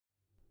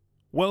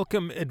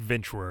Welcome,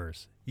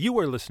 adventurers. You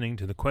are listening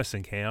to the Quests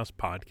and Chaos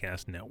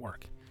Podcast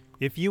Network.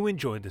 If you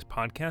enjoyed this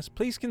podcast,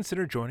 please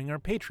consider joining our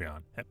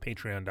Patreon at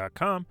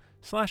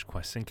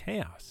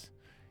patreon.com/questsandchaos.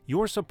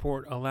 Your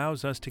support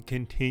allows us to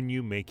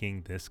continue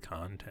making this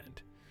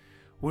content.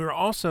 We're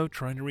also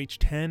trying to reach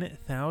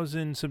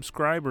 10,000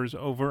 subscribers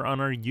over on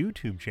our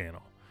YouTube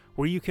channel,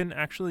 where you can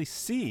actually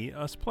see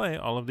us play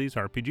all of these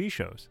RPG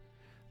shows.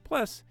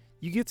 Plus,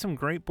 you get some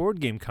great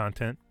board game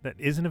content that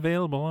isn't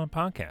available on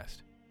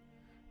podcast.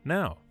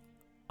 Now,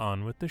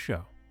 on with the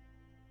show.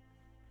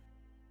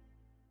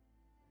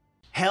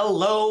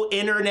 Hello,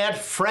 Internet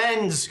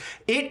friends.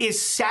 It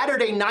is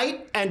Saturday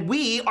night, and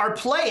we are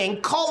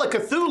playing Call of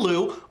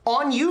Cthulhu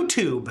on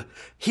YouTube,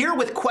 here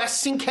with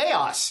Quests and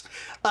Chaos.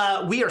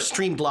 We are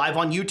streamed live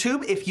on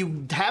YouTube. If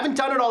you haven't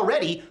done it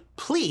already,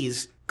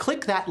 please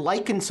click that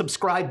like and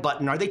subscribe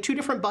button. Are they two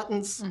different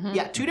buttons? Mm-hmm.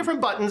 Yeah, two different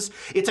buttons.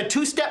 It's a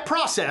two-step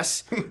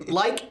process.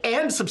 Like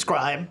and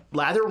subscribe,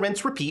 lather,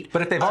 rinse, repeat.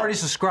 But if they've already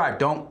subscribed,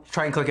 don't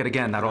try and click it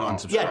again. That'll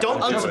unsubscribe. Yeah, don't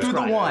unsubscribe. Do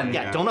the one.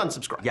 Yeah, don't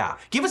unsubscribe. Yeah.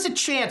 Give us a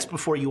chance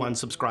before you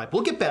unsubscribe.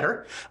 We'll get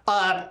better.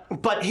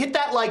 But hit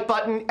that like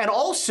button. And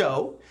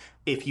also,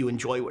 if you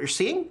enjoy what you're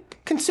seeing,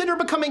 consider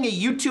becoming a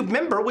YouTube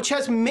member, which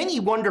has many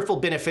wonderful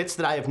benefits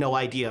that I have no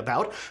idea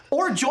about,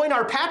 or join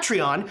our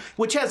Patreon,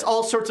 which has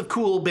all sorts of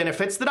cool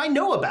benefits that I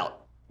know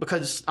about,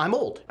 because I'm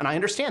old and I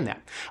understand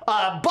that.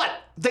 But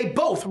they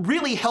both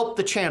really help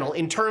the channel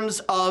in terms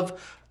of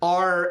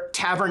our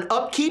tavern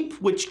upkeep,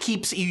 which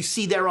keeps, you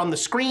see there on the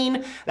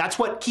screen, that's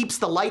what keeps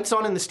the lights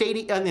on in the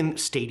stadium. We're in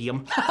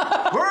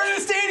the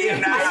stadium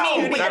now.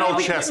 I mean, that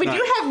old chestnut. We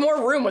do have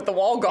more room with the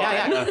wall gone.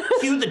 Yeah.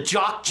 Cue the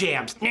jock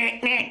jams.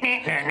 And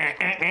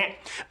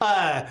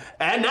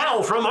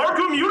now from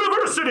Arkham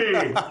University.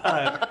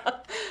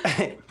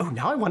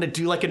 Now I want to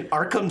do like the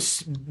Arkham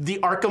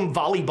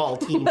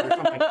volleyball team or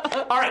something.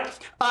 All right,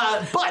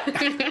 but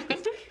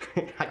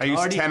I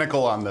used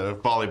tentacle on the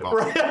volleyball.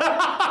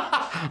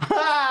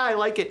 I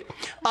like it.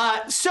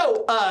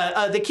 So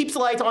that keeps the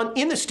lights on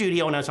in the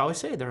studio, and as I always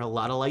say, there are a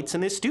lot of lights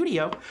in this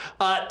studio.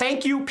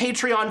 Thank you,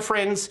 Patreon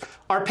friends.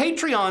 Our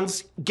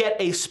Patreons get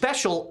a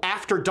special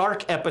After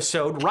Dark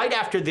episode right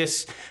after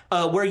this,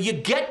 where you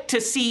get to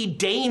see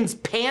Dane's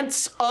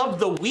pants of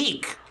the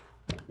week.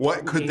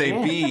 What could they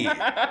be?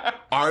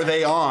 Are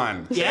they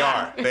on?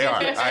 Yeah. They are.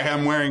 I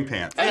am wearing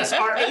pants. Yes,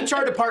 our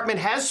HR department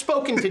has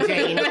spoken to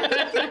Dane,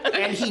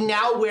 and he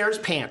now wears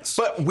pants.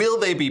 But will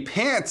they be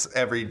pants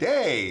every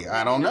day?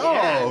 I don't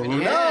know.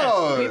 Who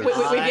knows?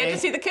 We get to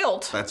see the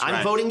kilt. That's right.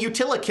 I'm voting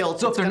Utilikilt.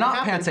 So if they're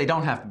not pants, they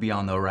don't have to be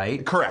on, though,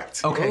 right?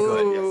 Correct. Okay, Yes,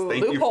 good. yes.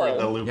 Thank you for the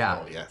Loophole. loophole.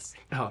 Yeah. Yes.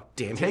 Oh,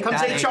 damn. Here Take comes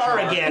that, HR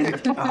again.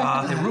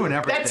 They ruin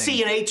everything.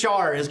 Betsy and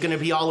HR is going to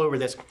be all over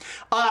this.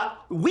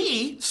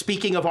 We,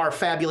 speaking of our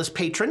fabulous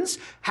patrons,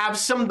 have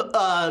some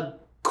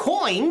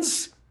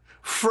coins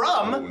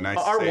from nice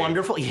our save.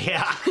 wonderful,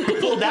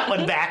 pulled that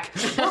one back.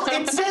 Well,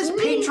 it says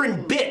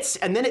patron bits,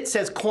 and then it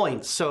says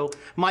coins. So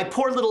my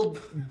poor little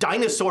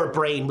dinosaur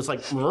brain was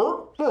like,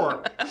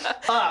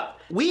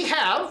 we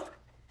have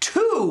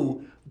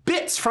 2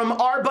 bits from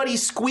our buddy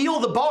Squeal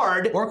the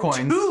Bard. Or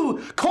coins.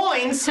 2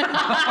 coins.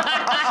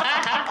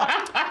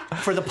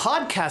 For the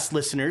podcast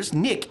listeners,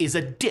 Nick is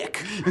a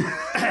dick.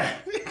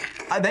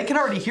 They can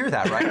already hear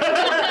that, right?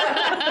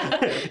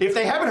 If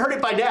they haven't heard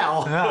it by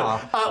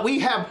now, we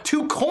have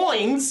 2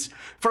 coins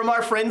from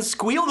our friend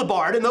Squeal the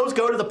Bard, and those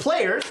go to the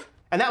players.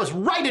 And that was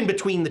right in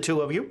between the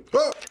two of you.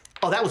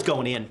 Oh, that was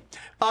going in.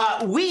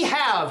 We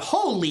have,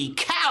 holy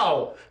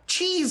cow,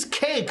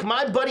 Cheesecake,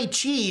 my buddy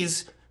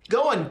Cheese,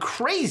 going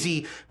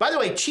crazy. By the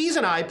way, Cheese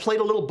and I played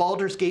a little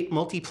Baldur's Gate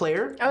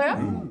multiplayer. Oh, yeah?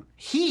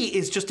 He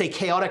is just a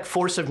chaotic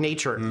force of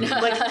nature.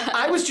 Like,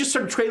 I was just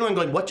sort of trailing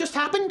going, what just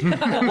happened?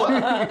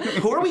 What?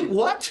 Who are we?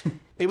 What?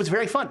 It was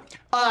very fun.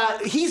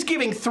 He's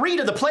giving 3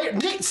 to the player.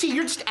 Nick, see,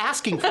 you're just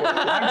asking for it.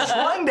 I'm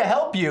trying to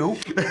help you.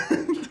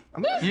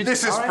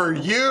 This is for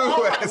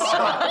you.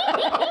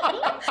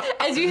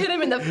 As you hit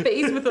him in the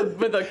face with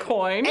a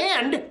coin.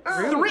 And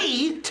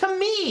 3 to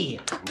me.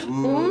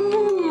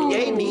 Ooh.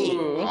 Yay, me.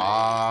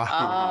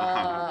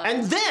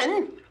 And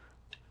then,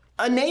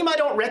 a name I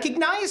don't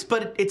recognize,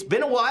 but it's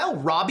been a while,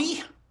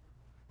 Robbie.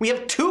 We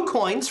have 2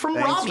 coins from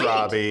Thanks, Robbie.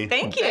 Robbie.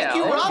 Thank you. Thank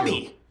you,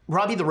 Robbie.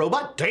 Robbie the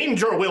robot.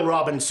 Danger, Will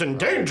Robinson.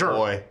 Danger.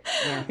 Boy.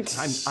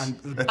 There's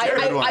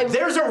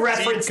a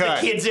reference Deep to cut.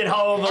 kids at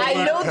home. I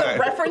know the Okay.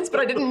 reference, but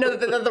I didn't know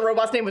that the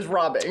robot's name was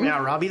Robin.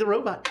 Now, Robbie the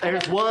robot.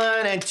 There's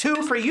 1 and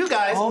 2 for you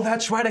guys. Oh,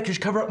 that's right. I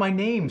could cover up my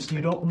name so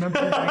you don't remember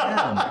who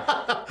I am.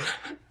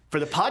 For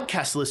the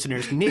podcast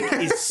listeners, Nick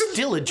is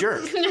still a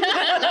jerk.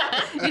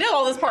 You know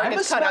all this part I'm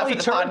gets a cut out for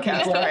the smelly turd,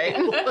 podcast,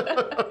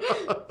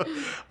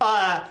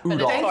 right?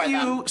 Thank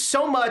you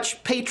so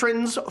much,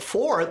 patrons,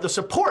 for the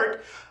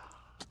support.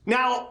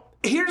 Now,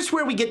 here's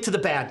where we get to the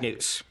bad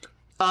news.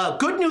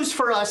 Good news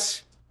for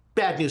us,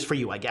 bad news for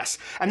you, I guess.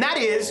 And that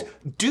is,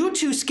 due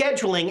to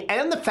scheduling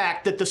and the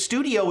fact that the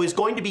studio is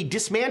going to be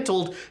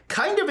dismantled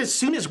kind of as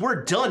soon as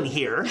we're done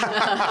here,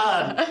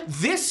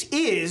 this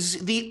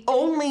is the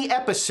only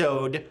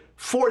episode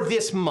for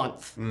this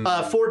month,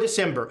 for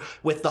December,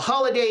 with the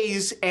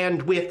holidays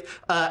and with,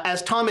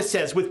 as Thomas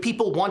says, with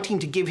people wanting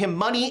to give him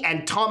money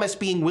and Thomas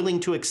being willing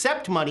to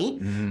accept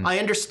money. I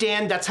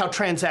understand that's how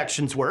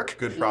transactions work.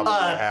 Good problem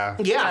to have.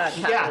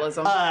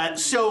 Capitalism.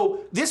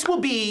 So this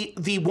will be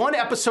the one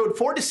episode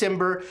for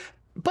December,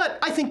 but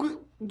I think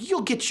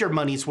you'll get your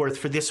money's worth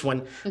for this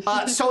one.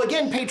 So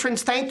again,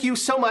 patrons, thank you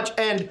so much.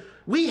 And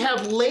we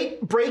have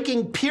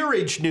late-breaking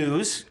peerage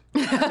news.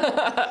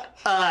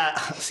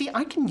 See,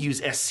 I can use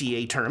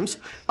SCA terms.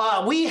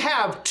 We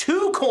have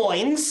 2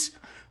 coins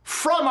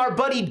from our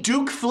buddy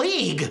Duke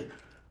Fleeg.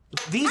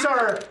 These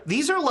are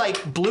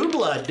like blue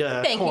blood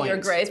Thank coins. you, Your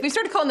Grace. We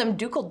started calling them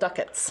ducal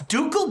ducats.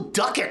 Ducal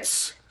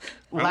ducats.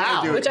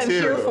 Wow. do it Which I'm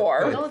too. here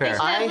for. Good, Oh, they fair.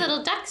 should have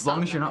little ducks. As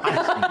long as you're not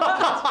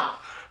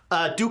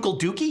asking. Ducal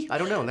dookie? I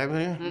don't know.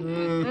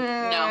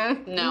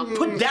 No.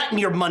 Put that in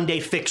your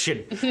Monday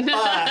fiction.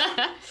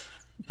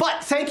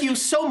 But thank you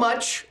so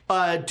much,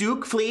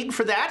 Duke Fleeg,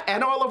 for that,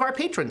 and all of our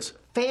patrons.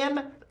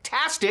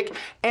 Fantastic.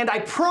 And I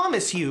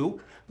promise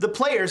you, the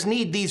players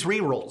need these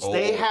rerolls.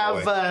 They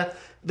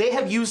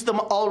have used them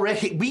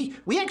already.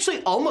 We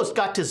actually almost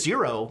got to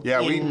 0.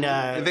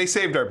 Yeah, they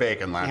saved our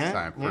bacon last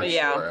time. For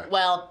Yeah. sure.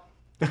 Well,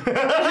 There's not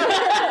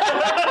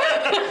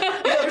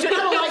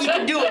a lot you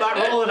can do about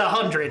rolling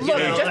 100. Look,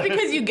 just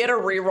because you get a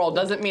reroll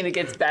doesn't mean it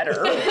gets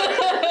better.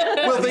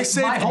 Well, they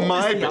saved hope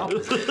my is the bacon.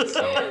 opposite,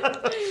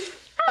 so.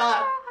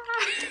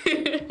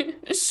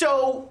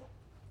 So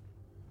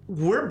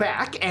we're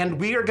back, and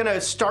we are going to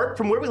start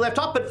from where we left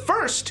off. But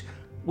first,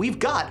 we've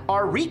got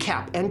our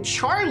recap. And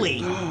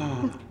Charlie,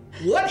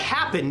 what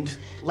happened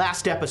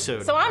last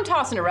episode? So I'm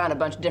tossing around a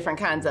bunch of different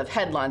kinds of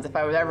headlines if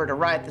I were ever to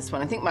write this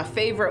one. I think my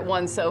favorite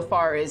one so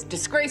far is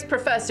Disgraced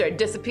Professor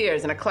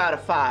Disappears in a Cloud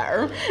of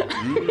Fire.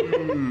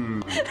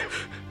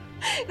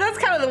 That's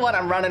kind of the one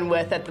I'm running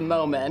with at the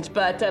moment.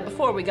 But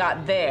before we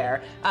got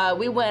there,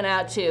 we went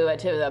out to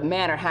the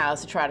manor house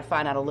to try to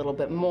find out a little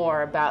bit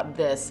more about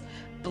this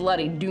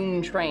bloody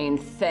doom train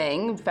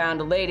thing.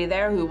 Found a lady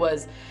there who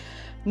was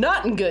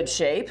not in good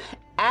shape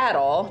at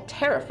all,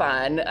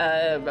 terrifying.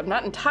 I'm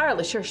not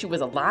entirely sure she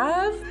was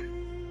alive.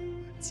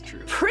 It's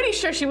true. Pretty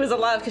sure she was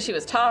alive because she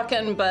was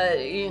talking, but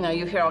you know,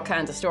 you hear all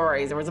kinds of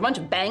stories. There was a bunch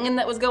of banging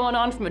that was going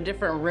on from a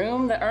different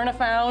room that Erna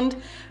found.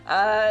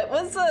 It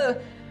was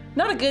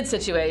not a good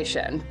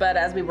situation, but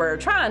as we were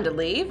trying to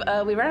leave,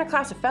 we ran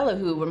across a fellow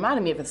who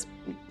reminded me of this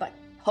like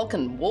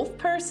hulking wolf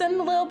person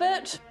a little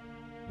bit.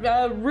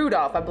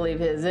 Rudolph, I believe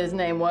his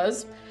name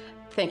was.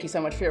 Thank you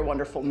so much for your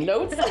wonderful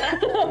notes.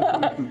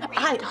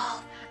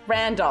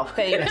 Randolph,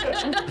 thank you.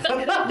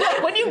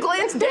 When you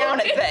glance down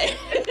at things.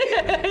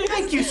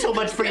 Thank you so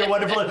much for your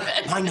wonderful.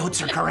 My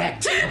notes are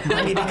correct.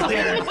 Let me be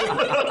clear.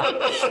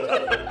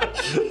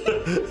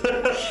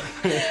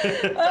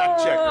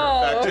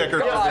 Fact checker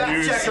for the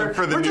news, Checker.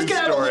 for the We're news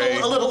just gonna story.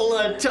 have a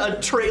little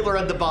trailer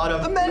at the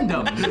bottom. Amend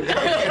them.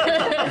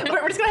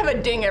 We're just gonna have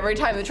a ding every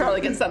time that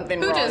Charlie gets something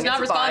wrong. Pooja's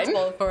not It's fine.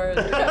 responsible for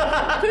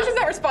Pooja's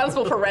not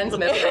responsible for Ren's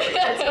mystery.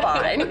 It's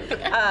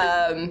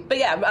fine. But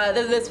yeah,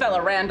 this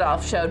fella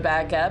Randolph showed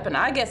back up, and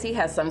I guess he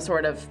has some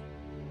sort of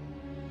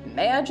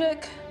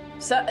magic.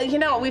 So, you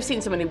know, we've seen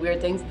so many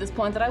weird things at this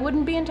point that I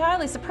wouldn't be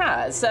entirely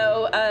surprised.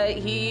 So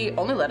he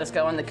only let us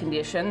go on the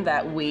condition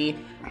that we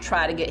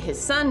try to get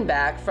his son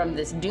back from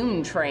this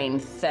doom train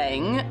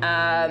thing,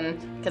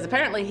 because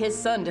apparently his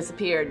son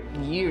disappeared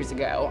years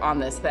ago on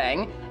this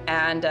thing,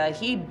 and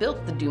he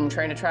built the doom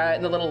train to try,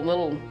 the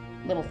little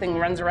thing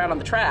runs around on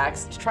the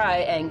tracks to try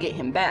and get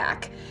him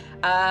back.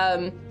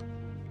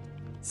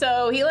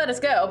 So he let us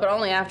go, but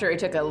only after he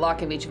took a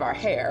lock of each of our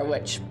hair,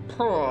 which,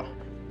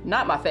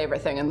 not my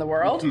favorite thing in the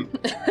world.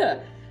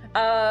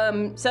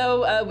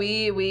 So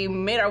we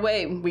made our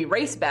way, we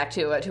raced back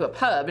to a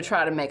pub to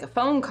try to make a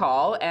phone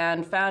call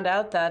and found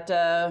out that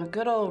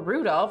good old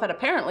Rudolph had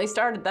apparently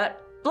started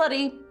that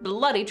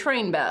bloody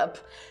train up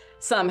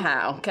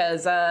somehow,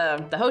 because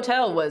the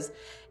hotel was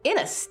in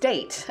a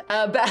state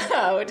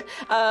about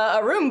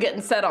a room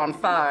getting set on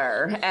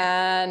fire,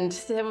 and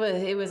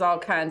it was all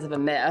kinds of a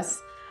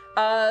mess.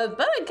 But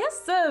I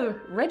guess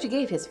Reggie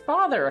gave his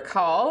father a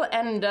call,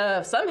 and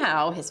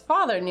somehow his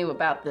father knew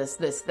about this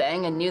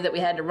thing and knew that we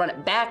had to run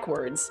it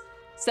backwards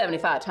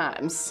 75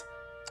 times.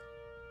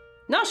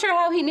 Not sure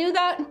how he knew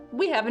that.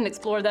 We haven't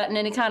explored that in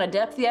any kind of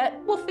depth yet.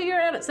 We'll figure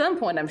it out at some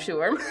point, I'm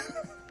sure.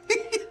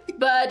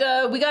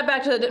 But we got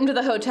back into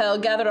the hotel,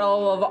 gathered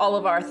all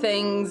of our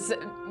things,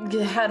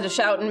 had a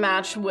shouting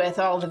match with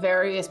all the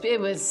various.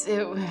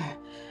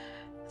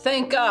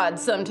 Thank God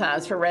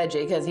sometimes for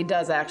Reggie, because he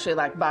does actually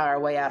like buy our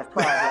way out of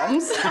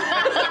problems.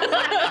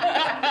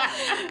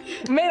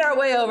 Made our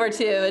way over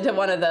to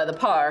one of the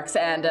parks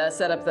and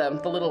set up the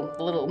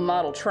little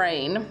model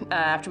train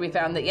after we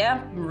found that,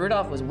 yeah,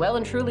 Rudolph was well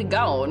and truly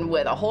gone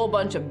with a whole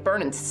bunch of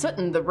burning soot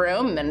in the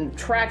room and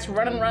tracks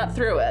running right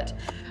through it.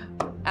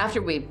 After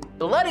we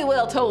bloody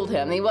well told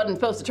him he wasn't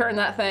supposed to turn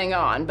that thing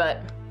on,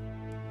 but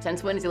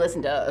since when does he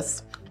listen to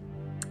us?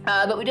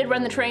 But we did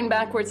run the train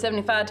backwards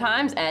 75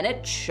 times, and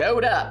it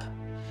showed up.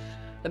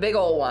 the big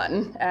old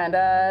one, and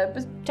it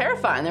was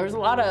terrifying. There was a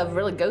lot of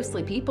really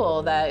ghostly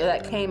people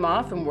that came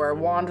off and were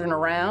wandering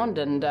around,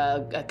 and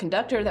a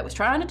conductor that was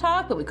trying to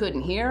talk, but we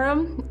couldn't hear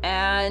him,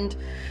 and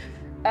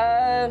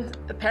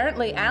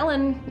apparently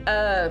Alan,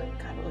 God,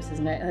 what was his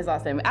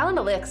last name? Alan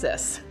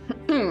Alexis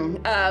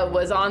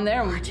was on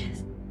there.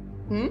 Hodges.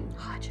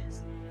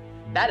 Hodges.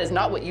 That is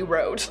not what you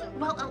wrote.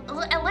 Well,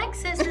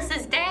 Alexis is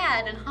his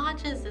dad, and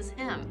Hodges is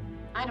him.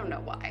 I don't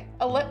know why.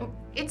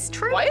 It's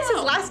true. Why is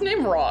his last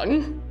name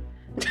wrong?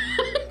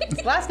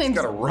 His last name's...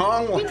 Got a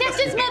wrong one. That's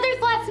his mother's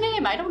last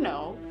name. I don't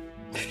know.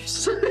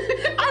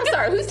 I'm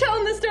sorry, who's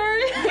telling this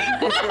story?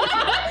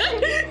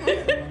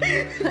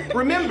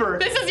 Remember,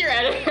 This is your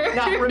editor.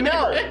 now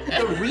remember,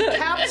 the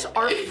recaps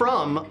are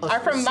from Are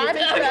from my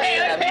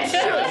perspective.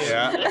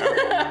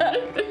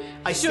 Yeah.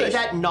 I say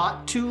that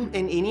not to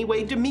in any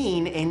way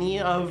demean any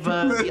of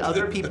the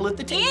other people at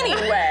the table.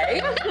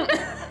 Anyway,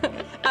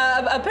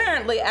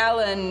 apparently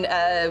Alan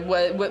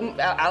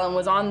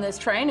was on this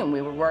train, and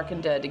we were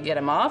working to get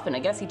him off, and I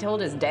guess he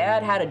told his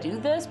dad how to do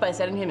this by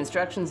sending him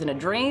instructions in a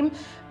dream,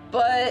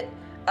 but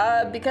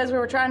because we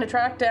were trying to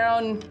track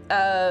down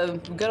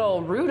good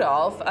old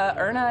Rudolph,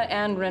 Erna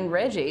and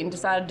Reggie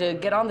decided to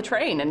get on the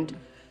train and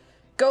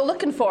go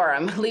looking for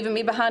him, leaving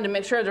me behind to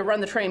make sure to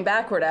run the train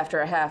backward after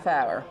a half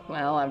hour.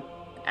 Well,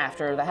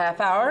 after the half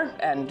hour,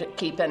 and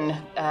keeping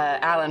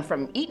Alan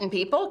from eating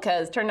people,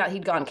 because turned out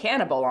he'd gone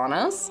cannibal on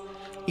us.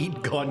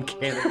 He'd gone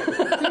cannibal.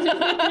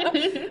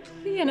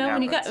 You know,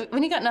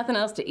 when you got nothing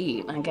else to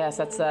eat, I guess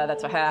that's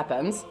what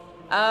happens.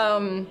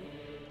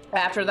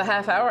 After the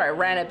half hour, I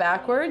ran it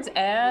backwards,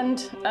 and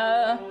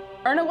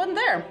Erna wasn't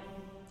there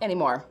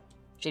anymore.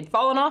 She'd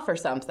fallen off or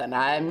something.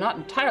 I'm not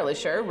entirely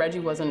sure. Reggie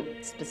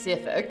wasn't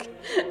specific.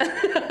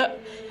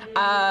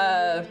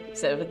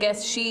 So I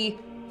guess she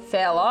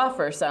fell off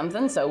or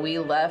something, so we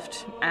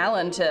left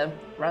Alan to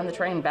run the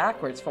train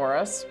backwards for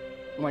us.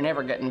 We're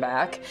never getting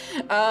back.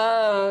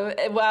 While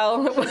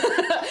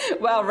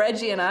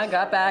Reggie and I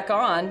got back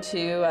on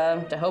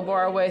to hobo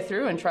our way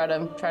through and try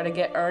to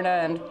get Erna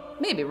and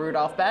maybe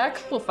Rudolph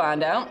back. We'll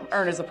find out.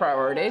 Erna's a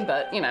priority,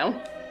 but you know.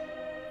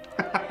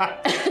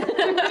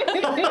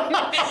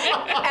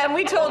 And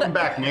we told him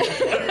Back, Nick.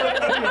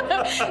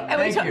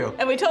 Thank you.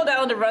 And we told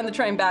Alan to run the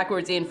train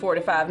backwards in 4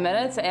 to 5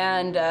 minutes,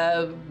 and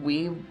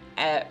we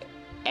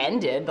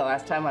ended the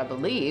last time, I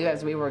believe,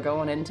 as we were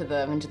going into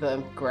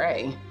the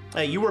gray.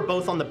 You were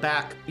both on the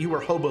back. You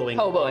were hoboing.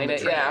 Hoboing on the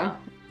it, train. yeah.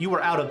 You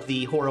were out of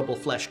the horrible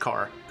flesh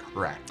car.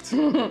 Correct.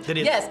 That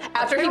is Yes,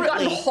 after he'd gotten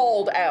apparently-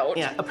 hauled out.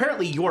 Yeah,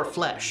 apparently your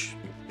flesh.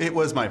 It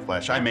was my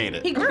flesh. I made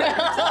it. He grew it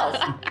himself.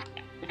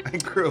 I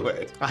grew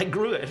it. I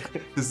grew it.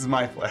 This is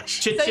my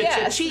flesh.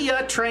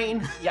 Chia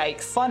train.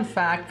 Yikes. Fun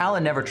fact,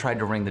 Alan never tried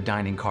to ring the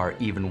dining car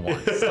even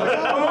once.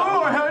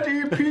 Oh, I had to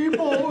eat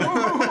people.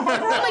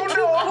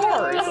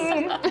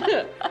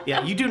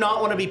 Yeah, you do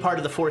not want to be part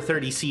of the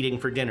 4:30 seating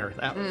for dinner.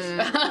 That was...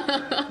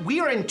 We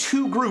are in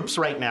 2 groups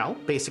right now,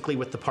 basically,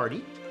 with the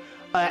party.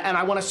 And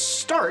I want to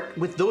start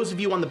with those of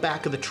you on the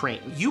back of the train.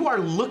 You are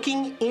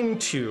looking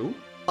into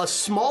a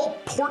small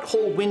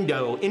porthole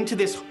window into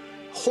this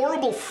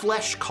horrible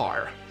flesh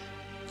car,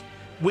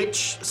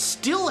 which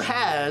still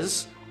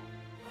has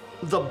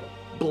the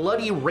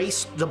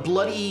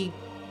bloody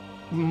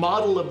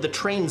model of the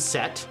train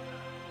set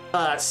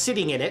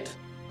sitting in it,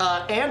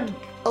 and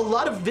a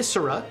lot of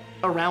viscera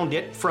around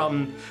it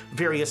from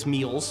various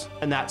meals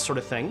and that sort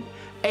of thing.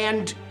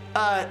 And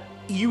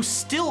you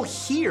still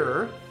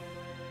hear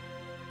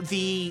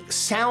the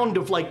sound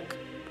of like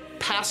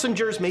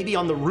passengers maybe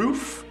on the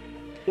roof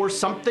or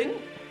something.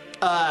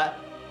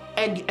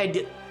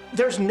 And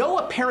there's no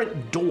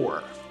apparent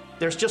door.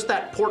 There's just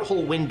that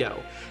porthole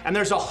window. And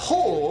there's a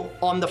hole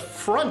on the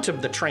front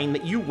of the train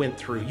that you went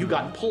through, you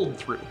got pulled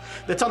through,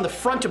 that's on the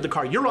front of the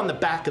car. You're on the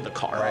back of the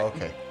car. Oh,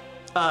 okay.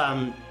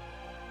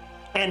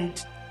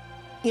 And,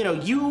 you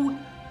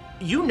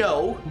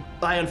know,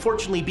 by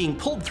unfortunately being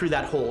pulled through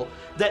that hole,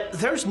 that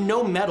there's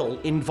no metal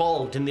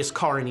involved in this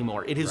car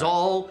anymore. It is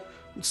all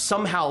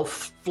somehow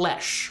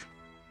flesh.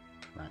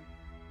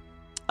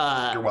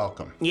 Right. You're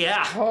welcome.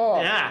 Yeah,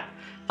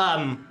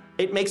 yeah.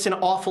 It makes an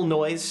awful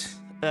noise.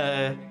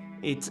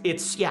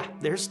 It's yeah,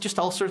 there's just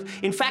all sorts.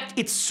 In fact,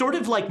 it's sort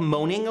of like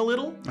moaning a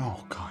little.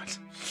 Oh, God.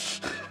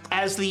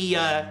 As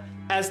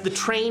the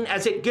train,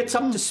 as it gets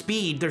up to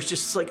speed, there's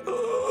just like,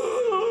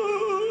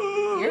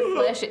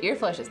 Your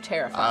flesh is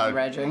terrifying,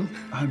 Reggie.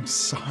 I'm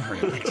sorry.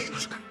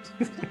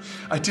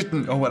 I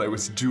didn't know what I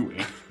was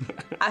doing.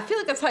 I feel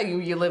like that's how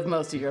you live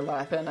most of your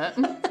life, isn't it?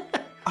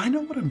 I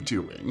know what I'm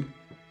doing.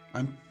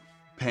 I'm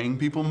paying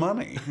people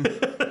money.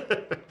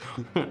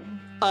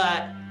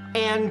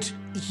 and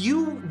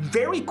you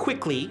very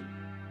quickly,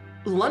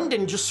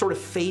 London just sort of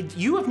fades.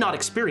 You have not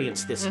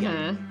experienced this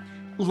yet.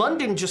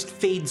 London just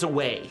fades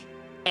away,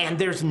 and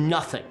there's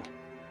nothing.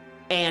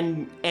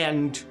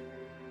 And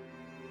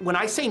when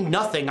I say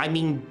nothing, I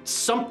mean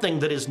something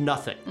that is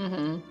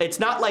nothing. It's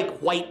not like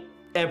white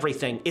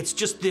everything. It's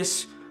just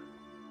this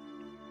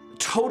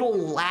total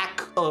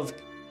lack of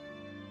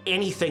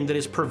anything that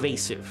is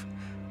pervasive.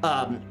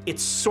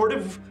 It's sort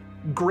of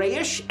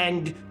grayish,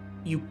 and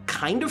you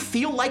kind of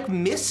feel like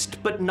mist,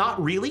 but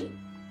not really.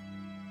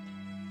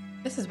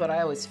 This is what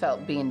I always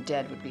felt being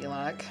dead would be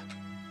like.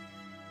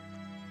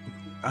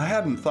 I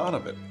hadn't thought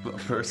of it,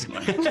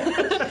 personally.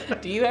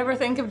 Do you ever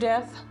think of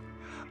death?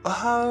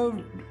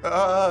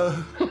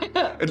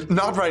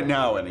 Not right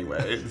now,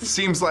 anyway. It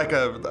seems like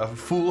a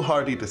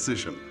foolhardy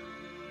decision.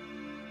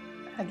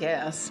 I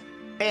guess.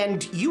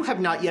 And you have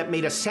not yet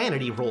made a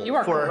sanity roll You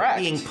are for correct.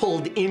 being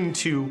pulled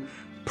into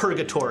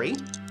purgatory.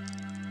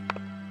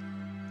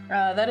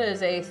 That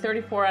is a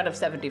 34 out of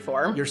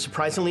 74. You're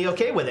surprisingly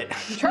okay with it.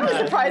 Charlie's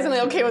surprisingly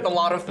okay with a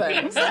lot of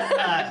things.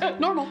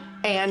 Normal.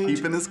 And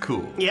Keeping is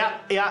cool. yeah.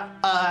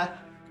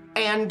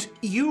 And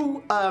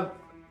you,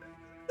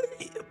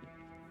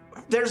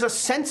 there's a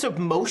sense of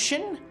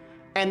motion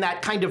and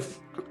that kind of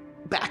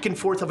back and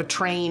forth of a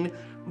train,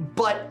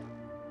 but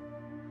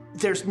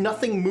there's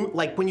nothing,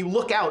 like when you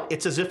look out,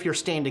 it's as if you're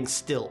standing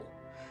still.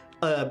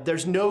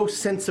 There's no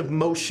sense of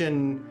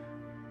motion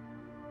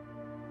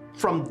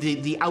from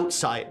the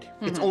outside.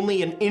 It's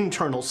only an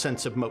internal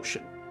sense of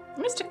motion. I'm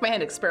gonna stick my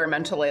hand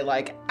experimentally,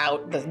 like,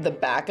 out the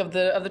back of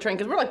the train,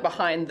 because we're, like,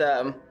 behind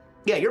the...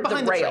 Yeah, you're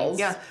behind the rails.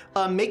 train.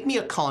 Yeah. Make me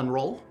a con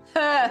roll.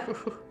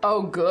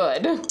 Oh,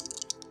 good.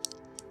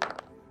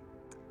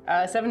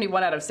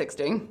 71 out of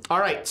 60. All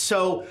right,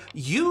 so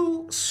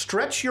you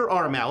stretch your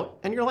arm out,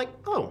 and you're like,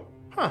 oh,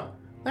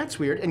 that's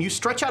weird. And you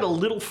stretch out a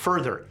little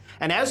further.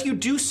 And as you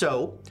do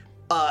so,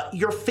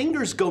 your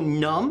fingers go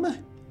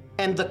numb,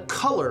 and the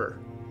color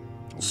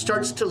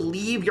starts to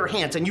leave your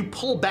hands, and you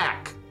pull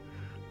back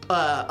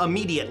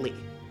immediately.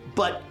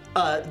 But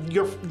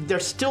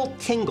there's still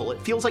tingle.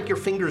 It feels like your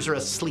fingers are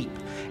asleep,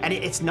 and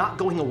it's not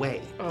going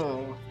away.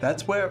 Oh.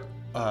 That's where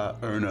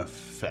Erna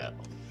fell.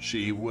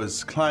 She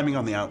was climbing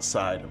on the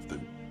outside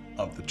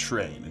of the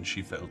train, and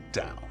she fell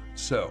down.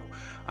 So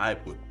I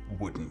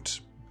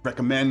wouldn't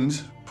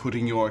recommend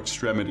putting your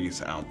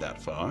extremities out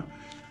that far.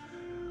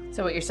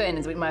 So what you're saying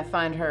is we might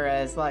find her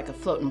as, like, a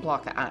floating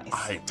block of ice.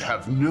 I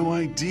have no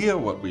idea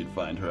what we'd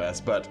find her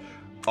as, but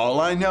all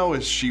I know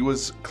is she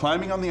was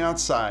climbing on the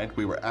outside.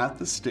 We were at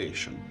the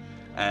station,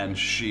 and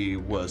she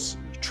was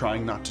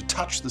trying not to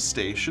touch the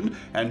station,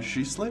 and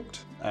she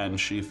slipped, and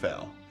she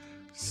fell.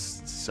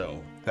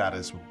 So that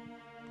is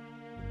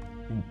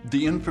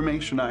the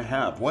information I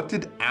have. What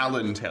did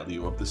Alan tell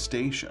you of the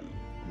station?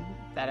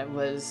 That it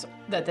was,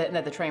 that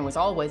the train was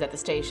always at the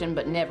station,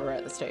 but never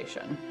at the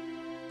station.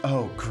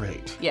 Oh,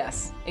 great.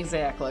 Yes,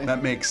 exactly.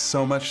 That makes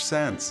so much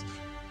sense.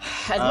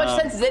 As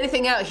much sense as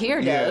anything out here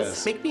does.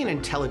 Yes. Make me an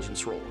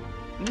intelligence roll.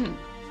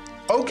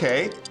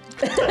 Okay.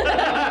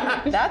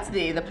 That's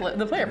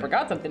the player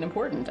forgot something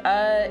important.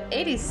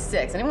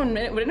 86. Would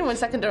anyone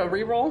second a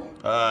reroll?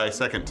 I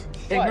second.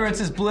 Ignorance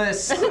is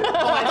bliss. Oh,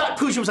 I thought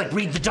Pooja was like,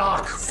 read the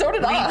doc. So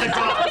did Read the I.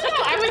 doc.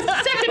 I was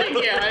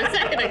seconding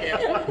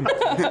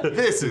you.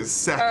 This is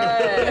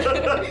second.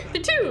 The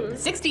two.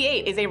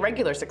 68 is a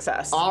regular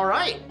success. All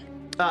right.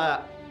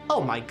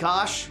 Oh my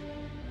gosh.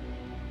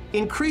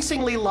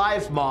 Increasingly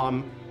Live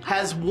Mom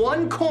has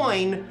 1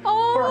 coin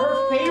for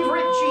her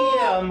favorite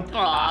GM.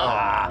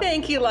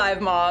 Thank you,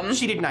 Live Mom.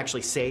 She didn't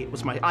actually say it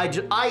was my.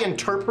 I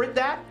interpret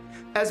that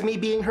as me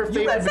being her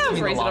favorite. read Sounds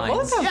between the reasonable. That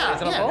lines. sounds Yeah,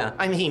 reasonable. yeah.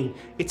 I mean,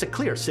 it's a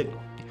clear signal.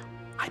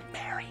 I'm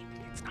married.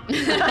 It's not.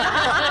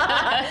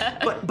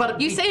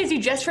 but You say as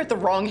you gesture at the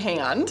wrong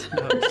hand.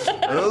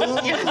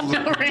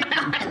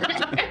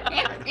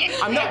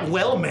 I'm not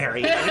well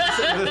married.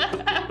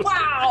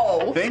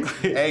 Wow.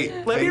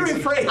 Hey, Let me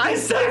rephrase I'm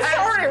so that.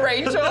 sorry,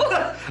 Rachel.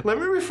 Let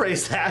me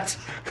rephrase that.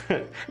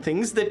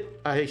 Things that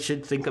I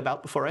should think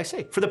about before I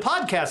say. For the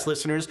podcast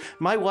listeners,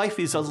 my wife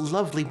is a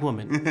lovely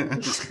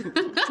woman.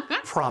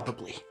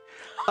 Probably.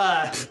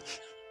 Not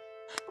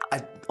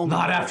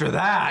after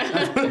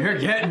that. You're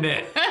getting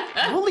it.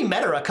 I've only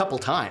met her a couple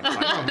times.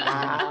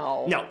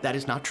 Wow. No, that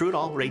is not true at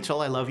all.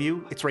 Rachel, I love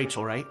you. It's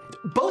Rachel, right?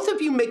 Both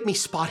of you make me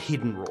spot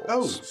hidden rolls.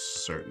 Oh,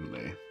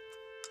 certainly.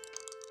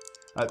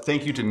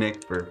 Thank you to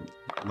Nick for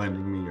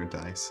lending me your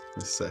dice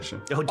this session.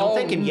 Oh, don't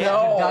thank him yet.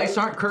 no. Dice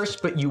aren't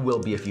cursed, but you will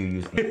be if you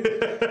use them.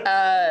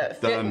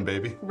 Done,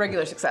 baby.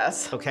 Regular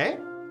success. Okay.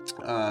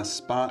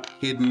 Spot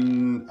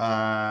hidden.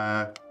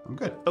 I'm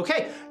good.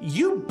 Okay.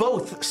 You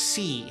both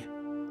see,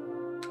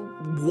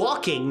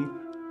 walking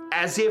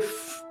as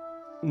if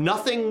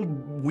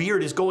nothing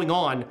weird is going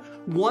on,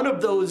 one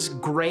of those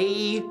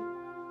gray,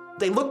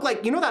 they look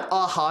like, you know that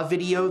Aha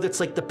video that's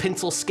like the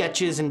pencil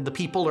sketches and the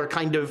people are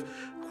kind of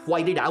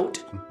whited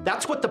out?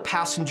 That's what the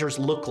passengers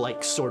look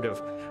like, sort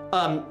of.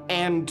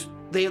 And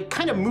they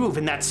kind of move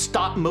in that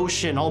stop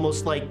motion,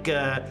 almost like,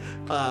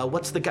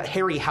 what's the guy,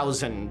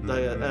 Harryhausen,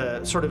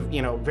 the sort of,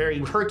 very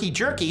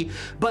herky-jerky.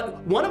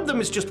 But one of them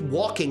is just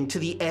walking to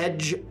the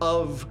edge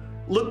of,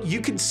 look,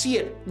 you can see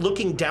it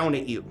looking down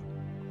at you.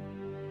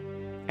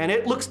 And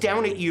it looks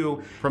down at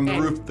you. From the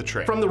roof of the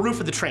train. From the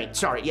roof of the train,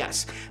 sorry,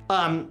 yes.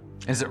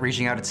 Is it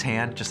reaching out its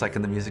hand, just like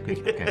in the music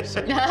video? Okay, so.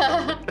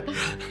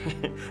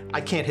 I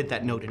can't hit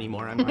that note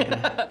anymore. I'm not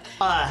gonna.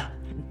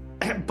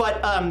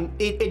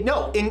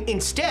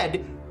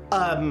 Instead,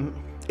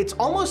 it's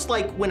almost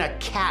like when a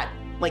cat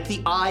like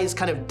the eyes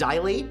kind of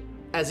dilate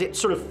as it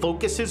sort of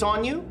focuses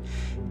on you,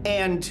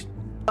 and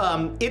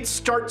it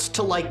starts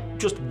to like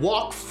just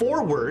walk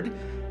forward,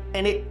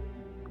 and it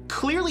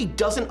clearly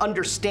doesn't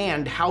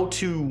understand how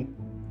to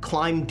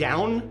climb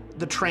down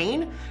the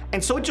train,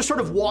 and so it just sort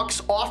of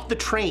walks off the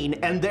train,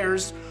 and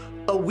there's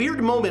a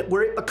weird moment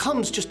where it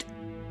becomes just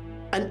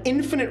an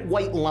infinite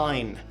white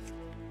line.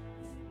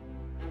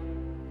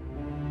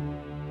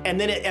 And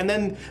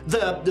then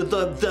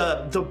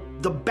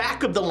the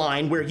back of the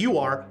line where you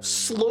are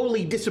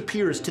slowly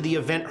disappears to the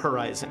event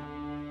horizon.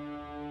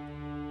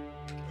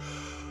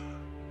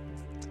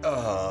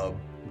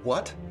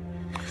 What?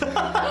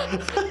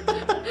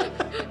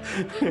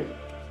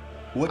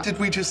 What did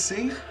we just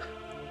see?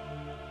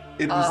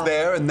 It was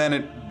there, and then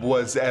it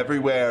was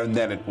everywhere, and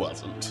then it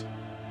wasn't.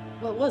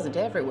 Well, it wasn't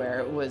everywhere.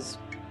 It was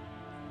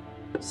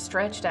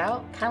stretched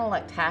out, kind of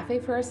like taffy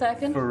for a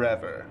second.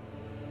 Forever.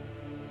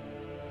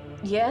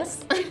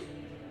 Yes. I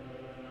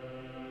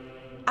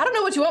don't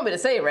know what you want me to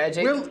say,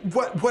 Reggie.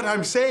 Well, what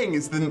I'm saying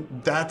is then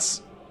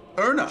that's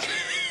Erna.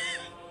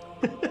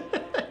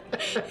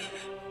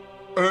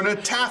 Erna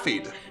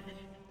taffied.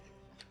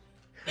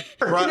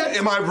 Right,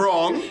 am I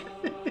wrong?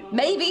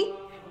 Maybe.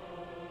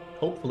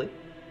 Hopefully.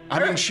 I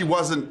mean, she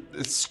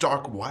wasn't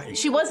stark white.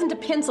 She wasn't a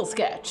pencil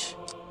sketch,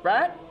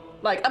 right?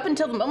 Like, up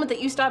until the moment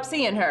that you stopped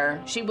seeing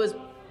her, she was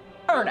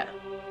Erna.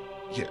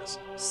 Yes.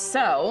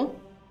 So,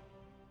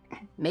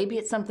 maybe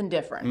it's something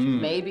different.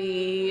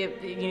 Maybe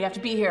you have to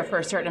be here for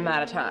a certain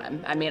amount of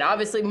time. I mean,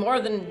 obviously more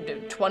than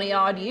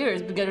 20-odd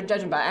years,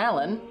 judging by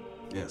Alan.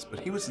 Yes, but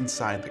he was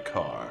inside the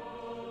car.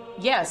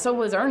 Yeah, so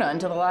was Erna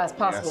until the last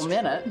possible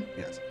minute.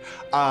 Yes.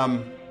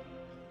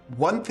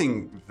 One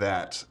thing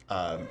that,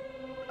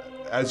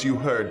 as you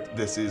heard,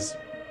 this is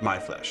my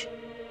flesh.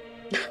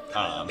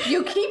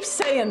 You keep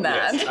saying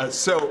that. Yes.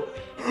 So,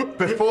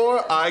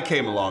 before I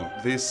came along,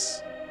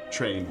 this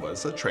train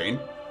was a train.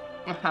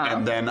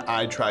 And then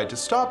I tried to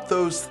stop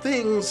those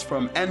things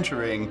from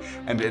entering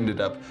and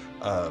ended up,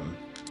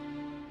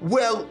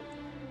 well,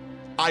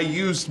 I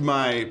used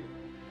my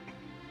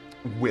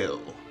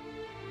will,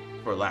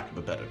 for lack of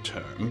a better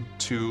term,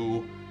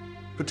 to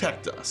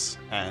protect us.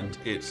 And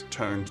it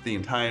turned the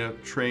entire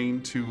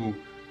train to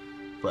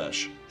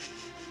flesh.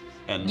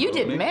 And You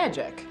did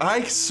magic.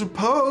 I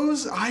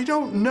suppose. I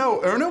don't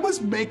know. Erna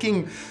was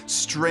making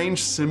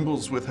strange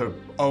symbols with her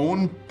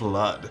own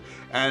blood,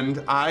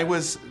 and I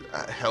was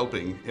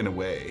helping in a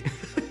way.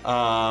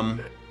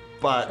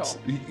 But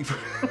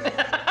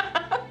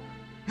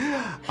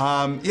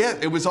yeah,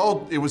 it was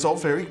all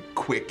very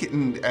quick,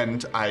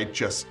 and I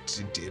just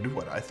did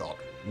what I thought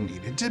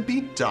needed to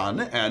be done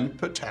and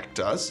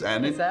protect us.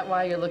 And Is that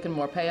why you're looking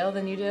more pale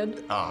than you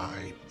did?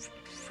 I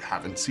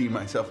haven't seen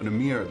myself in a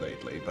mirror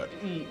lately, but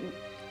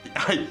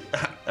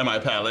am I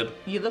pallid?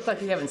 You look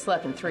like you haven't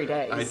slept in 3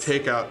 days. I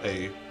take out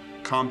a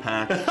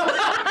compact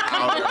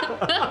powder.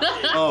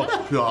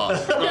 Oh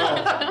God!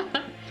 Oh.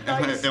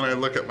 And I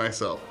look at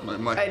myself, and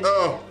I'm like,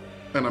 oh,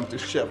 and I'm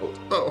disheveled.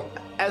 Oh.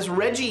 As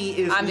Reggie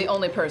is... I'm the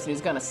only person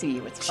who's gonna see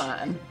you, it's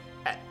fine.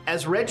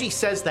 As Reggie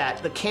says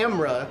that, the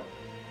camera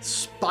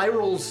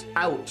spirals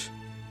out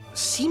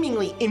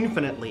seemingly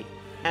infinitely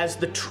as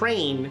the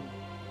train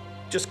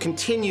just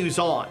continues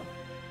on.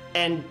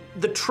 And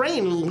the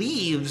train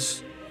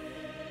leaves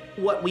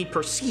what we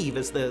perceive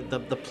as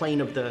the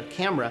plane of the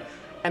camera,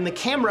 and the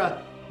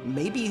camera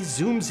maybe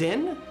zooms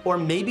in, or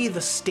maybe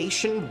the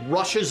station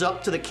rushes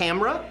up to the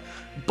camera,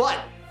 but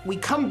we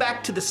come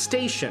back to the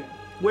station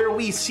where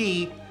we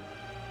see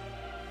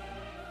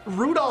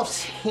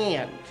Rudolph's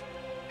hand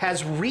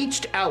has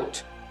reached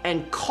out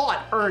and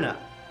caught Erna.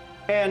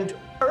 And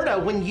Erna,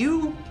 when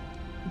you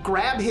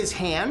grab his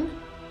hand,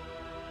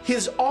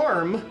 his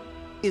arm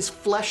is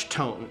flesh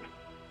tone,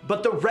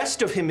 but the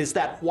rest of him is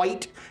that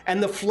white,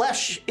 and the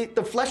flesh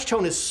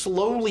tone is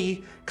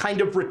slowly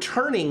kind of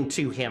returning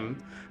to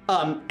him.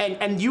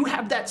 And you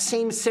have that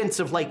same sense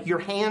of like your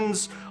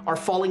hands are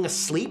falling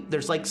asleep.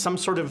 There's like some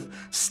sort of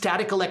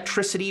static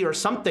electricity or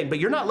something, but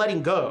you're not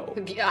letting go.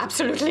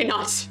 Absolutely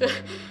not.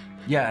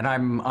 Yeah, and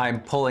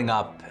I'm pulling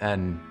up,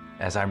 and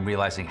as I'm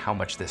realizing how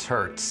much this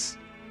hurts,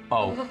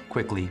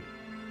 quickly.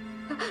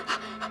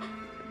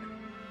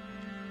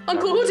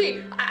 Uncle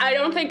Woody, I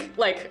don't think,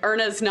 like,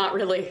 Erna's not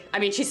really, I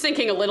mean, she's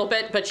thinking a little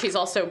bit, but she's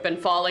also been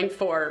falling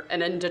for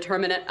an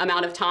indeterminate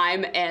amount of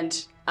time,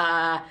 and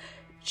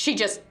she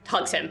just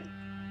hugs him.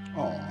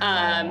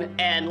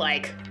 And,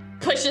 like,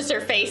 pushes her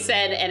face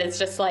in, and it's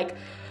just like,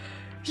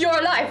 you're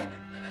alive.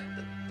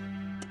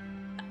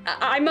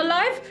 I'm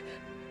alive?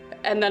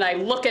 And then I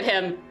look at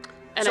him,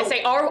 and I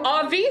say,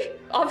 are we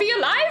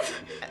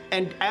alive?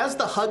 And as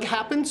the hug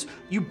happens,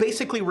 you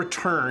basically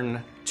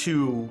return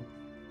to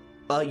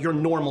your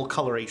normal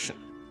coloration.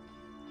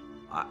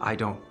 I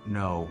don't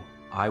know.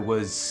 I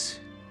was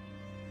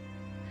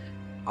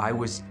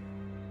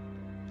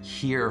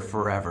here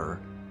forever.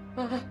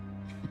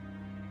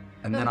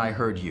 And then I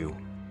heard you.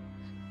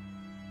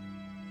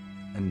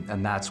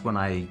 And that's when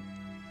I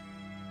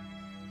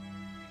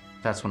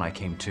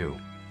came to.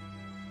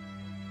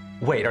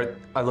 Wait,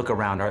 I look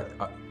around.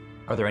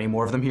 Are there any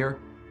more of them here?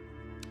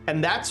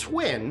 And that's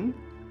when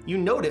you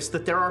notice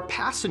that there are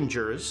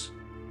passengers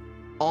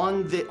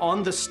on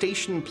the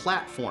station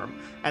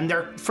platform, and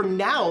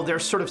they're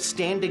sort of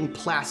standing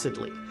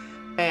placidly.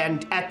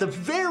 And at the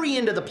very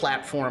end of the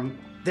platform,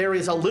 there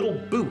is a little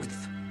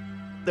booth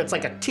that's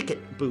like a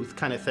ticket booth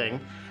kind of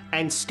thing,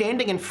 and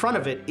standing in front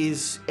of it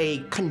is a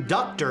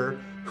conductor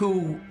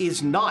who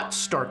is not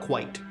stark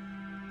white.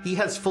 He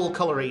has full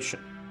coloration.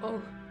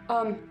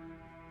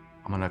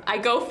 I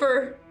go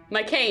for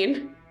my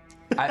cane.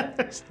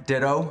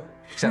 Ditto,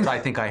 except I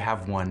think I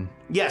have one.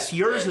 Yes,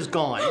 yours is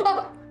gone.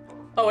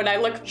 Oh, and I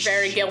look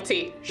very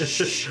guilty.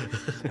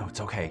 No, it's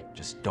okay.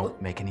 Just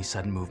don't make any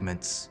sudden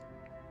movements.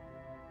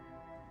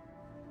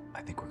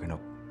 I think we're gonna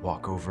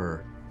walk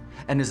over.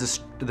 And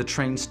is the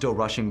train still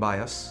rushing by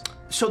us?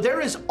 So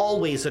there is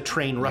always a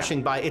train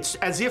rushing by. It's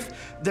as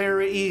if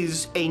there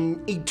is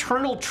an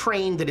eternal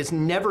train that is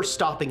never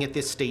stopping at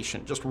this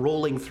station, just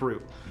rolling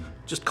through.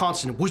 Just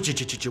constant.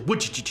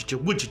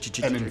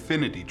 An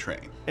infinity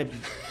train.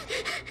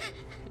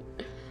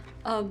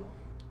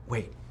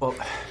 Wait, well,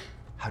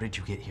 how did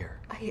you get here?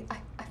 I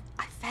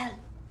fell.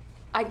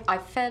 I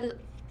fell.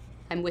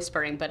 I'm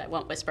whispering, but I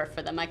won't whisper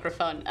for the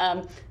microphone.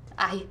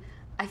 I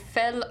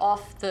fell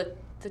off the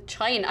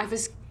train.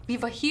 We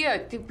were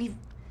here. We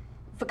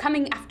were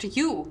coming after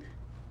you.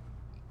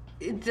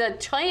 The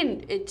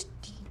train.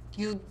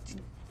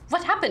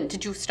 What happened?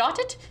 Did you start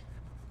it?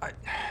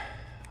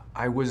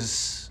 I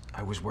was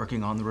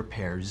working on the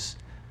repairs.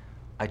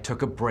 I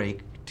took a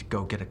break to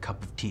go get a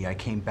cup of tea. I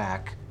came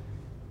back.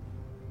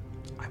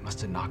 I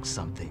must have knocked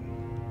something,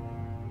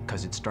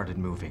 because it started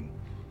moving.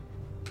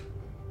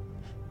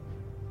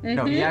 Mm-hmm.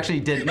 No, he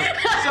actually did. No.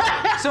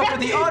 So for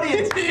the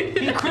audience,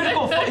 he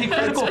critical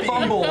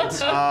fumbled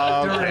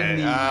during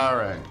the. All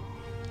right.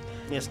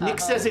 Yes, Nick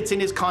says it's in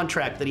his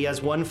contract that he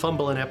has one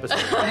fumble an episode.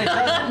 And it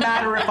doesn't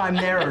matter if I'm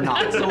there or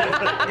not. So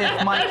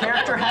if my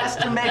character has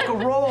to make a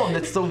roll, and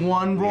it's the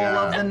one roll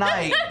of the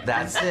night,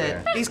 that's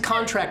it. These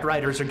contract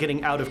writers are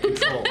getting out of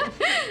control.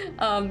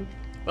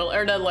 Well,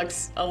 Erna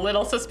looks a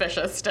little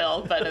suspicious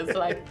still, but is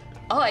like,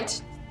 all right,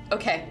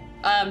 okay,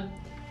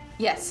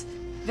 yes.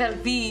 Well,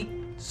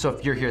 So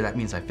if you're here, that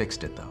means I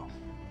fixed it, though.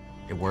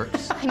 It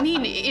works? I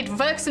mean, it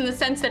works in the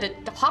sense that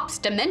it hops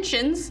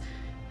dimensions,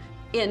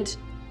 and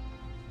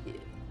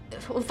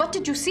what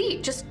did you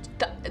see? Just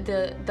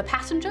the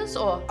passengers,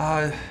 or?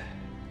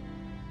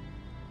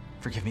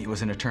 Forgive me, it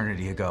was an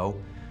eternity ago.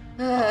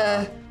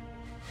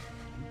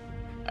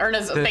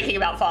 Erna's thinking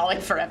about falling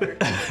forever.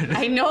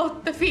 I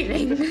know the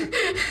feeling.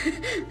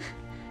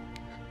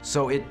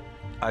 So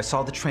I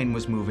saw the train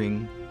was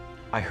moving.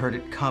 I heard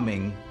it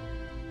coming.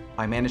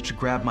 I managed to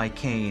grab my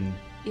cane.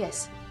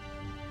 Yes,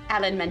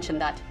 Alan mentioned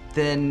that.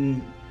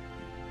 Then,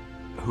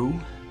 who?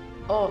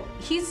 Oh,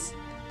 he's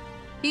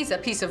a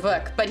piece of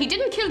work, but he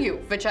didn't kill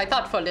you, which I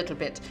thought for a little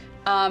bit.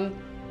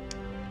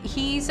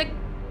 He's a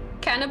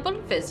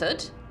cannibal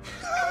wizard.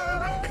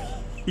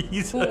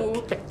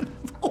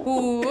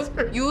 Who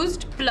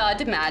used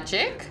blood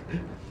magic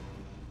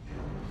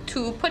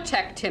to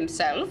protect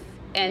himself,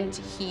 and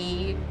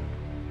he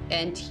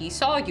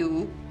saw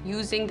you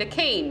using the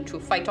cane to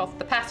fight off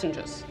the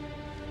passengers.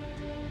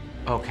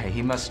 Okay,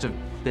 he must have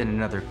been in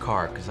another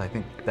car, because I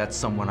think that's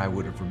someone I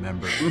would have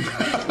remembered.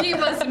 He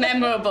was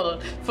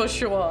memorable, for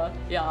sure,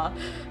 yeah.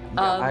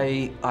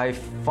 I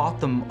fought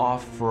them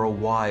off for a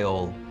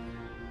while,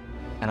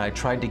 and I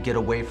tried to get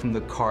away from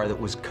the car that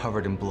was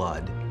covered in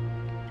blood.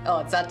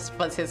 Oh, that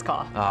was his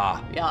car.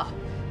 Ah. Yeah.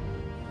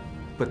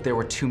 But there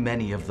were too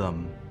many of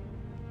them.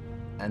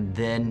 And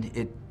then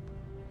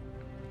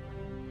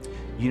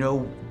you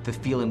know the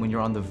feeling when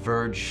you're on the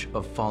verge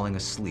of falling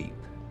asleep?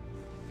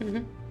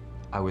 Mm-hmm.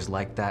 I was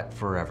like that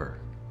forever.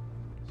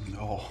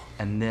 No.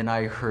 And then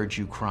I heard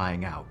you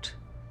crying out.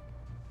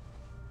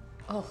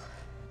 Oh.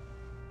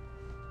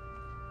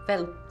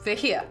 Well, we're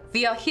here.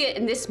 We are here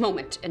in this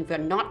moment, and we're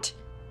not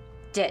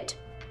dead.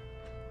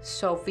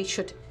 So we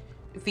should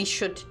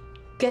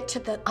get to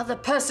the other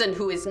person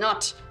who is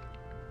not.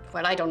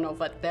 Well, I don't know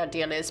what their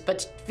deal is,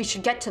 but we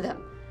should get to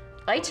them,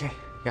 right? Okay,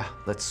 yeah,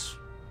 let's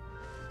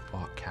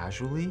walk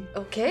casually.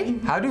 Okay.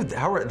 How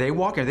are they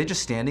walking? Are they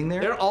just standing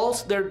there?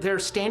 They're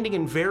standing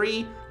in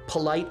very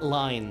polite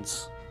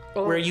lines,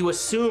 where you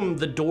assume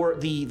the door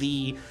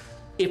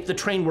if the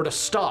train were to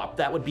stop,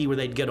 that would be where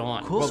they'd get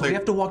on. Cool. So we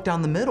have to walk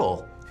down the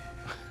middle.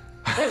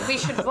 Well, we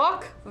should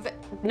walk.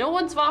 No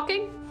one's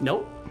walking?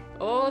 Nope.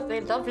 Oh, they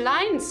love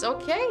lines.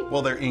 Okay.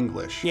 Well, they're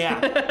English.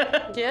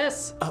 Yeah.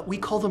 Yes. We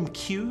call them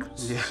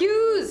cues. Yeah.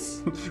 Cues.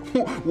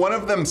 One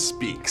of them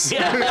speaks.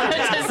 Yeah.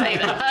 To say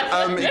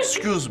that.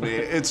 Excuse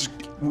me.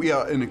 We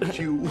are in a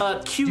queue.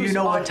 Cues. Do you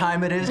know what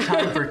time it is?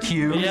 Time for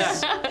cues.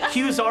 Yeah.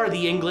 Cues are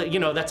the English.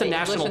 That's a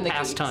national and the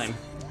pastime.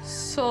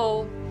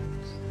 So,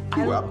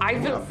 I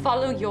will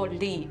follow your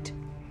lead.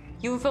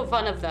 You were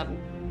one of them.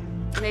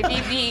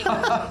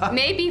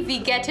 Maybe we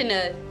get in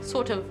a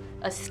sort of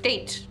a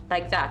state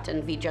like that,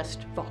 and we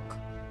just walk.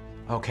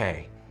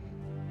 Okay.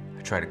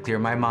 I try to clear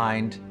my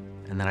mind,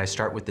 and then I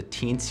start with the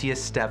teensiest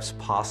steps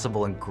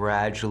possible and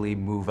gradually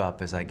move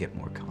up as I get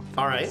more confidence.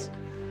 All right.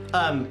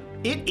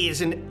 It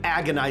is an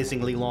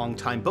agonizingly long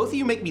time. Both of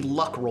you make me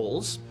luck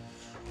rolls.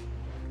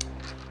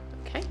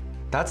 Okay.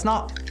 That's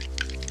not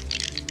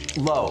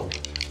low,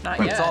 Not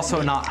but yet. it's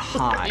also not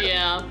high.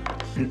 Yeah.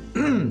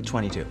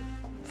 22.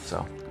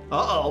 So.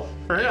 Uh-oh.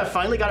 Erna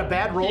finally got a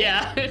bad roll.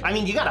 Yeah. I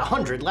mean, you got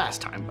 100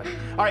 last time, but...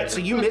 All right, so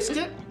you missed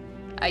it?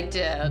 I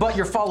did. But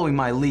you're following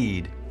my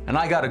lead, and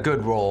I got a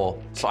good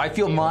roll, so I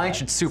feel mine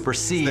should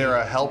supersede. Is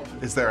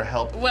there a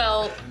help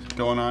well,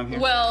 going on here?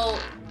 well,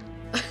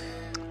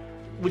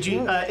 Would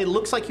you... it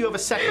looks like you have a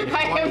second. If you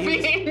want I to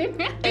use it.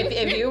 mean,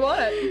 If you want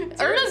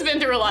it. Erna's been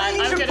through a lot.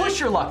 You I'm should gonna push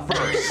your luck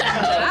first.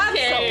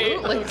 Okay.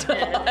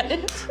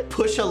 Absolutely.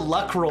 Push a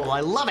luck roll. I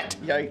love it.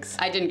 Yikes.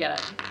 I didn't get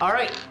it. All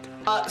right.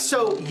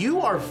 So you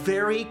are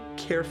very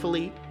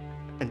carefully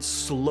and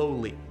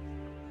slowly,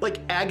 like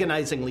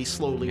agonizingly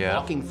slowly, Yeah.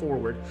 walking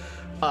forward.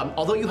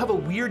 Although you have a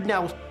weird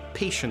now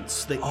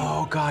patience that you...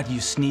 Oh God, you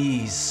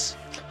sneeze.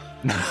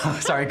 No,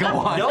 sorry, go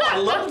on. No, I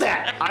love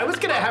that. I was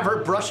gonna have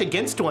her brush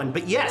against one,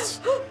 but yes,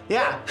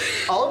 yeah.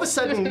 All of a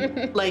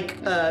sudden, like,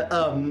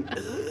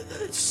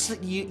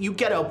 you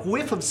get a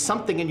whiff of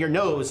something in your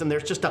nose, and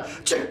there's just a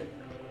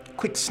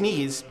quick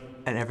sneeze.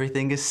 And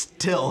everything is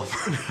still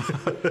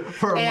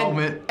for a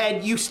moment.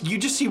 And you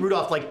just see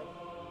Rudolph like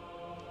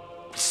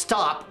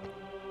stop,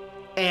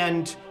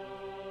 and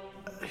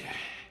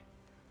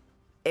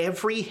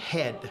every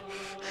head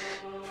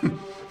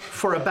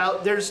for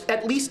about, there's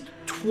at least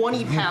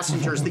 20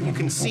 passengers that you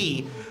can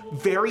see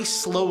very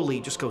slowly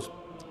just goes.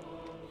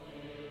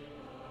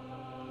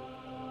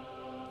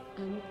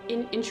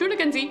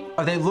 Entschuldigen Sie.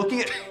 Are they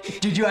looking at?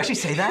 Did you actually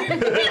say that?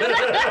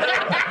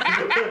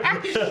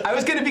 I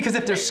was gonna, because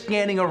if they're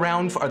scanning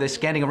around, are they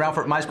scanning around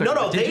for my question?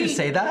 No, Did you they-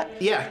 say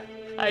that? Yeah.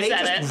 I They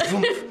said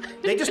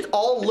just, they just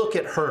all look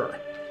at her.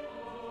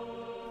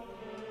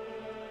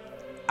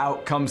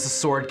 Out comes the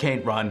sword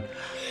cane run.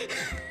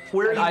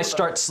 Where I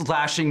start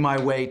slashing my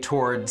way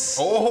towards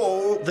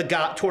the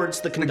guy,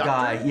 towards the conductor.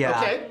 guy, yeah.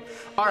 Okay.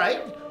 All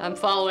right. I'm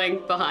following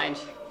behind.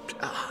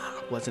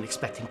 Wasn't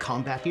expecting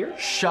combat here.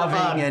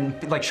 shoving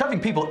and like shoving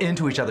people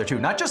into each other too.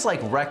 Not just like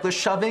reckless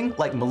shoving,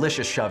 like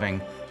malicious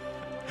shoving.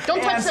 Don't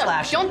And touch them.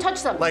 slashing. Don't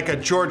touch them. Like a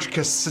George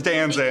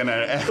Costanza in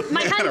a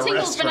My in hand a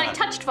tingles when I restaurant.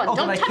 touched one. Oh,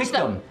 Don't then I touch kicked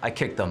them. I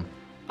kicked them.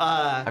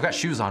 I've got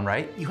shoes on,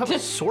 right? You have a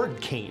sword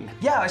cane.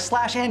 Yeah, I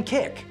slash and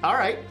kick. All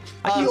right.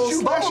 I can chew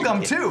slashing bubblegum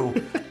kick. too.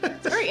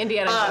 It's very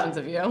Indiana Jones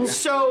of you.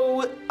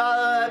 So,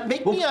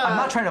 make Well, me a... I'm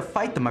not trying to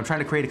fight them. I'm trying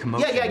to create a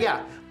commotion.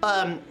 Yeah.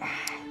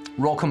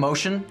 Roll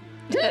commotion,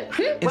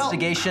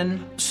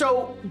 instigation.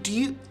 So,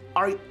 you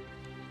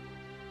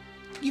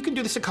can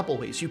do this a couple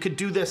ways. You could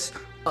do this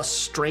a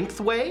strength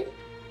way,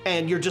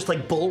 and you're just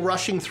like bull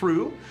rushing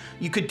through.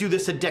 You could do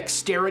this a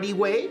dexterity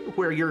way,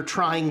 where you're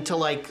trying to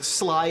like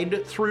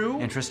slide through.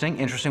 Interesting.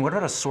 What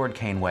about a sword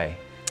cane way?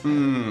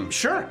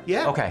 Sure,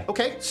 yeah.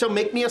 Okay. So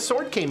make me a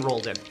sword cane roll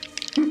then.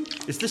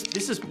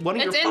 This is one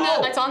of It's your... in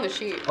the. It's on the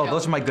sheet. Oh,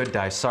 those are my good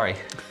dice. Sorry.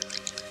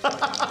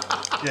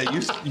 Yeah,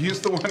 use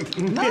the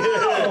one.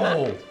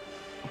 No!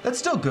 That's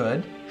still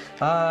good.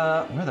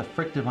 Where the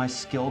frick did my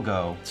skill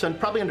go? So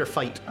probably under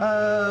fight.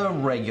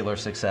 Regular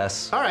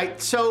success. All right,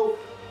 so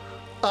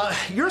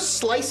you're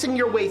slicing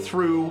your way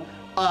through,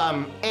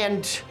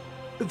 and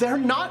they're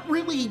not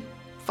really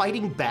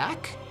fighting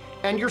back,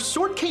 and your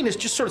sword cane is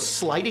just sort of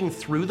sliding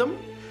through them.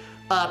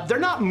 They're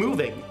not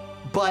moving,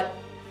 but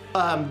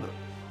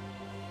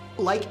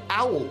like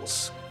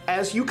owls,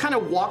 as you kind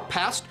of walk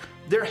past,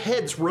 their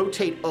heads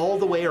rotate all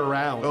the way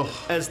around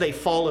as they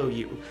follow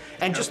you.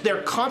 And just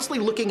they're constantly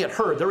looking at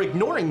her. They're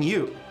ignoring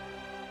you.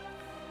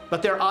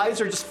 But their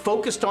eyes are just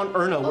focused on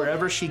Erna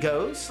wherever she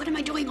goes. What am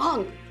I doing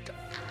wrong?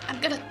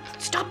 I'm gonna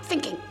stop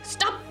thinking.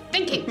 Stop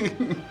thinking.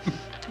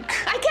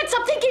 I can't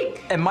stop thinking.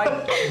 And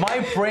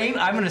my brain,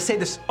 I'm gonna say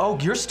this, oh,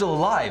 you're still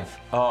alive.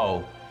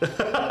 Oh.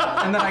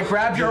 And then I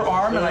grab your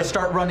arm and I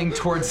start running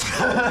towards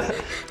the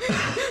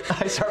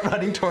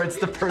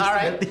person All at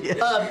right. the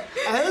end.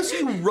 As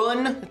you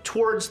run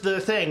towards the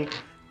thing,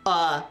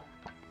 a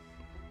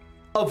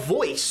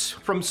voice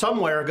from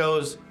somewhere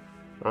goes,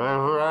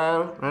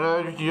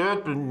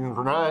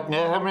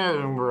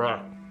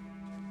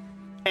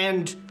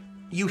 and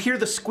you hear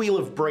the squeal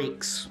of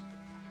brakes.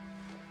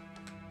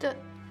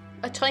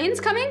 A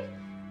train's coming?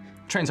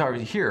 Train's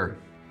already here.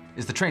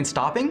 Is the train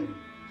stopping?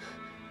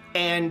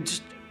 And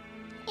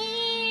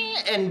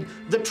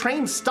the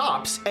train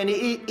stops, and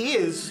it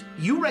is,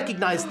 you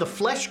recognize the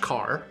flesh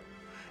car.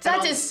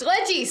 That is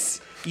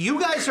sledgies. You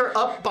guys are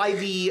up by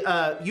the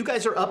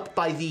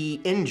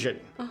engine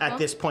at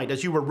this point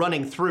as you were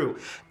running through,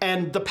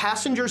 and the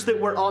passengers that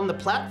were on the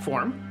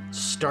platform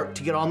start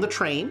to get on the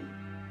train,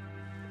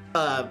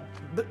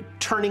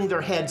 turning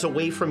their heads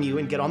away from you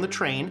and get on the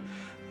train,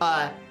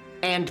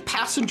 and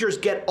passengers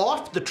get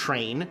off the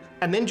train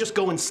and then just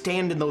go and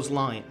stand in those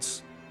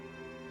lines.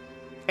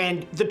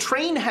 And the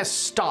train has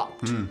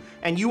stopped,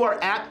 and you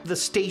are at the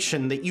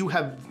station that you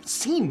have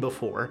seen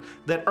before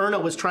that Erna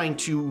was trying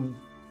to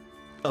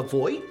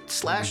avoid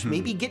 /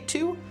 maybe get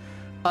to.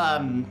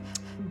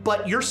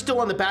 But you're still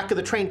on the back of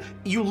the train.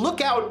 You look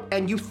out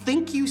and you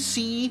think you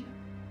see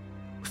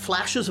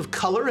flashes of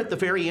color at the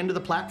very end of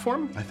the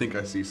platform. I think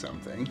I see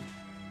something.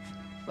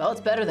 Well,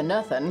 it's better than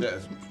nothing.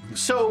 Yes.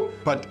 So,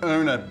 But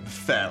Erna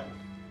fell.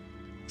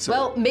 So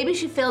Well, maybe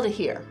she fell to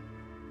here.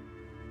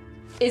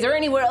 Is there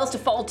anywhere else to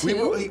fall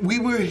to? we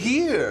were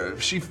here.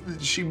 She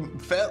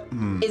fell.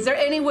 Is there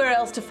anywhere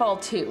else to fall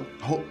to?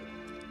 Hold,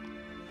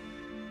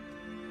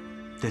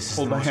 This is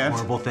Hold the my most hand.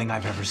 horrible thing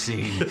I've ever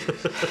seen.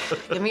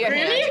 Give me your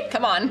hand.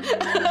 Come on.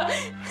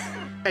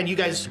 and you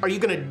guys, are you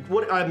gonna,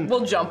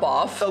 We'll jump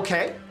off.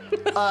 okay.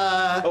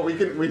 oh, we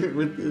can Hey, wait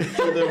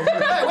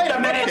a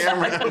minute.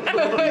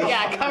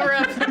 Yeah, cover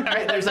up. All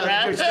right, they're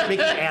just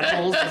making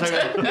animals.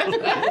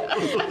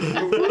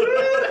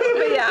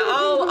 But yeah,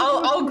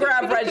 I'll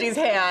grab Reggie's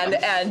hand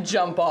and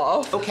jump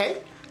off. Okay.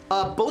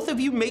 Both of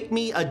you make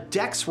me a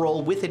dex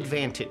roll with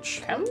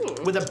advantage.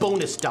 With a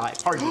bonus die,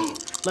 pardon me.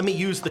 Let me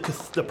use the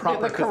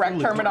proper The correct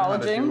Cthulhu.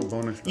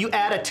 terminology. You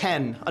add a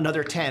 10,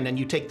 another 10, and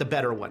you take the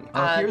better one.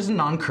 Here's a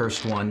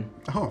non-cursed one.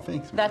 Oh,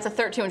 thanks. That's a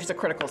 13, which is a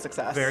critical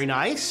success. Very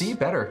nice. See,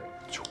 better.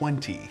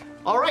 20.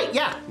 All right,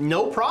 yeah,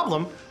 no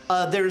problem.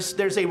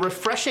 There's a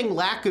refreshing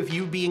lack of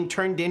you being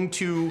turned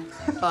into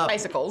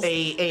Icicles.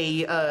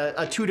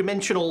 a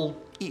two-dimensional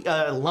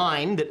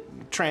line that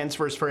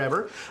transfers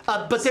forever.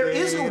 But there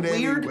is a Say it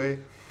weird, anyway.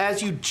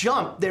 as you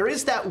jump, there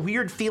is that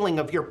weird feeling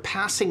of you're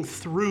passing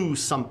through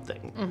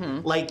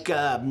something, like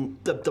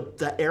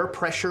the air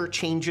pressure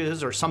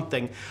changes or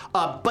something.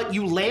 But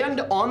you land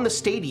on the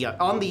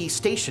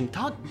station.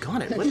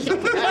 Doggone it! What is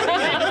up with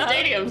that?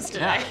 Stadiums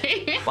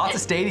today. Lots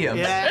of stadiums.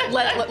 Yeah.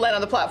 Land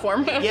on the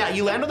platform. Yeah,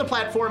 you land on the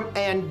platform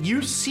and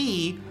you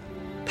see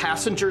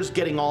passengers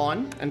getting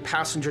on and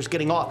passengers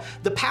getting off.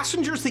 The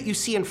passengers that you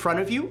see in front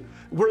of you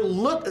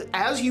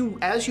as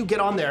you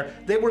get on there,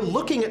 they were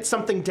looking at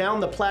something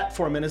down the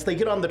platform, and as they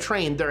get on the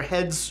train, their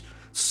heads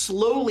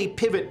slowly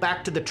pivot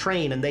back to the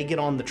train and they get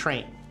on the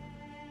train.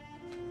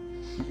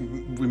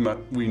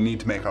 We need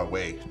to make our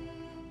way.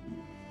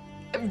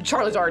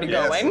 Charlie's already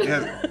Yes, going.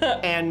 yes.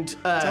 And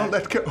Don't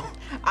let go.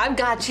 I've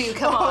got you.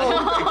 Come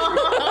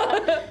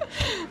on.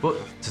 Well,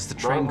 does the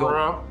train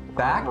go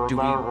back? Do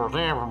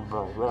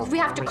we? We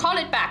have to call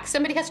it back.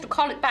 Somebody has to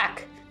call it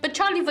back. But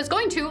Charlie was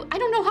going to. I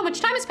don't know how much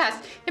time has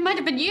passed. It might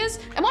have been years.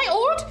 Am I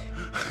old?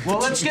 Well,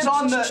 let's get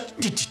on the.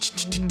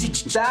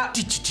 That.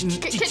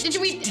 Did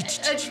we?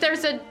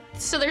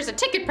 There's a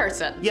ticket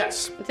person.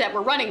 yes, That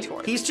we're running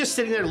toward. he's just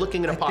sitting there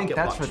looking at a I pocket think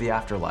that's watch. for the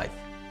afterlife.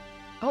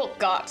 Oh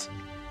God.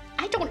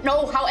 I don't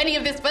know how any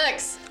of this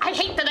works. I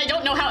hate that I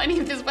don't know how any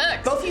of this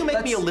works. Both of you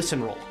make me a That's-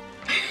 listen roll.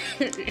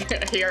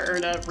 Here,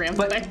 Erna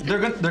rambling. But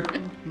they're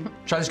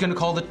Charlie's gonna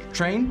call the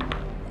train?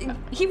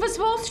 He was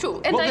supposed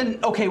to. And Well then,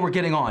 okay, we're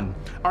getting on.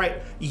 All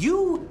right,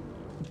 you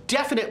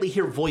definitely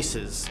hear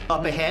voices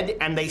up ahead,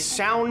 and they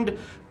sound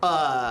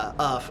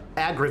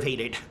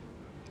aggravated.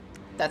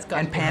 That's good.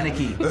 And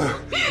panicky.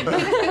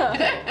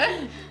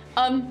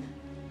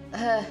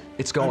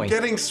 It's going.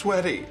 Getting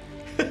sweaty.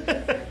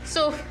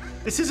 So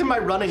This isn't my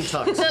running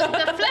tux.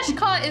 the flesh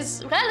car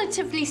is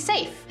relatively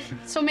safe.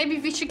 So maybe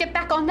we should get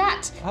back on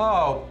that.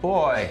 Oh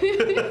boy.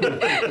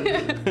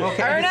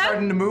 Okay, Erna? it's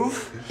starting to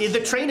move. The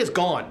train is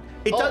gone.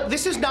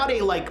 This is not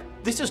a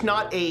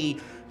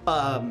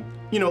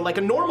like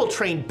a normal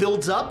train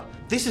builds up.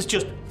 This is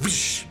just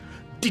whoosh,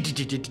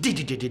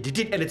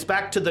 and it's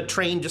back to the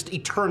train just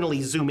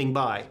eternally zooming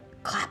by.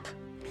 Clap.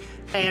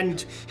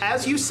 And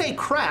as you say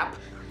crap,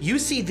 you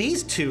see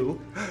these two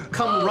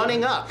come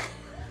running up.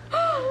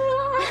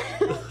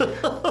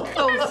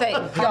 Oh,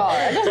 thank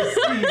God.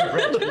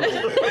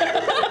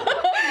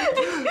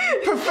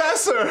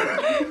 Professor!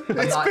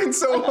 It's been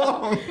so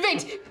long.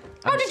 Wait,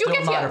 how did you Still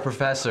get not here? a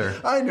professor.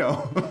 I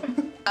know.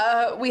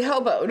 We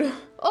hoboed.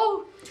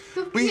 Oh,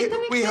 We that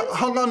makes we sense.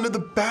 hung on to the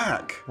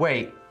back.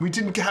 Wait, We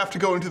didn't have to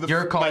go into the.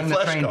 you're calling my the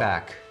flesh train car.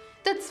 back.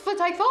 That's what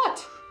I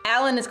thought.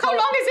 Alan is How calling.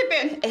 long has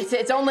it been?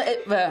 It's only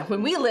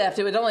when we left.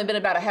 It had only been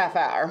about a half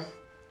hour.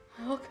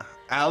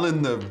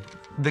 Alan, the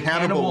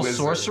Cannibal wizard.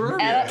 sorcerer?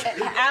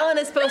 Alan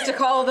is supposed to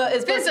call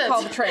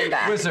the train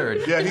back.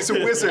 Wizard. Yeah, he's a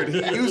wizard.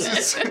 He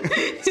uses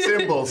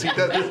symbols.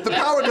 The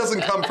power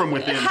doesn't come from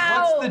within.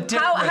 How What's the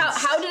difference?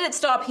 how did it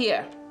stop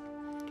here?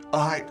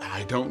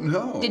 I don't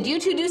know. Did you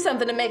two do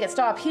something to make it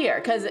stop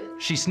here? Cause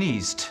She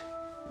sneezed.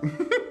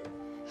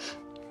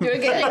 you're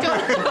again.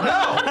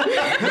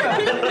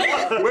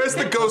 Where's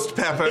the ghost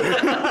pepper?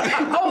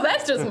 Oh,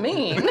 that's just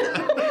mean.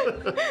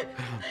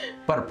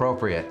 But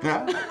appropriate.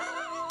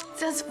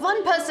 There's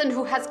one person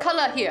who has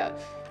color here,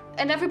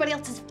 and everybody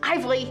else is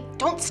ivory.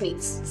 Don't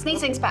sneeze.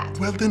 Sneezing's bad.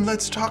 Well, then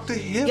let's talk to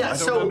him. Yeah, I don't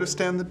so-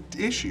 understand the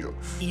issue.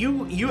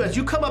 You as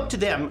you come up to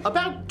them,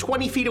 about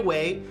 20 feet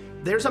away,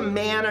 there's a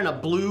man in a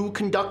blue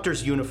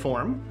conductor's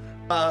uniform,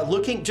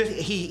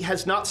 he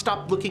has not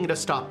stopped looking at a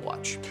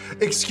stopwatch.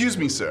 Excuse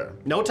me, sir.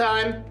 No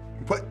time.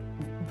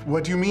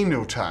 What do you mean,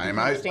 no time?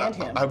 understand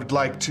him. I would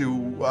like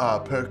to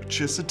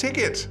purchase a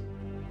ticket.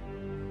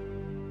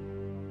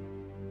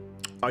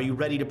 Are you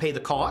ready to pay the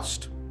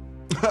cost?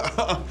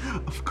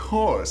 Of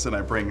course, and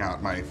I bring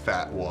out my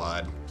fat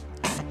wad.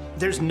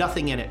 There's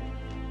nothing in it.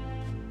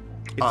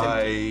 It's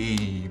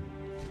empty.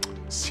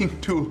 seem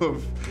to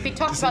have. We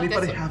talked Does about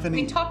anybody this. have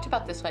any? We talked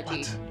about this,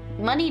 Reggie.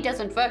 Money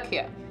doesn't work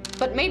here.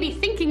 But maybe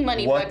thinking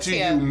money What works do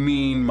here. you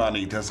mean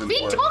money doesn't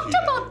We work talked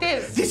here? about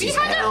this. This we is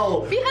had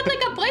hell. we had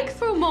like a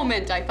breakthrough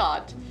moment, I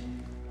thought.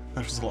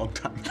 That was a long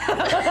time.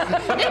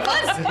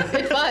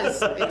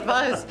 It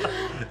was.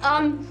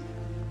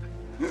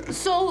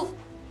 So,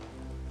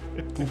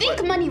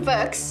 think money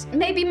works.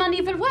 Maybe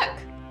money will work.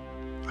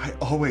 I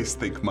always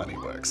think money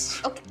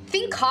works. Okay,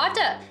 think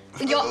harder.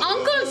 Your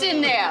uncle's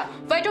in there.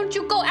 Why don't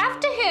you go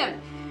after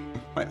him?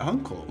 My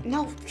uncle.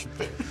 No.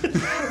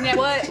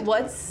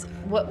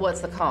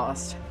 What's the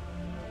cost?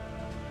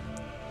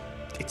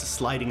 It's a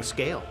sliding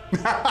scale.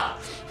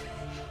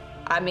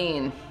 I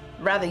mean,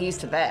 rather used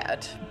to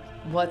that.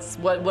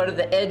 What are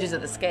the edges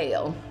of the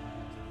scale?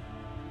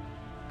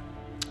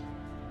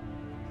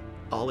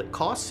 All it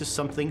costs is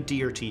something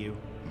dear to you.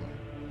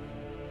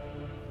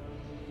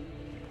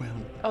 Well,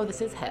 Oh,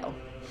 this is hell.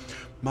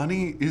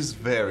 money is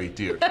very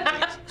dear to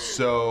me.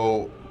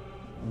 So,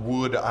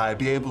 would I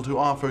be able to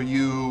offer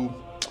you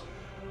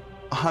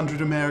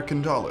 $100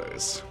 American?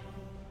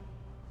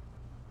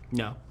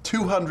 No.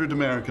 200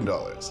 American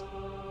dollars.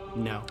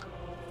 No.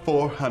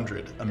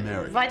 400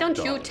 American. Why don't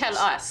you tell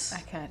us?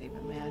 I can't even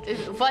imagine.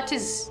 What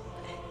is...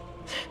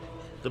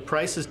 The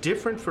price is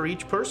different for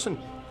each person.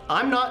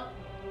 I'm not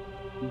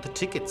the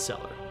ticket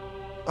seller.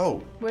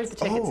 Oh. Where's the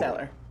ticket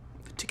seller?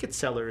 The ticket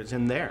seller is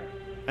in there.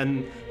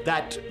 And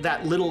that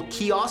little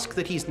kiosk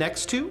that he's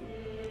next to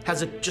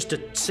has just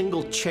a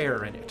single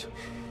chair in it.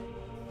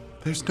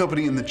 There's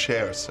nobody in the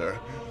chair, sir.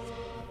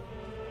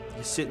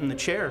 You sit in the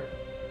chair,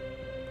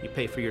 you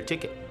pay for your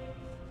ticket.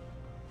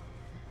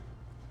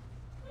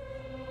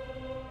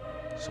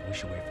 So we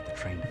should wait for the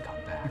train to come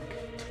back.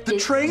 The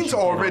train's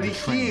already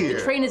here.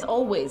 The train is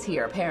always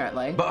here,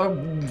 apparently. But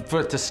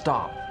for it to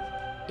stop.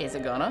 Is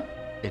it gonna?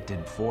 It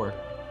did before.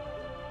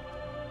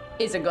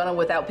 Is it gonna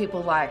without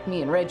people like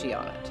me and Reggie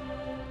on it?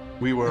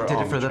 We were It did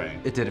on it for the the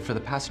train. it did it for the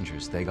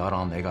passengers. They got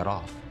on, they got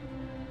off.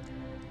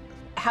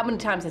 How many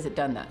times has it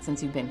done that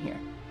since you've been here?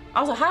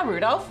 Also, hi,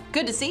 Rudolph.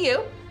 Good to see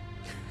you.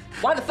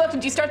 Why the fuck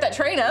did you start that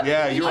train up?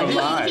 Yeah, you're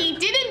alive. He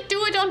didn't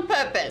do it on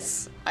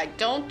purpose. I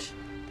don't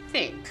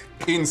think.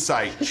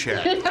 Insight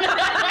check.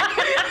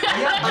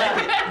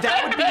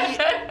 That would be,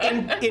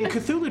 in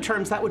Cthulhu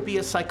terms, that would be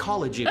a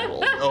psychology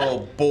roll.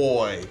 Oh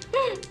boy.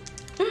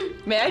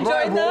 May I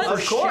join that?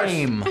 Of course.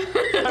 Shame.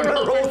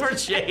 Roll for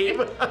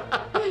shame.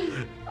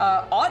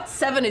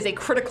 7 is a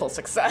critical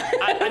success.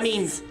 I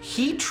mean,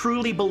 he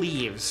truly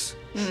believes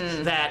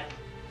that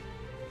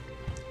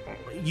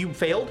you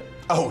failed.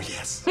 Oh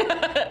yes.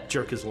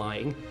 Jerk is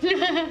lying.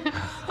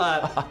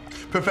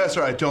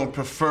 Professor, I don't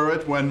prefer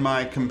it when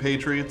my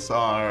compatriots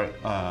are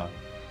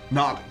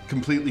not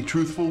completely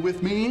truthful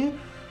with me.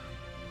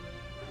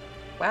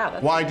 Wow.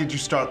 That's Why did you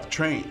start the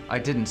train? I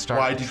didn't start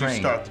Why the did train. you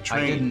start the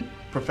train, I didn't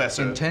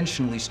Professor?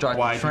 intentionally start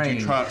Why the train.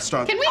 did you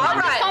start Can we the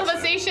have train? this Alright.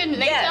 conversation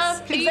later,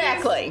 yes, please?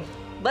 exactly.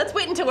 Let's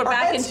wait until we're Our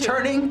back heads into.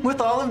 turning with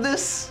all of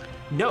this.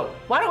 No.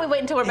 Why don't we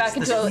wait until we're back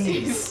It's into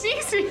the a? sneeze.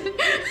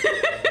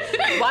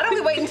 Why don't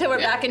we wait until we're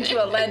back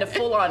into a land of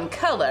full-on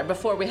color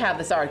before we have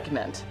this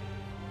argument?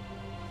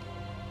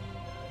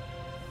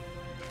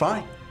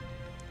 Fine.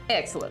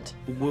 Excellent.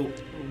 Well,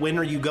 when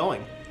are you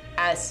going?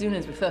 As soon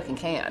as we fucking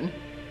can.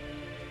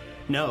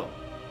 No,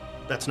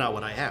 that's not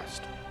what I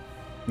asked.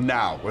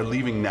 Now, we're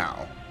leaving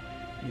now.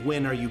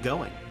 When are you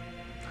going?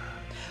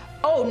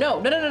 Oh no.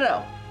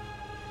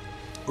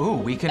 Ooh,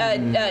 we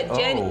can.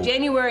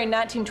 January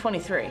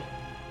 1923.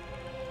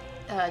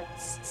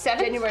 7th?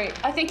 January.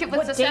 I think it was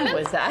What the day 7th.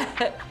 was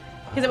that?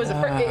 Because it was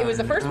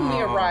the first when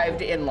we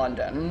arrived in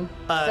London.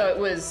 So it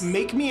was.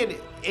 Make me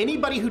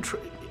anybody who.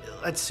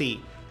 Let's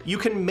see. You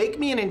can make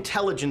me an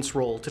intelligence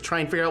roll to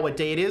try and figure out what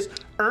day it is.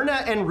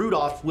 Erna and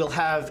Rudolph will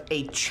have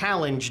a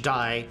challenge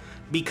die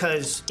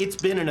because it's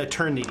been an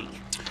eternity.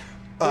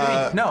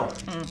 No,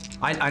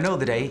 I know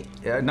the day.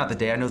 Not the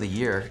day. I know the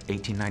year.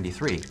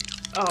 1893.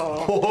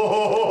 Roll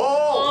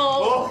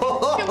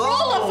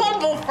a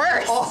fumble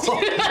first.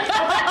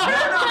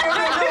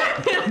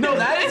 No,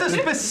 that is a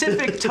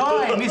specific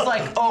time. He's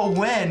like, oh,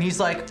 when? He's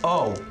like,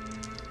 oh,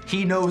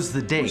 he knows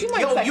the date.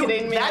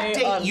 That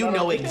date you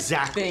know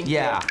exactly.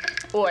 Yeah.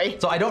 Boy.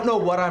 So I don't know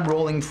what I'm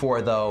rolling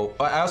for, though.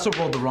 I also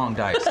rolled the wrong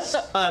dice.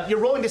 You're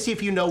rolling to see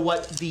if you know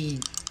what the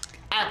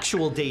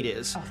actual date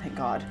is. Oh, thank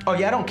God. Oh,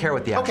 yeah, I don't care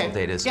what the actual Okay.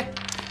 date is. Yeah.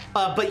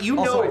 But you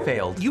Also, know. I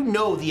failed. You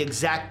know the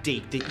exact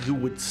date that you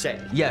would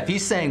say. Yeah, if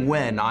he's saying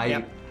when, I.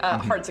 Yep.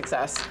 Hard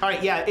success. All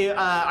right.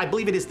 Yeah. I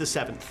believe it is the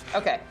 7th.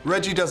 Okay.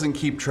 Reggie doesn't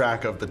keep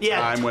track of the Yeah.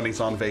 time when he's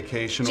on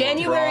vacation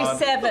January or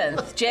abroad.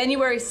 7th.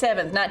 January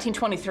 7th,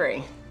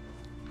 1923.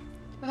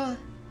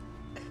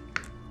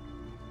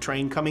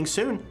 Train coming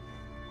soon.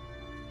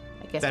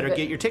 I guess Better we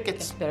get your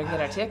tickets. Better get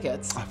our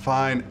tickets.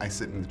 Fine, I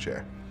sit in the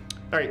chair.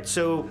 All right,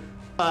 so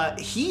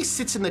he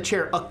sits in the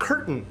chair. A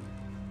curtain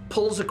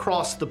pulls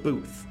across the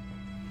booth,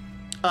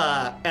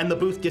 and the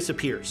booth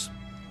disappears.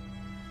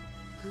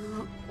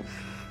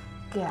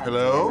 God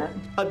Hello?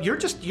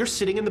 You're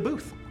sitting in the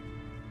booth.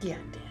 damn it.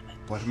 God damn it.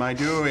 What am I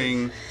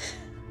doing?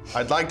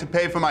 I'd like to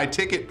pay for my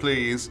ticket,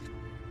 please.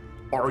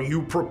 Are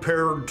you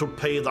prepared to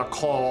pay the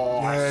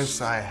cost?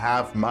 Yes, I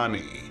have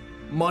money.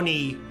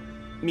 Money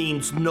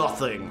means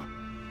nothing.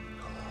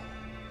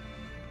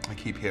 I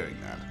keep hearing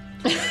that.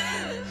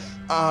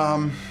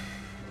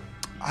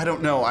 I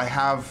don't know. I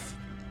have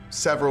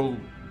several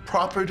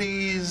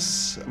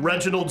properties.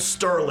 Reginald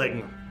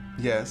Sterling,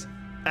 Yes.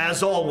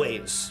 as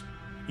always,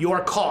 your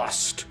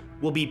cost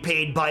will be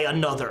paid by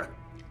another.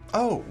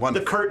 Oh, The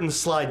wonderful. curtain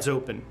slides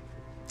open.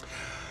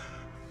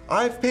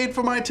 I've paid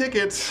for my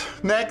ticket.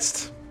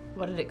 Next.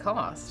 What did it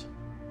cost?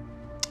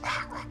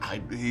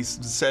 He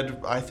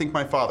said, I think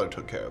my father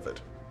took care of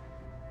it.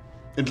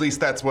 At least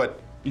that's what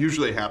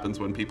usually happens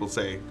when people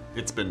say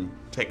it's been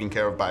taken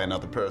care of by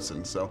another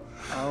person, so.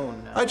 Oh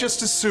no. I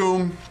just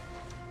assume.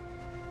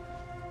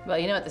 Well,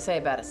 you know what to say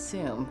about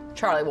assume.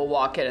 Charlie will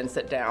walk in and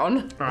sit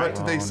down. What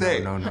did they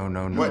say? No.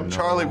 What,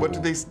 Charlie, what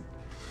did they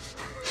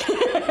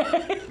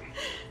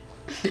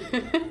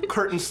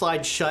Curtain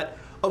slides shut.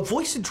 A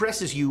voice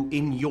addresses you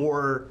in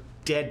your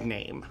dead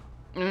name.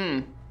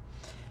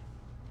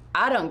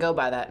 I don't go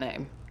by that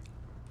name.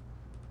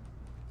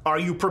 Are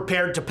you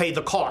prepared to pay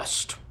the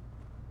cost?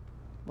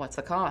 What's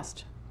the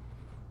cost?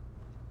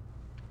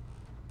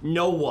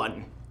 No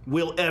one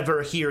will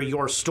ever hear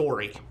your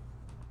story.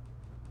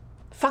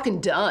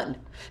 Fucking done.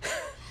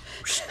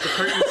 The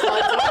curtain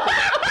slides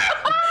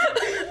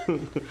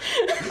open.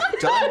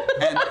 done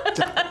and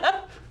done?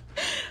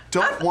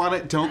 Don't want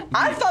it, don't.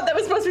 I thought that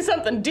was supposed to be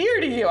something dear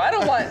to you. I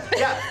don't want.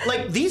 Yeah,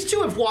 like these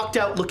two have walked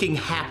out looking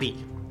happy.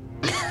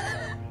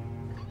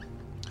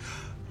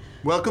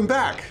 Welcome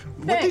back.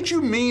 What did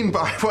you mean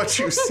by what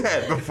you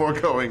said before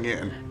going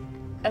in?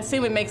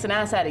 Assume it makes an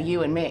ass out of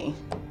you and me.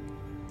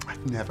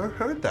 I've never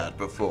heard that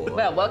before.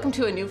 Well, welcome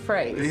to a new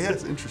phrase. Yeah,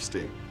 it's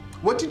interesting.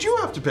 What did you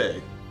have to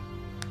pay?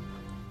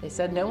 They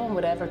said no one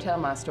would ever tell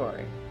my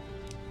story.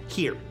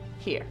 Here.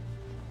 Here.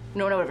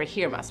 No one would ever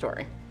hear my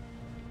story.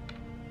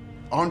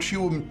 Aren't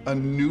you a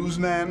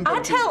newsman? I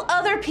tell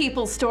other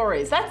people's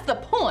stories. That's the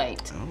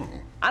point. Oh.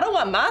 I don't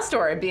want my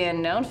story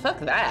being known. Fuck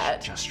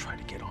that. Just try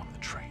to get on the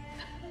train.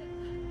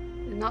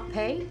 Not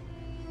pay?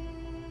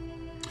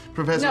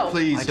 Professor, No.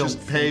 please I don't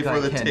just pay think for I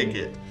the can.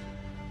 ticket.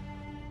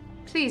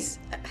 Please.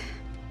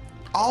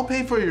 I'll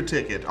pay for your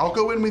ticket. I'll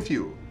go in with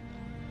you.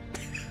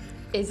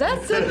 Is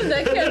that something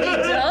that can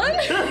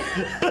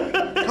be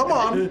done? Come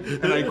on.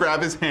 And I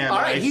grab his hand. All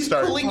and right, I he's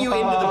start. pulling you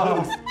into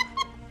the booth.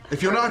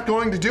 If you're not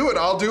going to do it,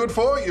 I'll do it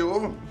for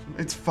you.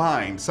 It's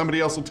fine. Somebody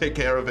else will take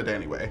care of it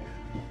anyway.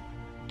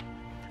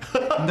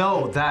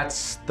 No,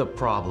 that's the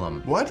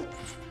problem. What?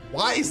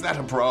 Why is that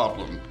a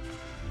problem?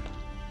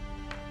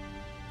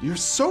 You're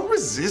so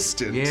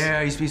resistant.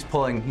 Yeah, he's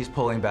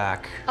pulling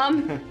back.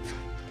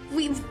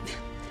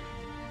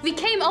 We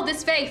came all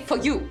this way for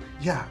you.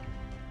 Yeah.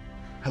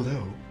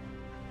 Hello.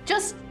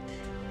 Just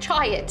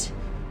try it.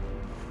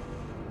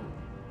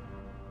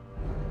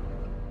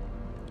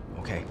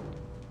 Okay.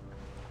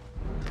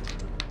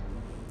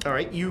 All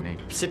right, you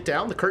sit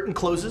down. The curtain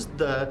closes.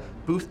 The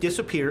booth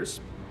disappears.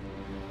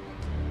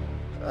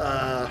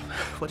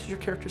 What is your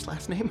character's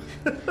last name?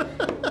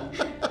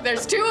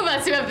 There's two of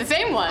us who have the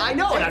same one. I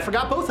know, and I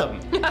forgot both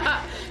of them.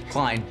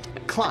 Klein.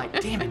 Klein,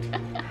 damn it.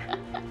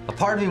 A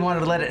part of me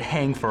wanted to let it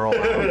hang for a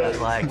while. But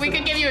like, We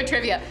could give you a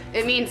trivia.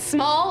 It means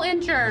small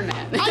in German.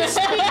 I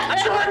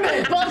speak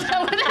German! Well,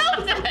 that would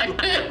help then.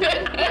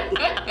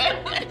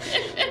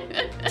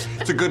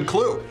 It's a good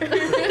clue.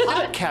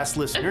 Podcast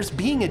listeners,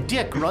 being a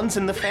dick runs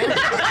in the family.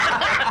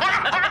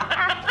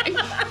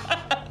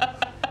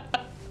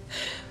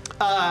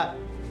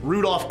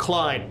 Rudolph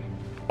Klein,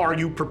 are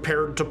you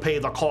prepared to pay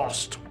the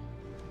cost?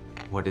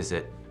 what is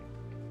it?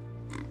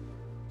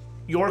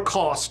 Your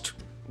cost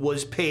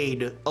was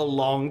paid a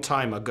long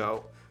time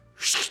ago.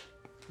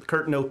 The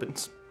curtain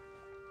opens.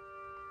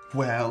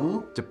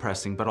 Well,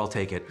 Depressing, but I'll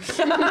take it.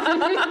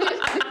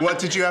 what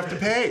did you have to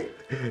pay?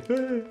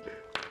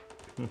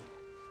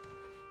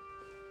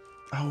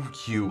 Oh,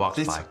 you. Walks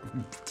this by.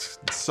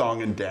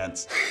 song and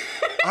dance.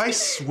 I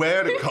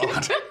swear to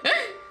God.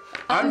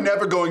 I'm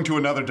never going to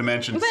another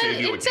dimension to Well,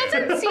 save you it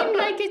again. doesn't seem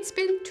like it's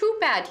been too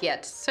bad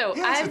yet. So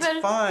Yes, it's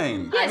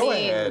fine. Go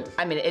ahead.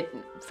 I mean,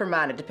 for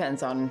mine, it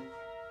depends on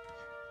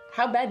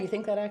how bad you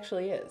think that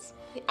actually is.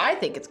 I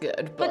think it's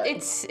good, But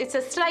it's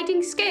a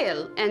sliding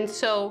scale, and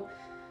so,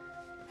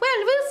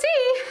 well, we'll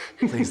see.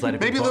 Please let it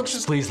be Maybe they'll books.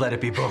 just- Please let it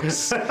be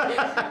books. Maybe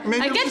I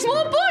it'll get just-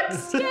 more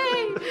books! Yay!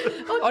 Okay.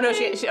 Oh no,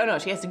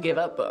 she has to give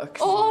up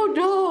books. Oh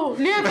no,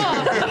 never.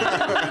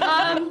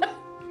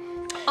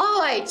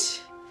 All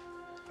right.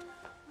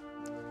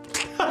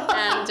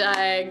 And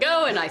I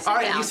go and I sit All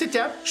right, down. you sit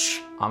down. Shh.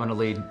 I'm gonna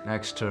lead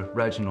next to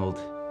Reginald.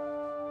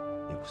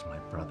 It was my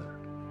brother.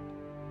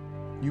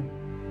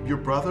 Your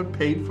brother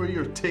paid for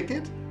your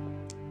ticket?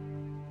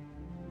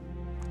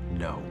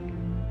 No.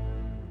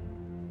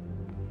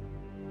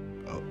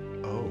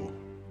 Oh.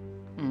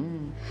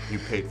 You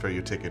paid for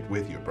your ticket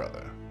with your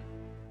brother.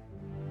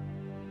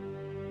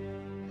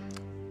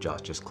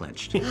 Josh just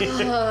clinched.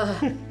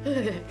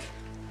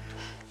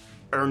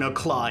 Erna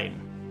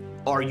Klein,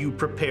 are you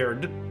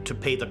prepared to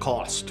pay the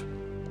cost?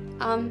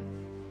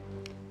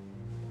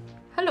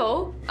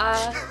 Hello.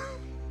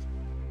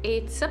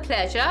 It's a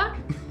pleasure.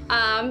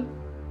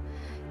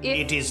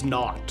 It is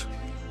not.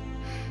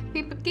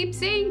 People keep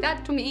saying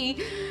that to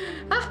me.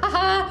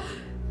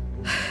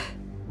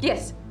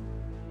 Yes.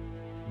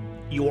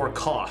 Your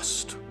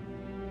cost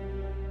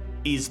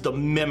is the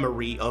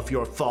memory of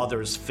your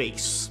father's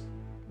face.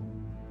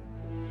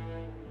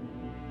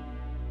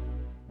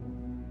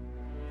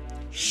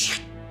 Shh.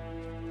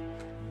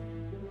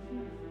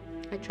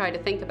 I try to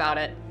think about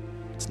it.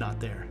 It's not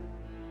there.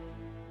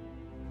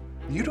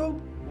 You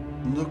don't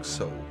look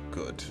so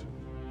good.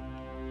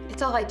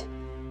 It's all right.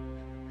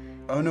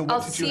 Oh no,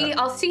 what did you have?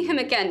 I'll see him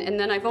again, and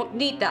then I won't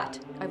need that.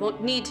 I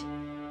won't need.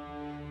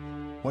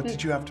 What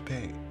did you have to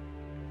pay?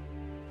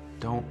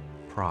 Don't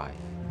pry.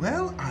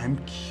 Well, I'm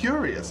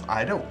curious.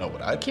 I don't know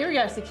what I'd...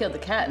 Curiosity killed the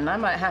cat, and I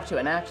might have to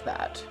enact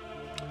that.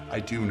 I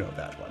do know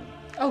that one.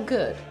 Oh,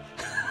 good.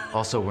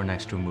 Also, we're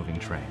next to a moving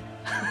train,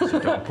 so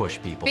don't push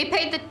people. We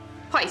paid the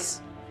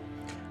price.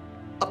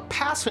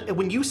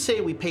 When you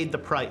say we paid the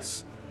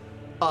price,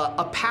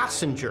 a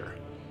passenger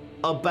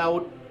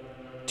about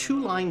 2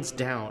 lines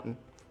down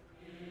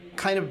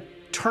kind of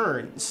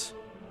turns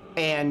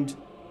and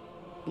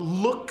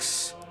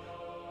looks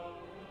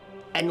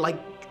and like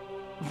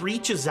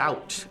reaches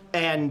out,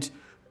 and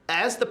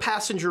as the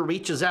passenger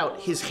reaches out,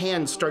 his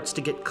hand starts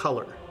to get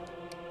color.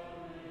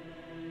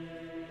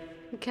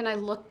 Can I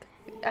look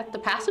at the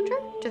passenger?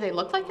 Do they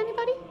look like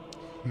anybody?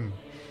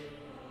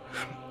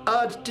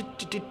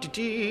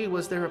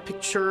 Was there a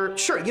picture?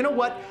 Sure, you know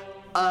what?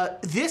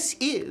 This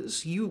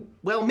is you.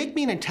 Well, make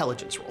me an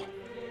intelligence roll.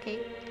 Okay.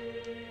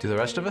 Do the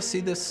rest of us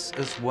see this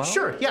as well?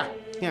 Sure, yeah.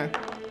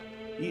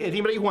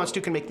 Anybody who wants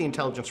to can make the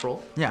intelligence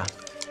roll. Yeah.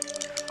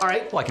 All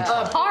right. Well, I can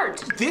try. Hard.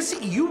 This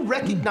you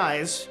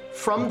recognize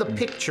from the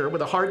picture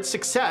with a hard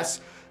success.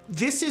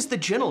 This is the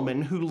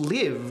gentleman who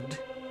lived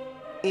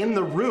in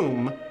the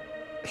room,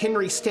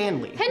 Henry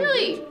Stanley.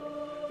 Henry!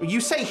 You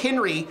say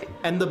Henry,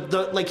 and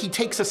the like he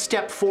takes a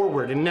step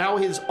forward, and now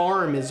his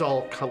arm is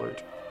all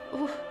colored.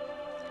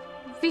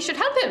 We should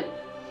help him.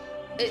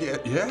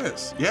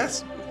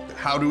 Yes.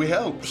 How do we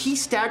help? He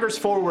staggers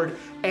forward,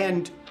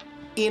 and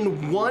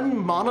in one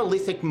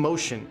monolithic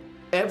motion,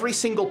 every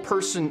single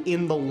person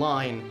in the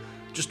line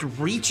just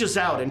reaches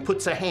out and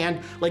puts a hand,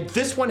 like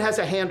this one has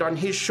a hand on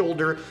his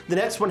shoulder, the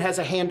next one has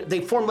a hand, they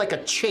form like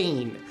a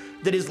chain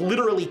that is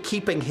literally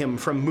keeping him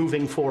from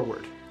moving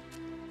forward.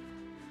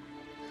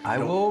 I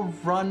will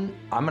run.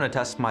 I'm gonna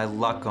test my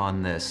luck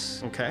on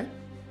this Okay.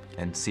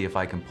 and see if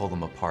I can pull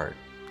them apart.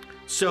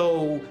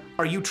 So,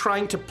 are you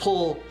trying to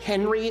pull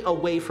Henry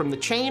away from the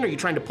chain? Are you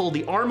trying to pull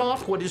the arm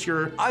off? What is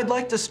your... I'd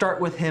like to start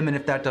with him, and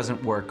if that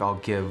doesn't work, I'll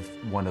give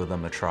one of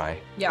them a try.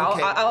 Yeah,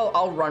 Okay.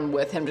 I'll run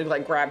with him to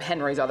like grab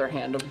Henry's other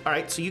hand. All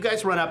right, so you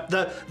guys run up.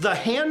 The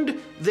hand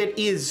that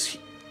is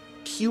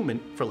human,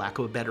 for lack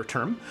of a better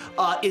term,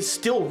 is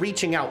still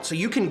reaching out, so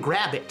you can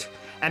grab it.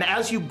 And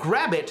as you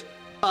grab it,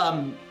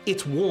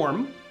 it's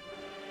warm,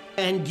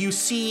 and you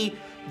see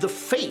the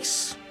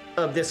face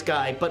of this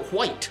guy, but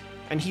white.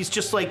 And he's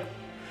just like,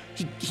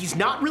 he's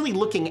not really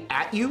looking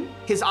at you.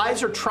 His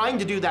eyes are trying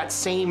to do that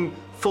same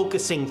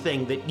focusing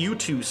thing that you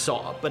two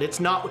saw, but it's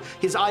not,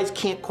 his eyes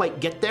can't quite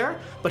get there,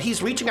 but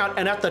he's reaching out,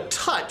 and at the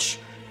touch,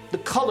 the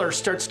color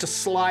starts to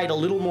slide a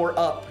little more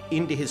up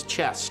into his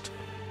chest.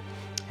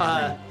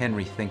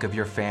 Henry, think of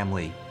your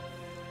family.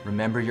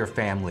 Remember your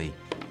family.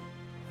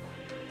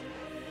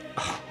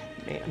 Oh,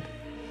 man.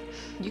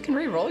 You can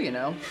re-roll, you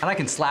know. And I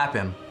can slap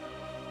him.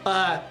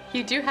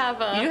 You do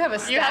have a. You have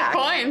a You have stack.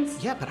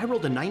 coins. Yeah, but I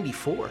rolled a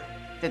 94.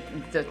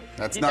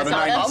 That's not a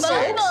not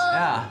 96.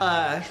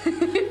 Yeah.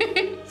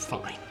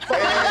 Fine.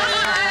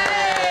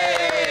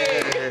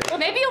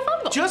 Maybe you'll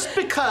fumble. Just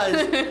because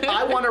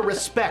I want to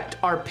respect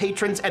our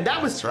patrons, and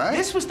that was, right.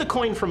 this was the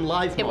coin from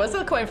Live It was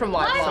a coin from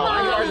Live So Mall.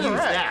 I'm You gonna are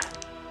use correct.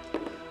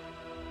 that.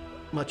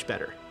 Much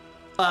better.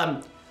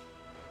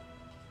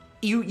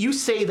 You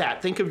say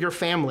that, think of your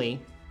family,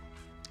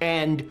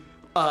 and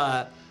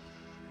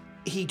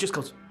he just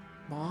goes,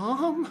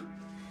 Mom?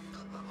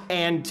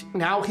 And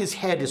now his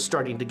head is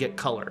starting to get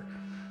color.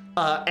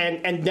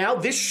 And now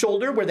this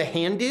shoulder where the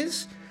hand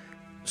is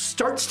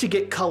starts to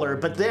get color,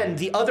 but then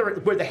the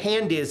other, where the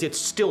hand is, it's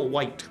still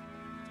white.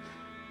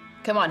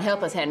 Come on,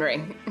 help us,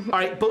 Henry. All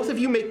right, both of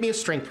you make me a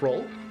strength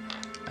roll.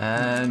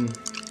 And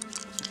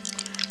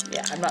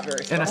Yeah, I'm not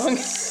very in a strong.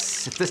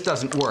 if this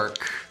doesn't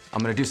work,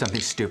 I'm gonna do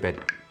something stupid.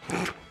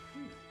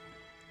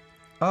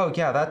 Oh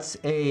yeah, that's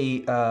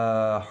a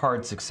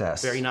hard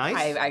success. Very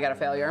nice. I got a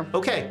failure.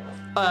 Okay,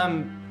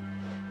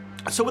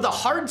 so with a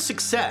hard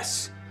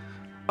success,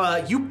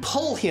 you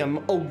pull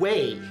him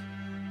away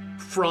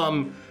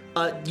from,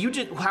 how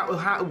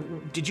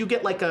did you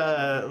get like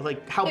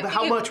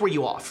how much were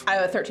you off? I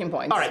have 13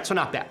 points. All right, so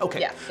not bad,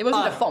 okay. Yeah, it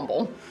wasn't a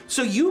fumble.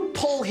 So you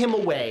pull him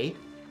away,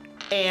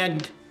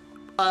 and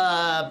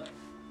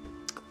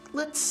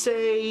let's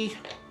say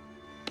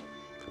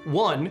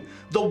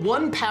the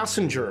one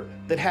passenger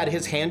that had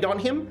his hand on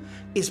him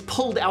is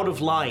pulled out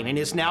of line and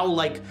is now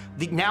like,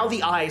 now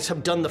the eyes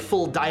have done the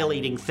full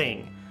dilating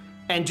thing.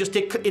 and just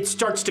it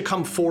starts to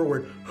come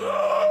forward.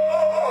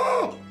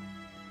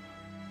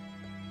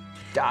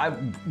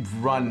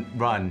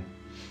 Run.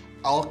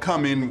 I'll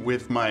come in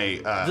with my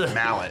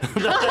mallet.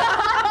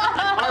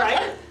 All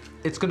right.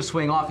 It's gonna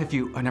swing off if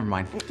you. Oh, never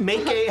mind.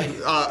 Make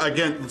a.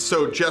 Again,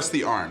 so just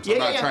the arms. Yeah, I'm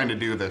not yeah. trying to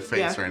do the face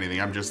Yeah. or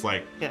anything. I'm just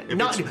like, Yeah, if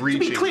not, it's to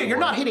reaching. be clear, you're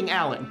not forward. hitting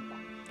Alan.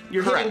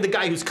 You're Correct. hitting the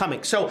guy who's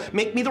coming. So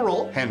make me the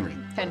roll. Henry.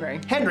 Henry.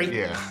 Henry.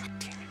 Yeah.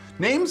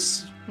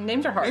 Names.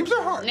 Names are hard. Names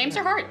are hard. Names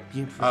are hard.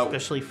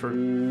 Especially for.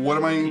 What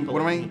am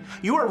I?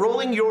 You are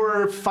rolling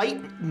your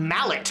fight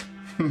mallet.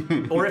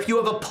 Or if you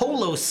have a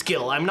polo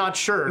skill, I'm not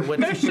sure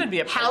There should be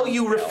a how polo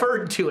you skill.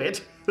 referred to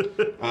it.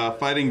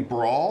 Fighting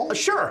brawl.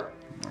 Sure.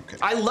 Okay.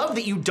 I love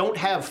that you don't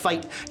have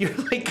fight. You're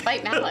like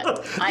Fight mallet.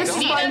 I This is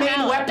need my a main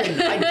mallet.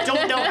 weapon. I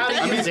don't know how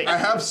to use it. I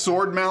have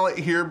sword mallet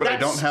here, but I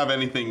That's- don't have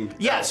anything.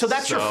 Yeah, else, so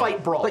that's your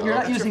fight brawl. But you're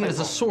not That's your using it fight as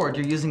a sword.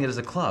 You're using it as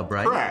a club,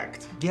 right?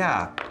 Correct.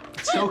 Yeah.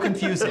 It's so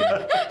confusing.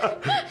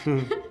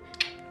 brawl.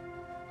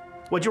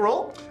 What'd you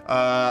roll?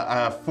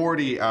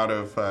 40 out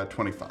of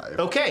 25.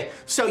 Okay,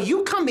 so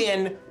you come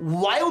in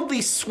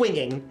wildly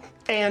swinging,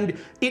 and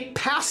it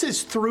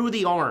passes through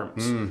the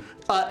arms,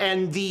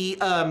 and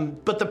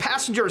but the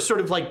passenger is sort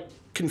of like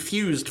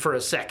confused for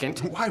a second,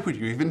 Why would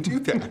you even do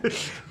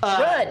that?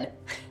 Run.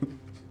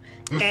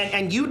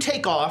 and you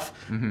take off,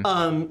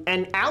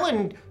 and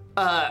Alan,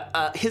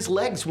 his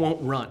legs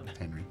won't run.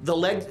 Henry. The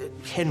legs,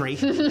 Henry.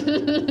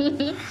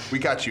 We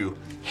got you.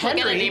 We'll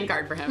get a Henry. name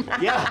card for him.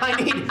 Yeah,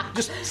 I need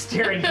just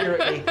staring here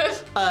at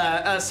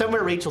me.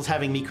 Somewhere Rachel's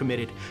having me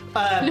committed.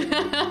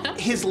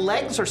 His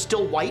legs are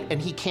still white,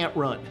 and he can't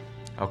run.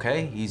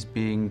 Okay, he's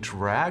being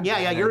dragged.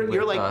 Yeah, you're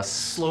with like us,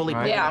 slowly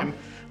right? pulling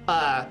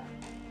Yeah. him.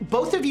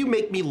 Both of you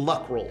make me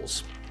luck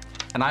rolls.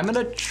 And I'm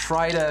gonna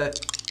try to.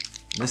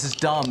 This is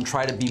dumb.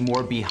 Try to be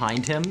more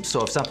behind him,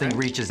 so if something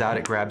reaches out,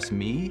 it grabs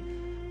me.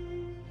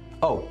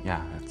 Oh,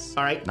 yeah, that's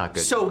All right. not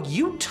good. So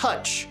you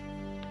touch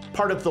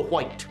part of the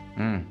white,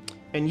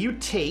 and you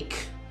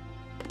take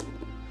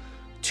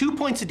 2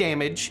 points of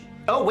damage.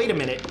 Oh, wait a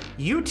minute.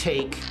 You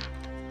take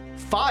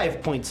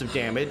 5 points of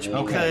damage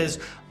because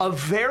a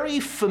very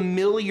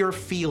familiar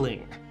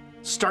feeling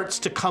starts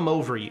to come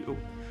over you,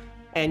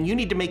 and you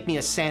need to make me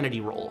a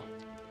sanity roll.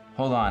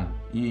 Hold on.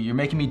 You're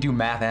making me do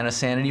math and a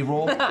sanity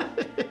roll?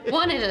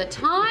 One at a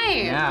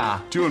time.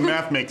 Yeah. Doing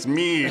math makes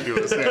me do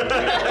a sanity.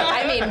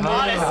 I mean,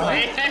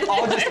 honestly.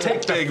 I'll just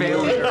take the Big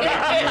failure. move.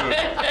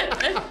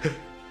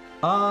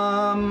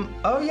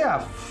 Oh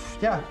yeah.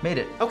 Yeah, made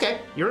it.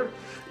 Okay,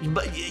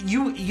 but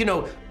you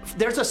know,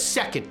 there's a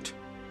second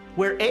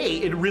where A,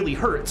 it really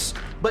hurts,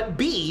 but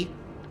B,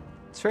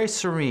 It's very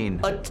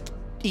serene.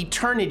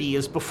 eternity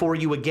is before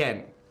you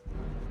again.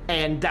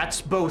 And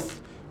that's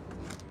both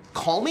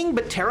calming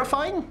but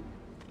terrifying?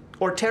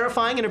 Or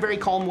terrifying in a very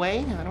calm way?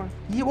 I don't know.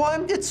 Yeah,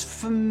 well, it's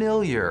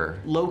familiar.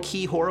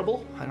 Low-key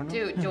horrible? I don't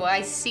know. Do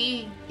I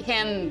see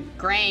him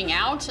graying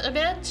out a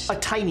bit? A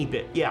tiny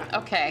bit, yeah.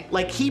 Okay.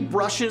 Like he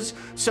brushes,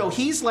 so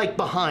he's like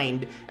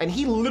behind, and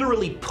he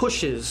literally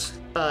pushes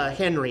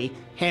Henry.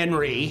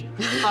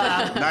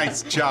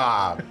 Nice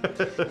job.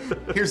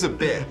 Here's a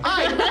bit.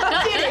 I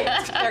did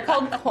it! They're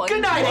called coins.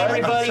 Good night,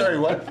 everybody. Sorry,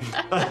 what?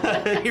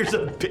 Here's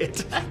a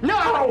bit.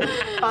 No!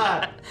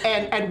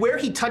 And where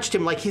he touched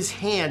him, like his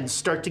hands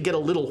start to get a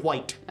little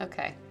white.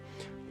 Okay.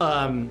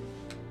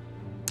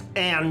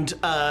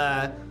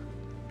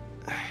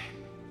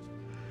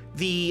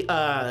 The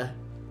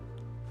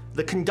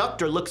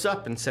conductor looks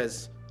up and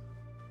says,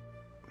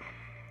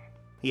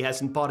 he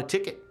hasn't bought a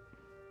ticket.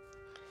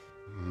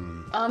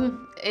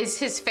 Is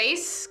his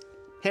face?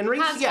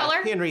 Henry's? Has Yeah,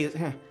 color? Henry.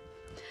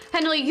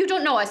 Henry, you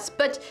don't know us,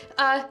 but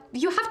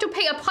you have to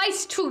pay a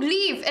price to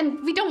leave,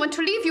 and we don't want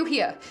to leave you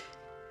here.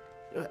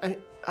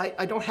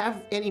 I don't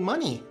have any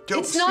money. Don't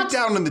It's sit not-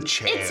 down in the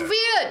chair. It's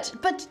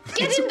weird, but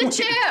get in the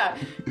chair.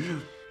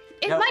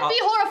 It Yeah, might be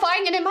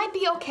horrifying, and it might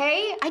be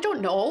okay. I don't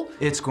know.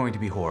 It's going to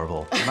be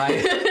horrible. And I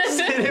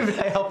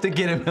I help to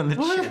get him in the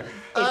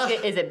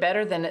chair. Is it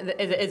better than?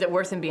 Is it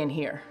worse than being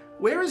here?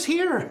 Where is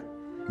here?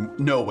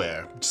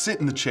 Nowhere. Sit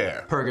in the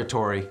chair.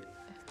 Purgatory.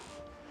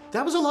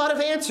 That was a lot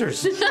of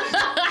answers.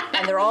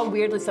 And they're all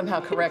weirdly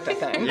somehow correct, I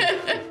think.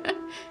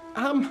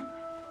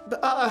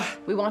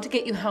 We want to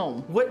get you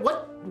home.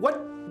 What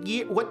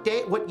year? What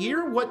day? What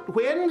year? What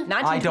when?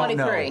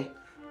 1923.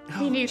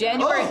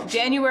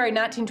 January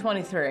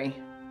 1923.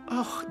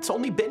 Oh, it's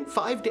only been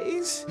 5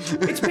 days.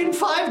 It's been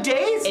 5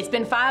 days. It's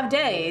been 5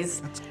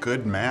 days, It's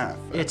good math.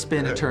 It's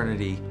been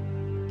eternity.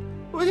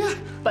 Well, yeah.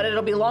 but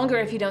it'll be longer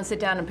if you don't sit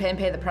down and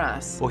pay the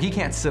price. Well, he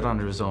can't sit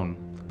under his own.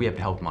 We have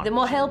to help him on Then it.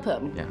 we'll help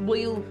him. Yeah.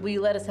 Will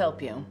you let us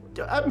help you?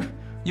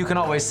 You can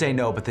always say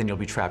no, but then you'll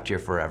be trapped here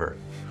forever.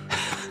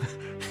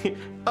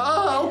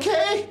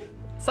 Okay.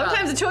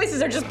 Sometimes the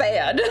choices are just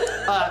bad.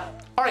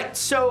 All right,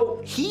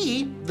 so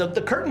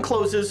the curtain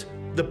closes,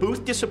 the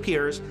booth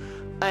disappears,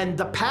 and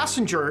the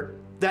passenger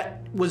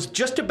that was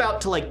just about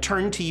to like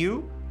turn to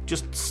you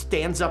just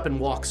stands up and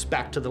walks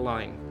back to the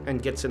line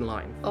and gets in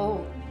line.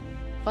 Oh,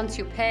 once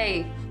you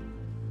pay,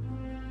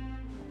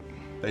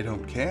 They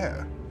don't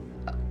care.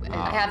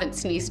 I haven't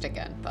sneezed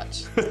again,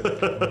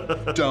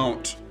 but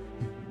Don't.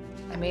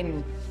 I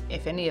mean,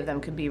 if any of them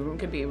could be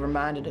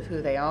reminded of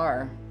who they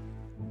are,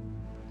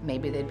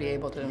 maybe they'd be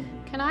able to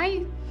can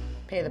I?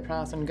 pay the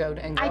price and go.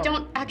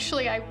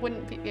 I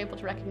wouldn't be able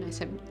to recognize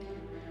him.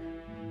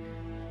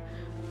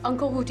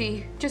 Uncle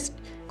Woody, just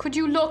could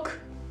you look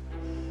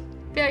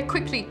very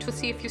quickly to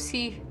see if you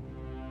see?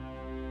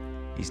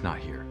 He's not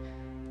here.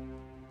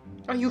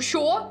 Are you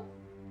sure?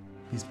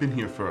 He's been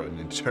here for an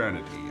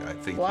eternity, I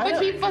think. Why?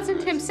 But he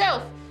wasn't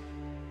himself.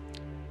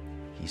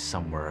 He's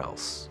somewhere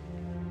else.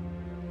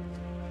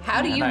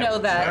 How do you know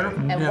that?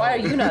 And why are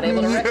you not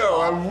able to No,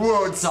 recall? I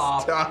won't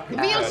Stop. stop.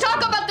 We'll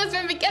talk about this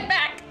when we get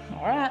back.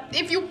 All right.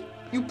 If you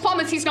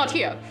promise he's not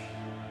here.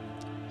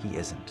 He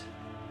isn't.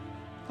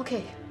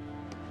 Okay.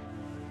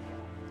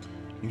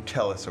 You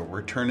tell us or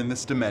we're turning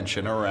this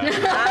dimension around.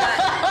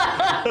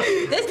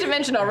 This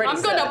dimension already.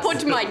 I'm gonna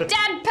sucks. put my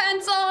dad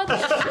pants on.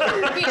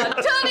 We are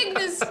turning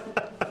this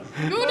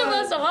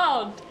universe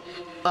around.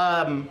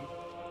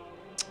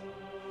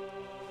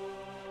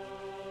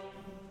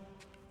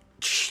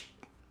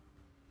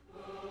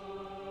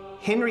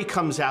 Henry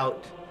comes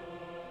out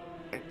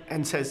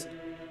and says,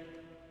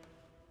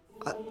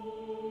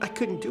 I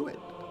couldn't do it.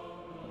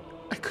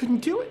 I couldn't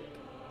do it.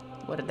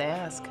 What did they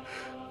ask?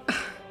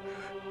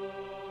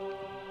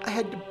 I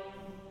had to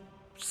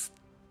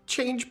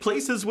change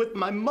places with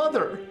my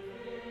mother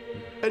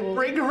and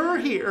bring her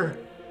here.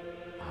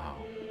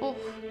 Oh,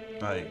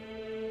 I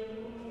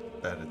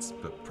bet it's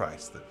the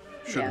price that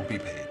shouldn't be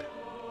paid.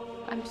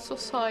 I'm so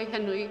sorry,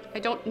 Henry. I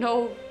don't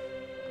know.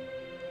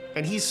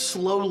 And he's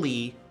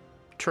slowly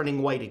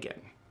turning white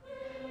again.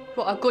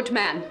 You're a good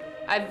man.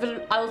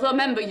 I'll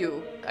remember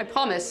you. I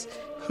promise.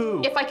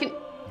 Who? If I can.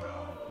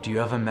 Do you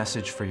have a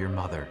message for your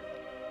mother?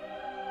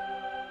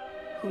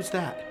 Who's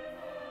that?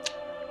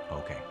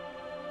 Okay.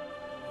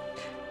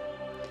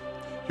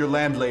 Your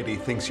landlady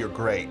thinks you're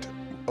great.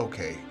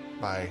 Okay,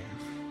 bye.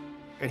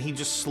 And he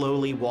just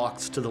slowly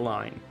walks to the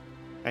line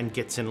and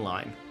gets in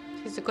line.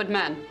 He's a good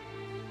man.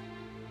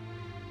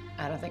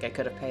 I don't think I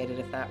could have paid it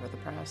if that were the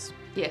price.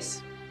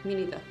 Yes, me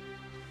neither.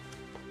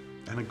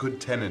 And a good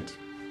tenant.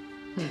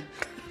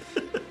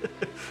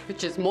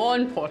 Which is more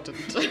important.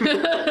 To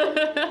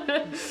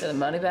the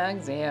money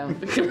bags, yeah.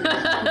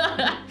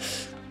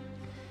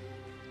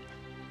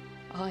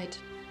 All right.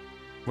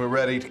 We're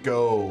ready to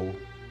go.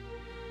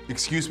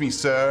 Excuse me,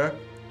 sir.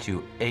 To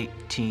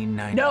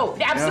 1890. No,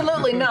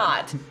 absolutely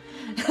not.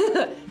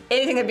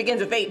 Anything that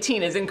begins with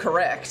 18 is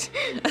incorrect.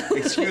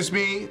 Excuse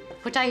me.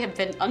 Would I have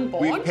been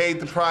unborn? We've paid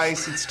the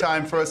price. It's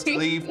time for us to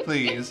leave,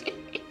 please.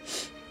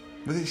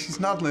 But she's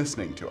not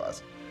listening to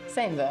us.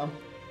 Same though.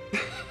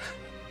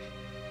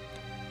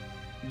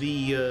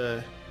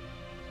 The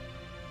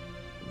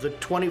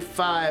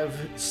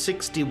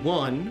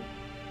 2561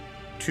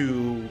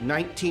 to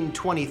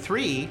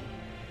 1923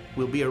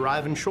 will be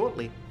arriving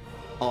shortly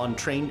on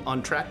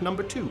track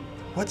number 2.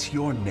 What's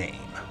your name?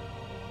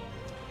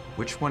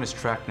 Which one is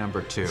track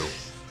number 2?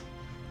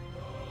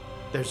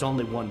 There's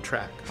only one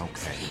track.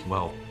 Okay,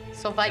 well,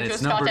 So if I And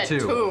it's just got number at 2.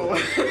 2.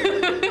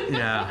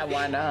 yeah.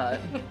 Why not?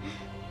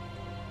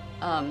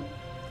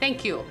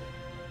 Thank you.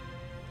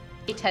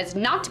 It has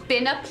not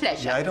been a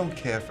pleasure. Yeah, I don't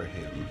care for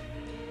him.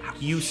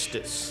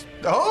 Eustace.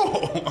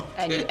 Oh!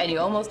 And you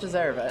almost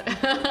deserve it.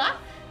 I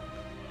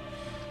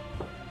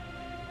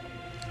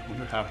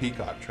wonder how he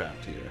got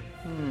trapped here.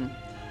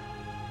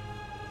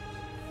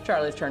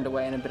 Charlie's turned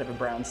away in a bit of a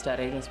brown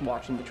study, just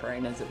watching the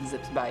train as it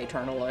zips by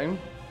eternally.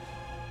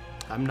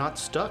 I'm not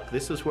stuck.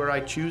 This is where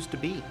I choose to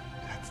be.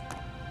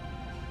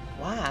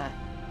 Why?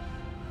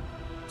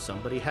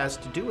 Somebody has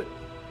to do it.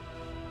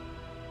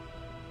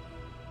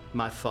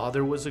 My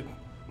father was a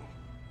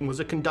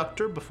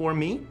conductor before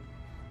me.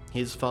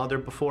 His father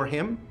before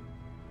him.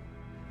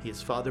 His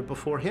father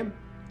before him.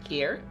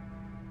 Here?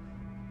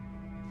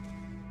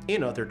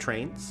 In other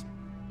trains.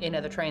 In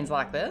other trains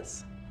like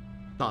this?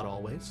 Not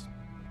always.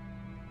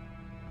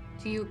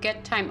 Do you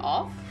get time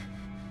off?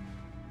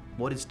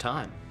 What is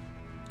time?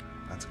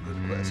 That's a good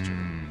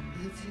question.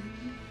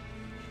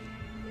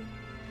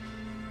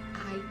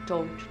 I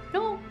don't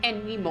know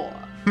anymore.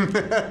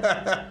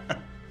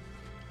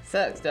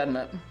 Sucks, doesn't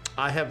it?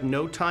 I have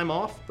no time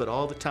off, but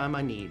all the time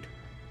I need.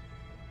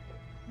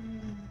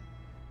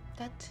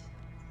 That.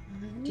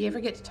 Do you ever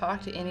get to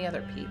talk to any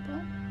other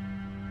people?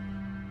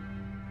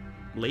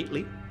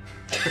 Lately.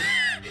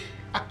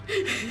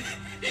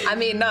 I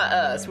mean, not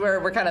us.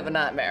 We're kind of a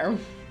nightmare.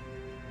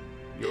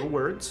 Your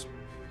words.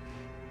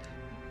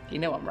 You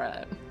know I'm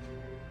right.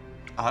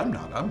 I'm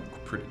not. I'm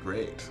pretty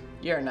great.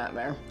 You're a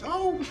nightmare.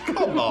 Oh,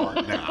 come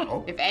on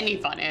now. If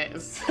anyone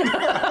is.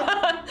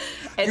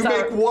 You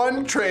make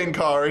one train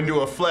car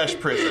into a flesh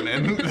prison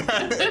and you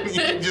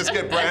just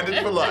get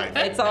branded for life.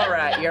 It's all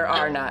right. You're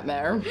our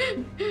nightmare.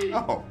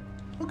 Oh,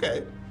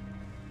 okay.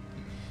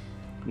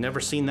 Never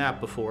seen that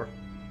before.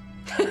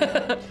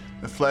 The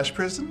flesh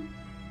prison?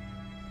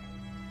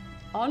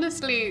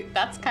 Honestly,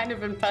 that's kind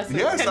of impressive.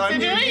 Yes, I'm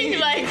considering, unique.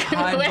 like,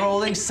 I'm when-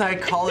 rolling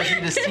psychology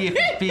to see if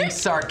it's being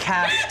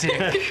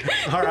sarcastic.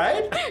 All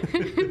right.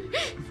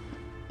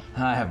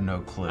 I have no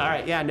clue. All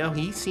right, yeah, no,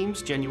 he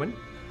seems genuine.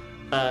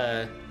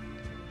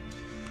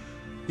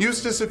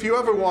 Eustace, if you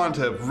ever want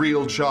a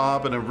real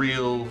job and a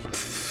real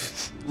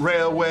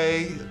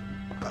railway,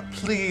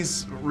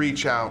 please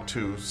reach out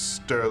to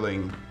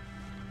Sterling,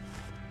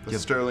 the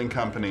Sterling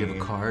Company. You have a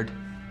card?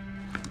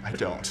 I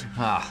don't.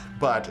 Ah.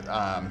 But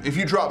if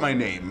you drop my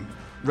name,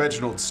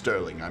 Reginald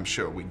Sterling, I'm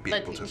sure we'd be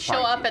able to But show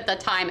find up you. at the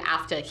time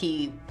after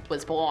he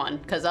was born,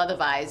 because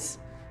otherwise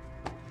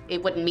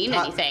it wouldn't mean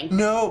anything.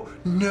 No,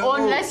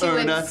 Unless you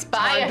Erna,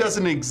 inspire- time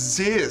doesn't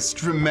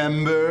exist,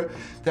 remember?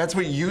 That's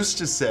what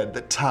Eustace said,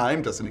 that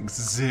time doesn't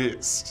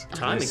exist.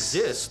 Time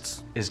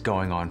exists. Is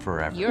going on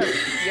forever. You're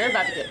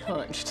about to get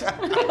punched.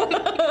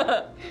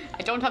 I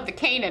don't have the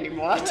cane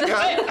anymore. I'm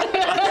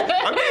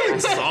feeling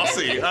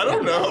saucy, I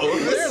don't know.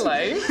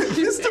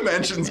 This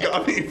dimension's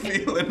got me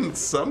feeling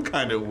some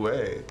kind of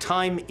way.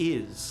 Time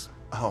is.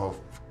 Oh,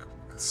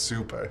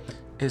 super.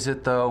 Is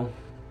it though?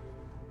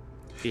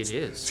 It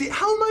is. See,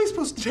 how am I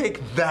supposed to take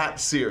that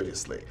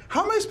seriously?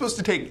 How am I supposed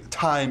to take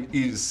time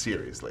is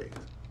seriously?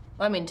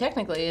 I mean,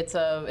 technically, it's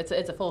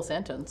a full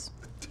sentence.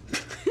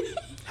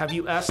 Have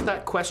you asked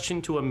that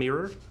question to a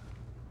mirror?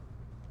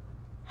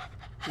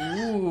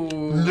 No.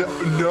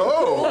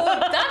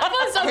 That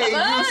was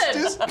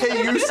a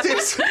Hey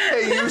Eustace,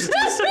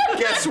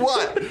 guess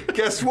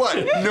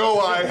what? No,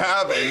 I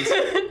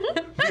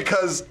haven't.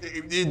 Because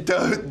it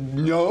does,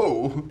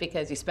 no.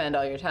 Because you spend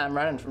all your time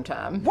running from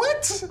time.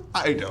 What?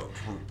 I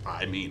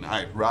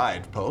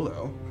ride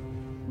polo.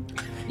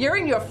 You're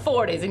in your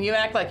 40s and you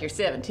act like you're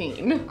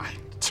 17. No,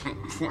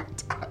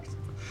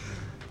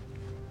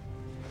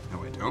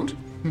 I don't.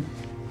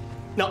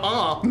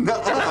 Nuh-uh.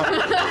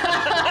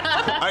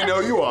 I know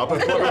you are, but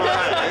what am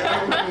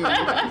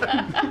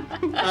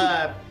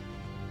I?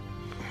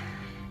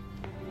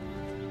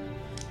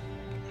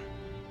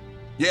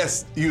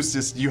 Yes,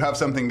 Eustace, you have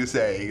something to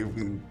say.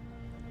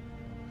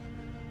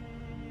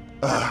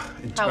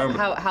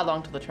 How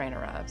long till the train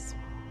arrives?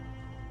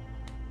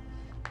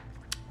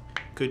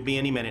 Could be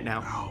any minute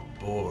now. Oh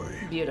boy.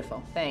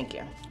 Beautiful. Thank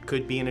you.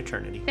 Could be an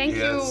eternity. Thank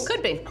you.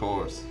 Could be. Of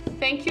course.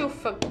 Thank you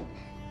for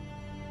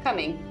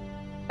coming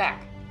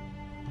back.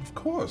 Of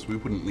course, we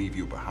wouldn't leave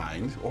you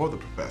behind, or the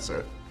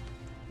professor.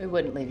 We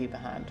wouldn't leave you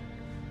behind.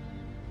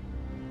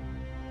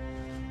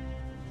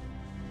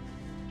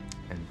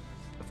 And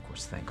of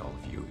course, thank all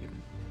of you,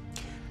 even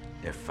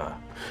if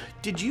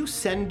Did you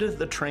send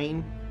the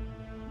train?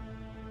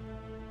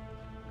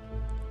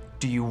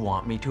 do you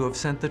want me to have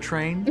sent the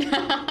train?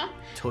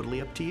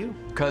 Totally up to you.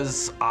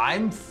 Because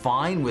I'm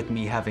fine with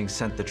me having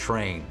sent the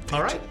train.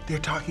 All right. They're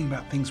talking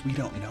about things we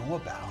don't know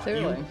about.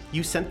 Clearly.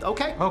 You sent.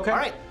 Okay. Okay. All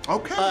right.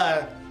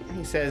 Okay.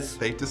 He says.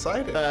 They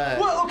decided.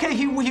 Well, okay,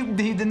 he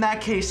in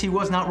that case, he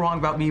was not wrong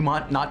about me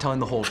not telling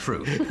the whole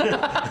truth.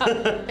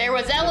 There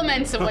was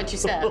elements of what you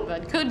said,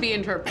 but could be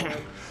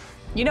interpreted.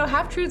 You know,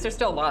 half-truths are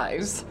still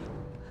lies.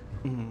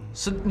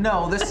 So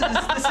no, this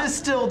is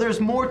still,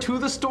 there's more to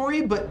the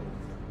story, but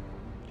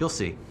you'll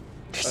see.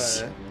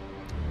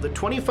 The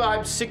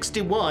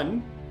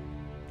 2561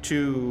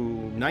 to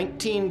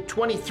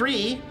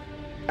 1923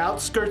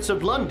 outskirts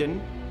of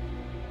London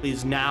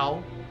is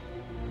now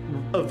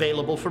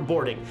available for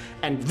boarding.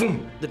 And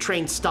vroom, the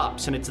train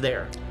stops and it's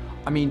there.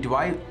 I mean,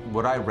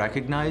 would I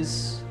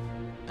recognize?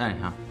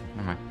 Anyhow,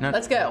 never mind. No.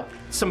 Let's go.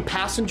 Some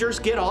passengers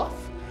get off.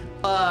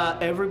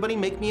 Everybody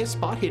make me a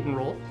spot hidden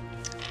roll.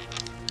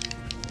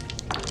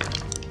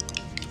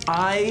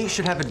 I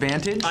should have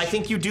advantage. I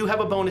think you do have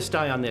a bonus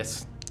die on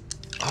this.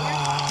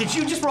 Did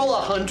you just roll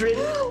 100?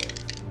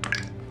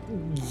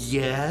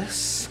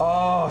 Yes.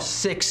 Oh,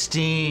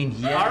 16.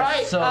 Yes. All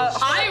right. So,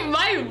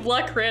 My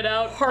luck ran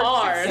out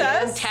hard.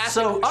 Fantastic.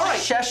 so All right.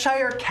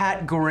 Cheshire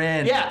Cat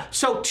Grin. Yeah,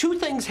 so two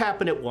things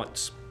happen at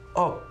once.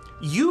 Oh,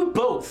 You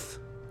both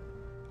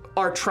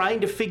are trying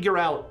to figure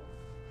out,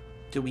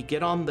 do we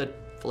get on the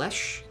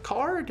flesh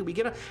car? Do we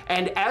get on?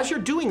 And as you're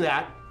doing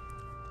that,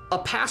 a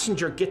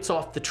passenger gets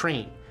off the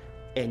train.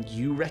 And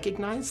you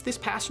recognize this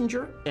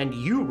passenger, and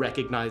you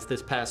recognize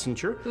this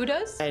passenger. Who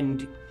does?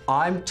 And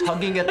I'm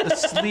tugging at the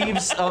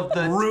sleeves of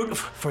the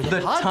for the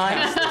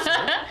podcast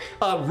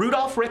time.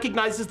 Rudolph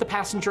recognizes the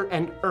passenger,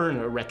 and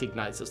Erna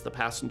recognizes the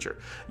passenger.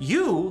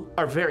 You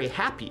are very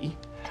happy.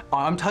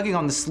 I'm tugging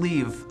on the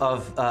sleeve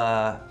of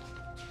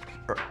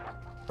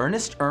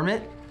Ernest,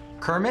 Kermit,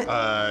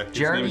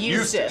 Jeremy,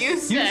 his name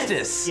is Eustace.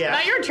 Eustace. Yeah.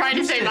 Now you're trying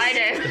to say my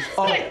name.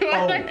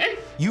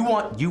 You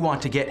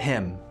want to get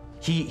him.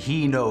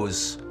 He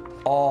knows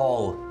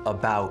all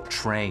about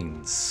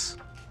trains.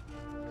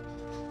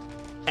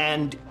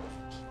 And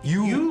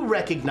you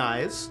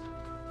recognize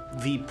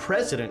the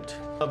president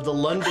of the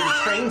London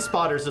Train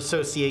Spotters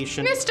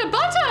Association. Mr.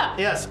 Butter!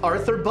 Yes,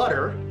 Arthur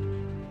Butter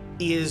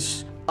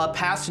is a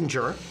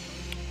passenger.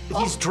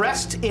 He's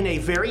dressed in a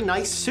very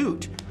nice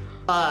suit.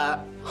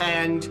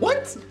 And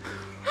What?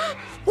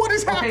 What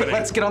is happening? Okay,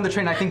 let's get on the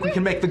train. I think we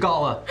can make the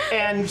gala.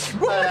 and so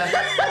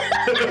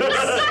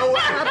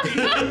happy.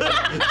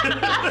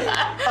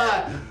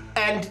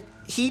 and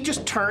he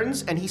just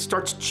turns and he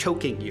starts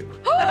choking you.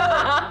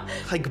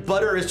 Like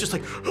Butter is just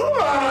like.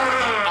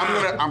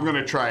 I'm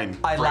gonna try and.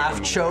 I break laugh,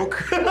 him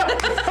choke.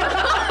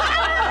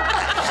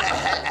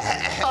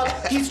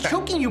 He's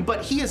choking you,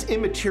 but he is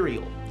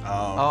immaterial.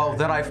 Oh,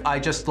 then I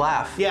just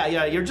laugh.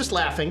 Yeah, you're just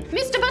laughing.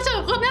 Mr.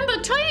 Butter,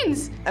 remember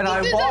trains. And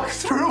I walk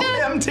through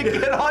him to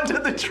get onto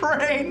the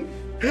train.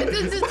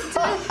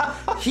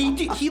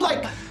 He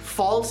like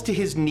falls to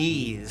his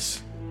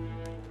knees.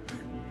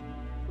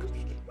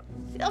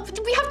 We have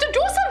to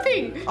do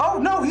something. Oh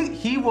no,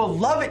 he will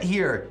love it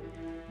here.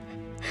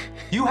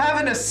 You have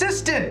an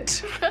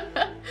assistant.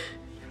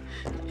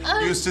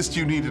 Eustace,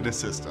 you need an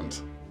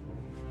assistant.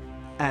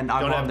 And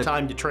I'm Don't on have the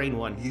time to train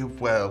one.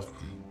 Well,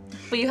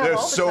 But you have there's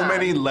all the so time.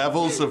 many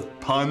levels of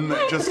pun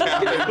that just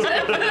happened.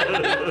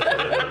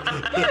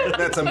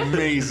 That's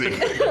amazing.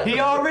 He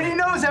already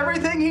knows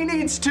everything he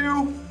needs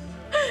to.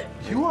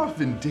 You are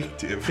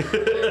vindictive.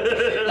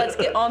 Let's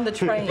get on the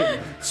train.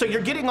 So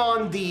you're getting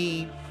on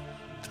the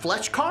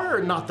flesh car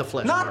or not the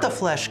flesh car? Not the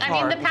flesh I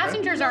car. mean, the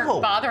passengers aren't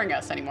No. bothering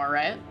us anymore,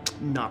 right?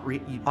 Not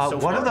really.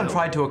 One of them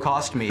tried to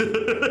accost me.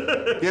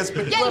 Yes,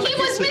 but Yeah, he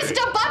was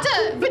Mr.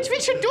 Butter, which we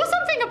should do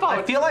something about.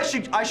 I feel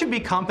I should be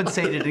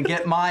compensated and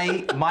get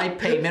my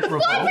payment Why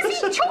was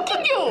revoked. he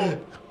choking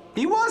you?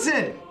 He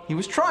wasn't. He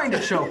was trying to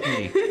choke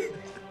me.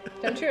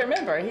 Don't you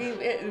remember? I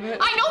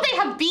know they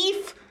have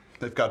beef.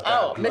 they've got bad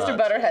Oh, Mr. blood.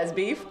 Butter has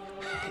beef.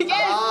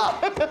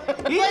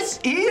 Yes.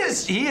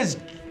 He is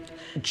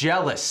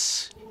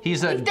jealous.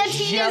 He's a That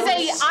he jealous.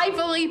 is a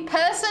ivory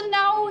person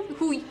now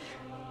who.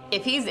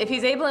 If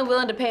he's able and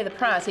willing to pay the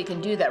price, he can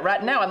do that.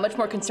 Right now, I'm much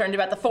more concerned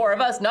about the four of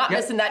us not Yep.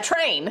 missing that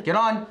train. Get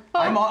on.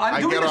 I'm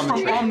doing get this on the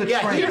from train. on the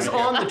Yeah, train. he's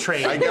on the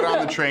train. I get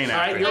on the train All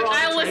right, after. you're on the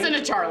I'll train. listen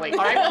to Charlie.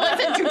 I will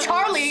listen to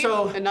Charlie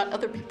So- and not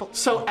other people.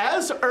 So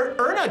as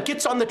Erna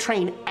gets on the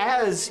train,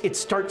 as it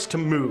starts to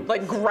move,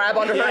 Like grab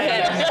onto her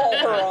head and pull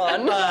her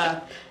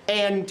on.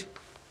 and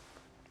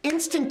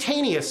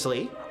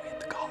instantaneously,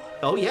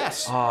 oh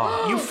yes,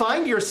 you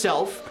find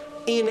yourself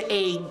in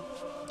a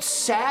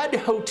sad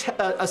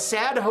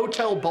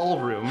hotel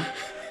ballroom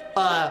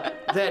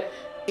that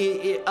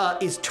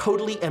is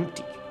totally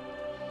empty.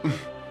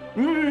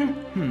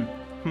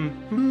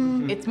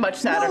 It's much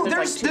sadder. No, if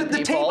there's like two the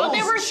people. table. Well,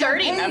 there were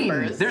 30 champagne.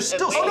 members. There's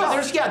still Oh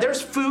no, stuff.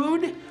 there's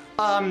food,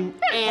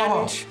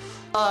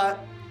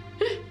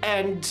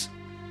 and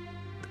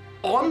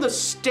on the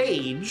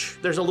stage,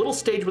 there's a little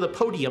stage with a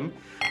podium,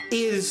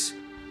 is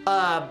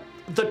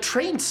the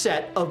train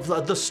set of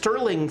the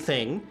Sterling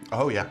thing.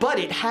 Oh, yeah. But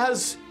it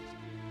has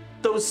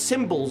those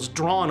symbols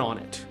drawn on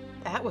it.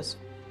 That was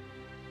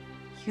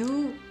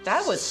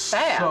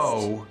fast.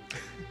 So,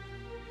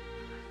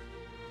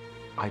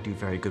 I do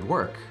very good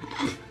work.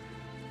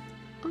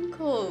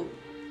 Uncle,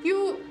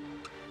 you.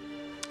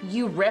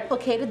 You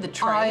replicated the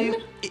train?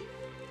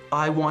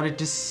 I wanted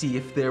to see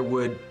if there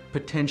would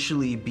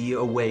potentially be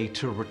a way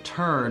to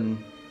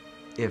return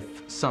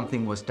if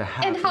something was to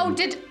happen. And how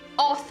did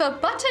Arthur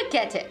Butter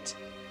get it?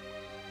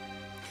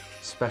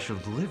 Special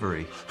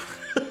delivery.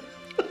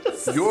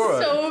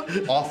 You're So-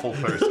 an awful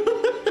person.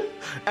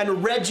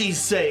 And Reggie's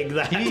saying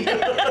that.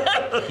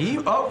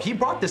 He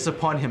brought this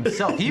upon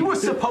himself. He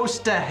was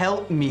supposed to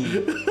help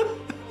me.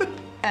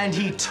 And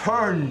he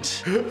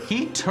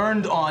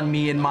turned on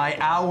me in my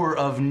hour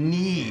of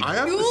need. I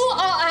have You to,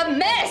 are a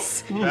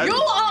mess! You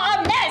are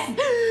a mess!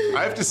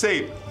 I have to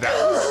say, that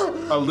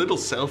was a little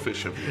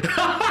selfish of you.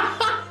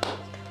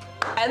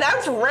 And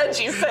that's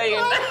Reggie saying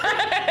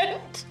that.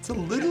 It's a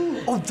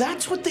little. Oh,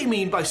 that's what they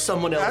mean by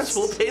someone else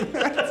will pay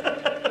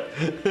that.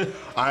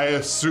 I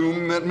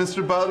assume that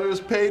Mr. Butter has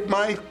paid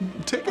my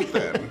ticket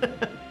then.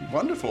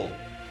 Wonderful.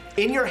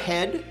 In your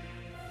head,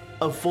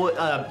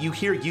 you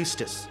hear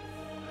Eustace.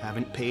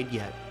 Haven't paid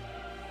yet.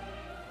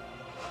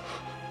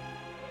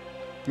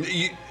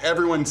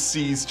 Everyone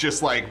sees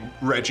just like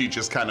Reggie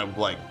just kind of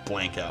like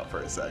blank out for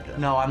a second.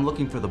 No, I'm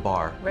looking for the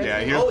bar. Reggie, Yeah,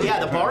 here's Oh yeah,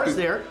 the bar is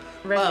there.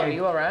 Reggie, are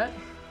you all right?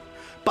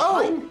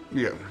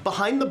 Yeah.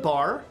 Behind the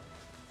bar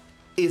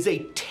is a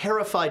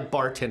terrified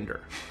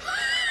bartender.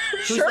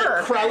 Who's Sure.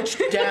 like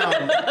crouched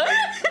down.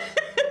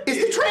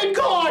 Is the train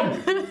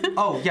gone?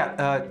 Oh,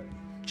 yeah,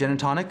 gin and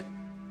tonic?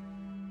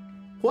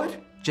 What?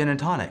 Gin and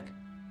tonic.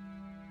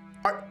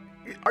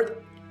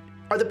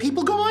 Are the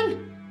people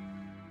gone?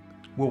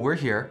 Well, we're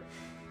here.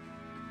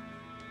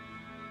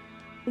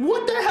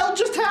 What the hell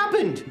just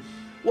happened?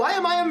 Why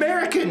am I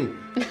American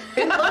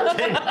in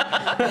London?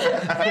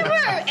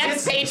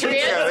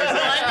 Expatriates.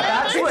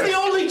 That's It's the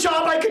only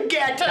job I could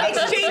get.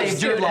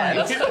 saved your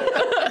life.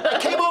 I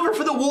came over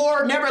for the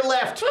war, never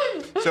left.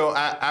 So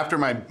after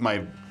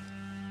my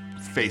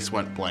face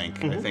went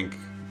blank, I think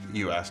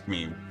you asked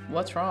me.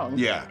 What's wrong?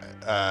 Yeah,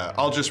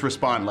 I'll just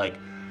respond like,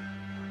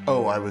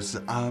 "Oh, I was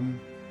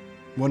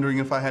wondering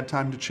if I had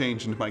time to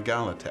change into my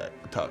gala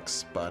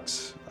tux,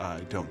 but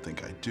I don't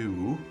think I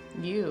do.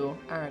 You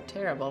are a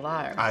terrible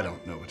liar. I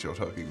don't know what you're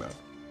talking about."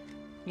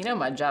 You know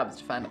my job is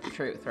to find out the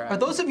truth, right? Are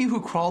those of you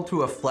who crawled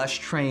through a flesh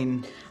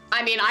train?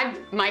 I mean,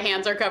 my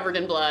hands are covered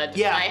in blood.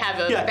 Yeah, I have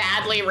a yeah.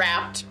 badly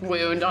wrapped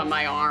wound on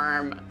my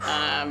arm.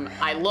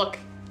 I look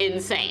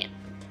insane.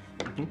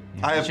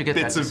 I have should get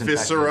that bits of disinfectant.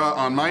 viscera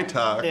on my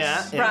tux.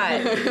 Yeah.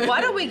 Right.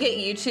 Why don't we get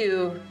you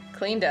two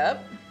cleaned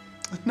up?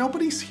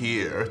 Nobody's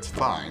here. It's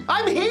fine.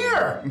 I'm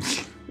here!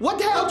 What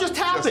the hell just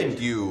happened?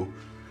 Just you.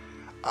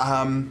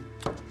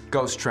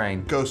 Ghost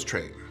train. Ghost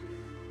train.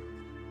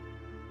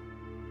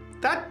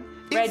 That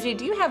is... Reggie,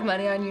 do you have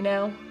money on you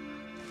now?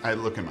 I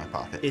look in my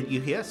pocket.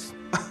 Yes.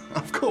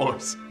 Of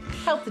course.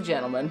 Help the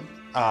gentleman.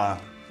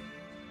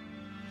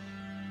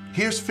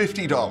 Here's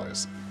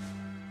 $50.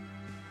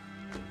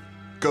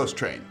 Ghost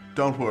train.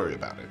 Don't worry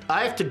about it.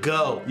 I have to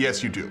go.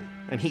 Yes, you do.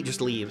 And he just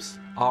leaves.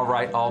 All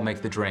right, I'll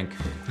make the drink.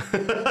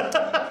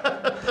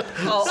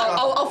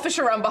 I'll fish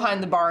around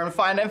behind the bar and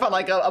find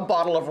like a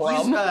bottle of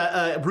rum.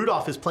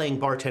 Rudolph is playing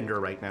bartender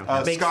right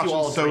now. Makes Scotch you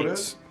all and soda,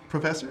 drinks.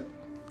 Professor?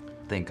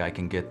 Think I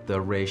can get the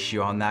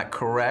ratio on that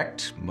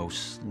correct?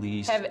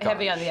 Mostly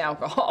Heavy on the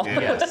alcohol.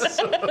 Yes.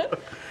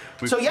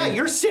 So yeah,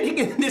 you're sitting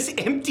in this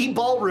empty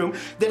ballroom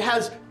that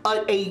has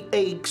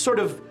a sort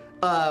of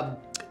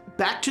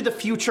Back to the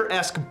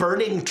Future-esque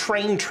burning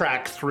train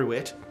track through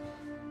it.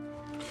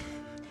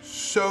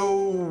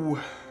 So,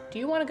 Do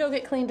you want to go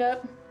get cleaned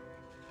up?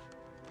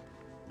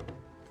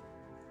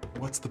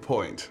 what's the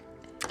point?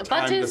 But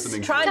Time it's doesn't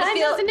exist. Trying to time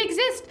feel. doesn't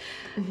exist.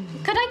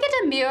 Could I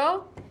get a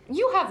mirror?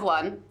 You have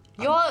one.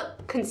 You're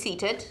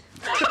conceited.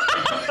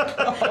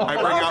 I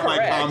bring out my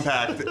correct.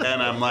 compact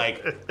and I'm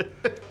like,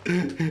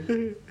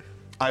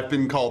 I've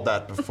been called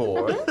that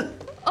before.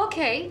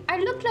 Okay, I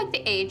look like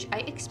the age I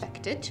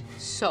expected,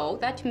 so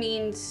that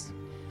means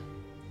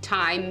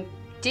time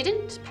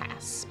didn't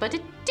pass, but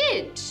it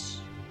did.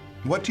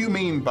 What do you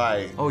mean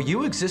by, Oh,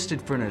 you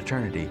existed for an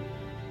eternity.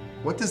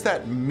 what does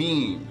that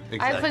mean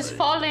exactly? I was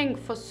falling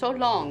for so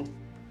long,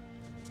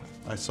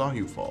 I saw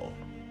you fall.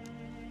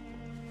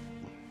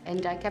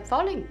 and I kept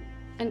falling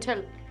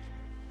until.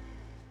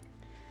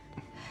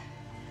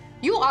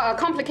 You are a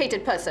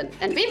complicated person,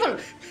 and we will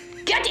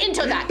get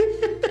into that.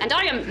 And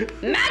I am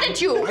mad at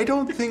you. I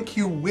don't think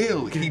you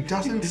will. He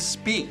doesn't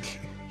speak.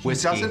 He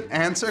Whiskey. doesn't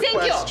answer Thank you.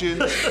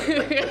 questions.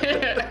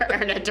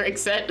 Erna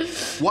drinks it.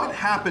 What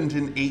happened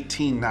in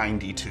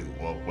 1892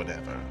 or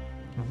whatever?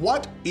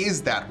 What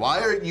is that? Why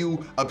are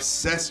you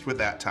obsessed with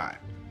that time?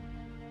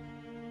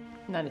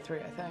 93,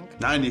 I think.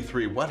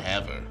 93,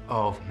 whatever.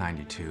 Oh,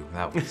 92.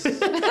 That was. Was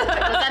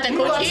that a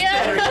good year?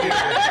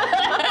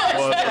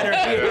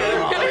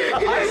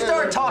 I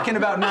start talking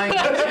about 92.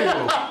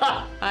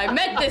 I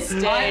met this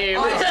Dave.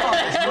 I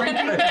start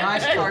drinking and I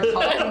start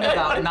talking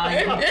about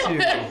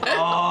 92.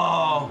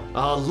 Oh,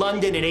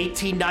 London in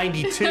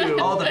 1892.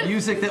 all the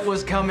music that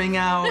was coming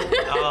out.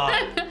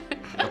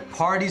 The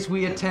parties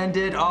we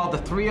attended. Oh, the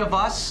three of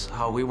us.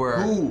 Oh, we were.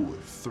 Who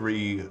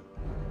three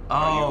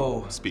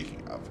Oh,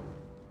 speaking of?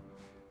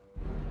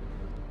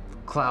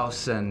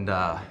 Klaus and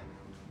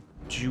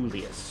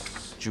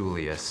Julius.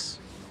 Julius.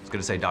 I was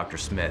gonna say Dr.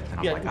 Smith, and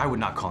I'm Yeah. like, I would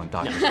not call him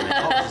Dr. Smith.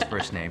 What was his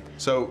first name?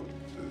 So,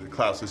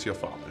 Klaus is your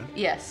father.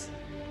 Yes.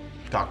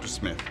 Dr.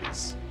 Smith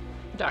is.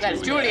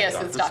 Yes, Julius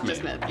Dr. is Dr. Smith.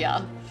 Smith,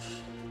 yeah.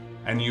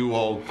 And you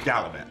all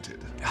gallivanted.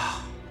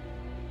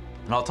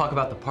 And I'll talk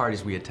about the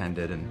parties we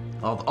attended and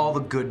all the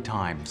good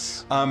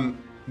times.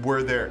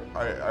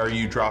 Are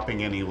you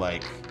dropping any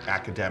like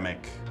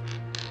academic?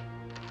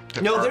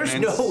 No, there's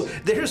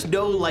departments?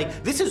 no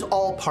like. This is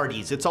all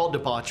parties. It's all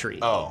debauchery.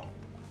 Oh,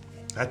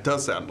 that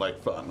does sound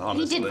like fun, He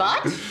honestly. did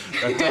what?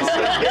 That does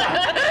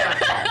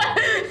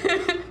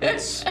sound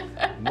That's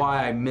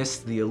why I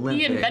missed the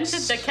Olympics. He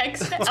invented the keg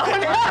stand.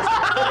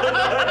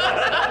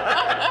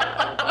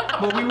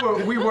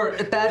 Well, we were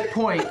at that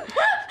point.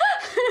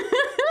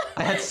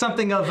 I had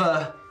something of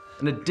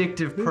an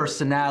addictive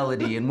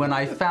personality, and when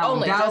I found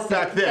Only out just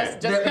back then.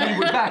 that we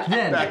were back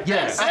then, Back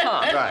yes, then.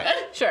 Right.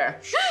 Sure.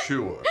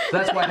 Sure.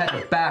 that's why I had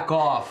to back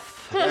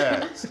off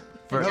Yes.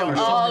 for so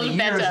all many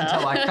years better.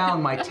 until I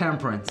found my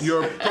temperance.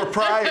 Your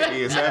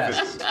propriety is Yes.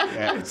 evident.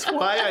 Yeah. That's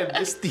why I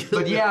missed the.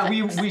 But yeah,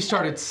 we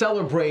started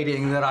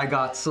celebrating that I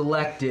got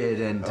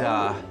selected, and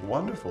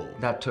Wonderful.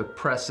 that took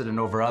precedent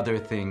over other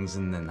things,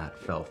 and then that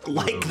fell through.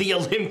 Like the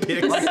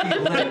Olympics. Like the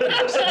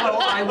Olympics. Well,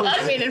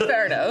 I mean, in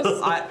fairness.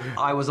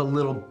 I was a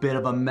little bit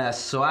of a mess,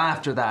 so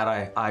after that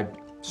I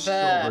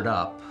sobered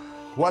up.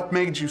 What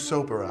made you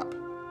sober up?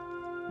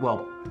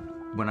 Well,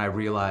 when I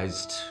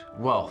realized,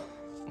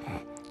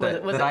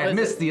 that was I had it-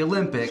 missed the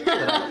Olympics,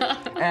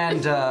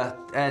 and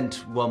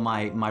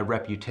my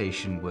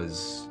reputation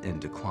was in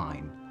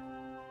decline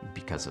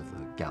because of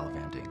the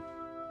gallivanting.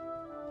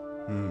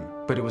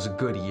 But it was a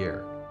good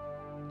year,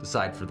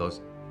 aside for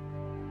those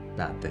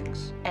bad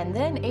things. And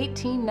then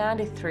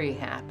 1893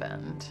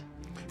 happened.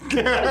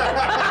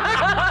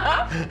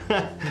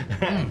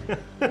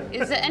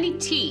 Is there any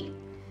tea?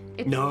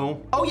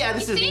 No. Oh yeah,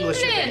 this is It's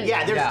English. England.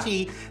 Yeah, there's Yeah.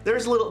 tea. There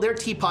are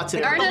teapots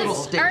in little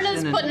Erna's station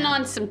and- putting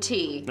on some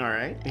tea All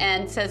right.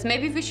 and says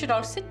maybe we should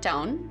all sit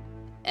down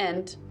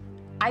and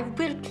I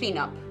will clean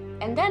up.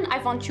 And then I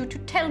want you to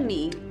tell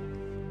me.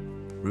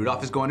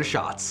 Rudolph is going to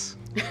shots.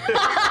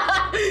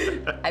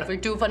 I will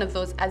do one of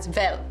those as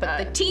well. But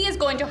the tea is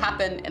going to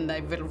happen and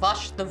I will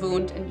wash the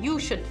wound and you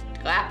should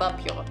wrap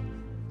up your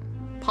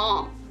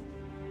palm.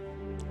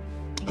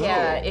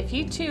 Yeah, if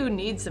you two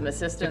need some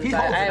assistance, If he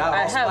holds it out,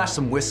 I'll have. splash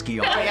some whiskey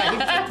on it.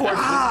 Yeah, he pours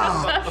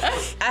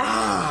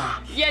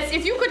Yes,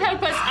 if you could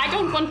help us, I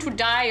don't want to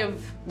die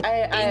of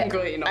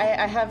gangrene.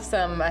 I have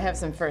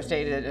some first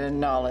aid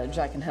knowledge.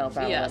 I can help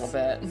out a little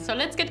bit. So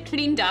let's get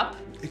cleaned up.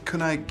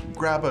 Can I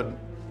grab an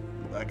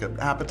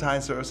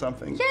appetizer or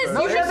something? Yes,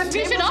 No, yeah, the we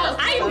should table's all. up.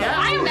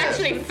 I am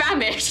actually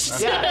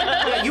famished.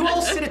 Yeah, you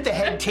all sit at the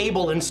head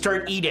table and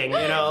start eating,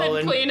 you know,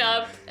 And clean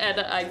up, and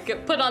I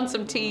put on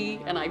some tea,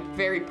 and I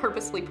very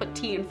purposely put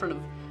tea in front of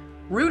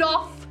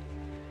Rudolph.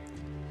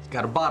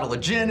 Got a bottle of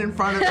gin in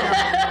front of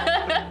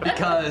him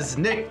because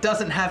Nick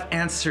doesn't have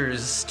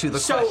answers to the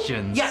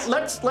questions. Yeah,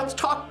 let's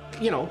talk,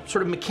 you know,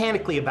 sort of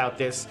mechanically about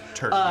this.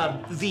 Turkey.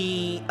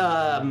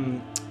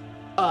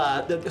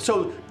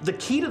 So the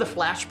key to the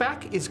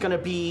flashback is going to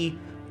be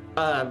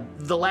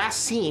the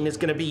last scene is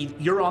going to be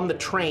you're on the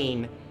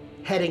train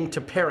heading to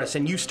Paris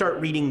and you start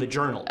reading the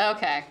journal.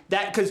 Okay.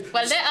 That because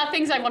Well, there are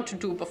things I want to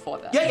do before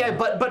that. yeah,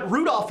 but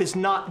Rudolph is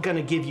not going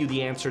to give you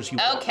the answers you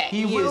want. Okay.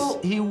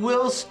 He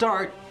will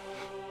start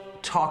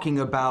talking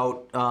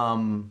about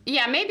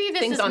Yeah, maybe this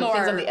Things is on more.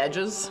 things on the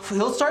edges.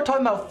 he'll start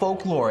talking about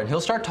folklore and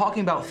he'll start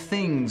talking about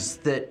things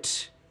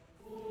that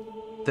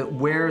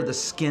wear the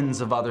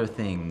skins of other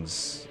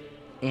things,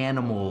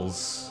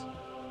 animals.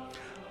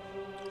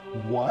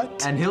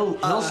 What? And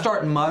he'll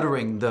start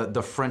muttering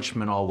the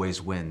Frenchman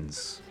always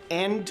wins.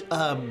 And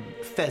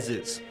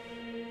fezzes.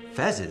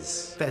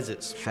 Fezzes.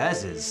 Fezzes.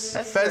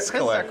 Fezzes. Fez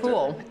collector.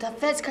 Cool. The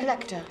Fez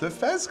collector. The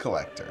Fez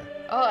collector.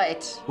 All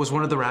right. Was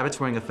one of the rabbits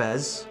wearing a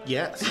fez?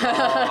 Yes.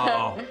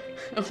 Oh.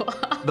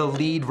 The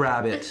lead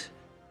rabbit.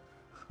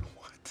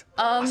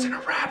 Was it a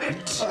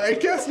rabbit? I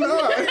guess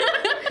not.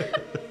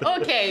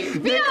 Okay.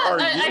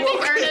 I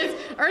think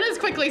Ernest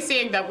quickly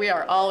seeing that we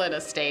are all in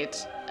a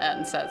state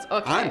and says,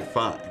 okay. I'm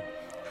fine.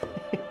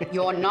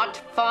 You're not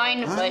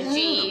fine,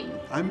 Virgie.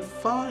 I'm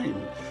fine.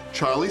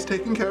 Charlie's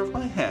taking care of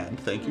my hand.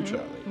 Thank you,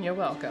 Charlie. You're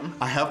welcome.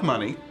 I have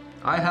money.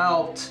 I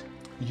helped.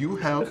 You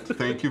helped.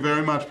 Thank you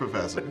very much,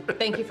 Professor.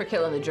 Thank you for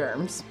killing the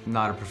germs.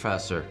 Not a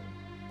professor.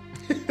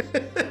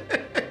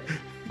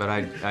 But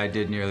I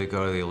did nearly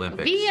go to the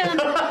Olympics.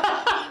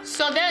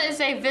 So there is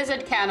a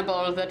wizard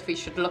cannibal that we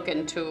should look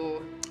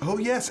into. Oh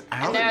yes,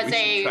 Alan. There's we should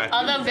a track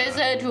other him down.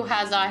 wizard who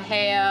has a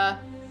hair.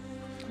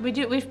 We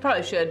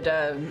probably should.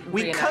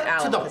 We reenact cut to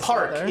Alan the with his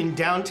park father. in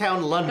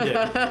downtown London,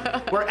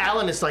 where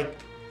Alan is like,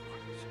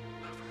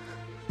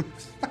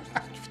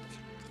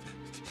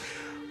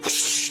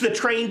 the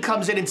train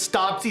comes in and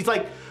stops. He's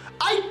like,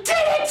 I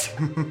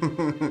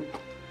did it,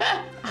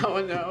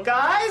 Oh no.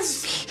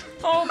 guys!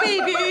 Oh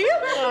baby!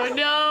 Oh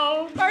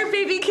no. Our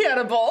baby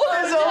cannibal.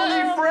 His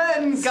only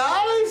friends.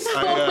 Guys!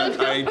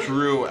 I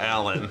drew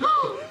Alan.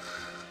 Put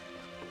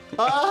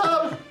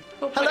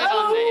it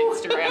on the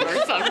Instagram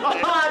or something.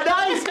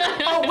 Nice!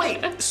 Oh,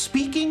 wait.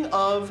 Speaking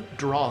of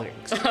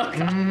drawings,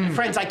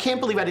 friends, I can't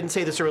believe I didn't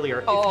say this earlier.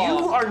 If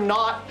you are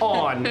not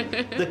on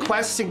the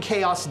Quests and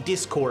Chaos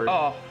Discord,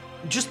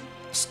 just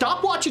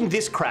stop watching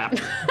this crap.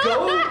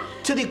 Go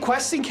to the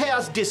Quests and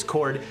Chaos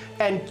Discord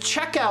and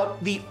check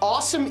out the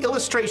awesome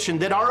illustration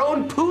that our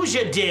own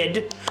Pooja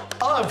did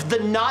of the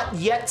Not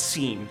Yet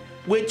scene,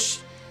 which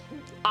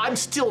I'm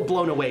still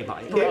blown away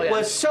by. It Brilliant.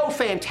 was so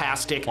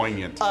fantastic.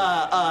 Poignant.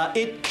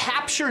 It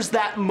captures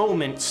that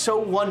moment so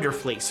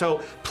wonderfully.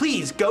 So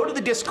please go to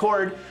the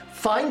Discord,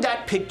 find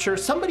that picture.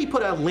 Somebody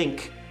put a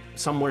link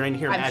somewhere in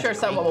here. I'm sure magically.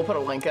 someone will put a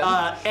link in.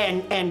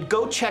 And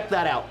go check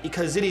that out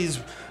because it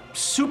is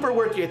super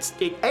worth it.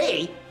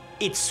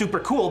 It's super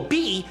cool.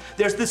 B,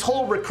 there's this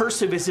whole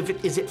recursive, is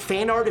it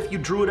fan art if you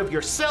drew it of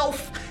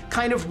yourself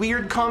kind of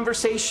weird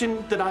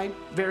conversation that I'm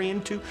very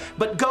into.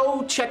 But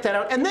go check that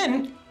out and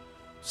then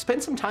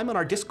spend some time on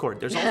our Discord.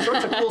 There's all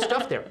sorts of cool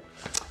stuff there.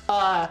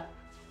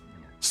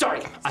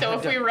 Sorry. So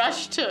if we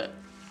rush to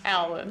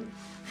Alan,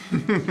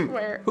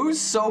 where?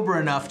 Who's sober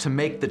enough to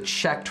make the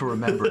check to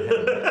remember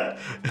him?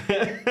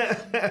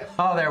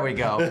 Oh, there we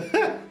go.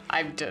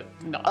 I did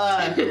not.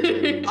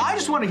 I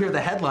just want to hear the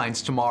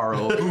headlines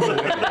tomorrow.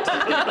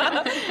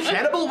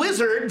 Cannibal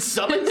Wizard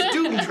summons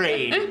Doom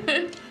Train.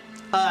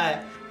 The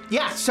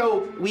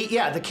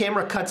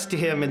camera cuts to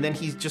him and then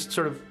he just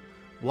sort of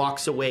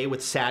walks away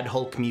with sad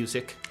Hulk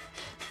music.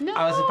 No.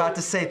 I was about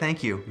to say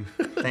thank you.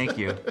 Thank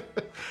you.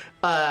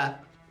 I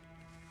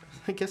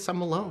guess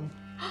I'm alone.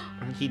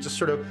 And he just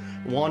sort of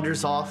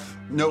wanders off.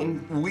 No,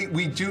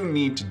 we do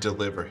need to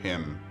deliver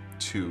him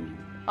to.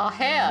 A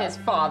hair. His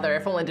father,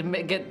 if only to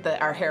get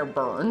our hair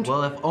burned.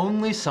 Well, if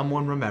only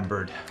someone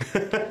remembered.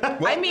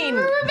 I mean,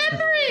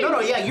 remembering. No,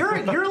 yeah,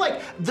 you're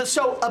like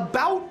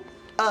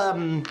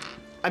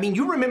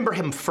you remember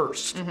him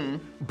first,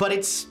 but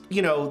it's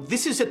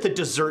this is at the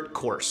dessert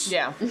course.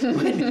 yeah.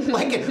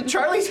 Like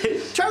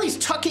Charlie's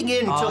tucking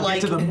into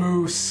Get to the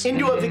moose.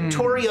 into a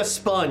Victoria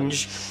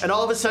sponge, and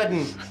all of a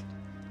sudden,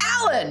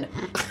 Alan!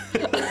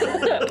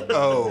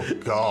 Oh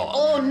God.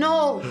 Oh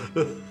no,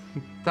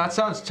 That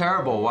sounds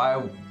terrible.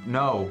 Why?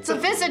 No. it's a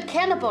wizard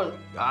cannibal.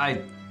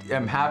 I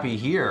am happy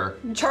here.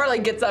 Charlie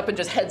gets up and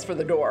just heads for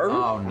the door.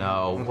 Oh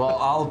no. Well,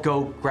 I'll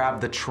go grab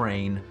the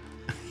train.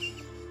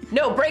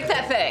 No, break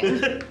that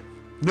thing.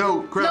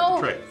 No, grab No,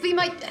 the tray. we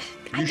might.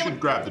 You should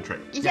grab the tray.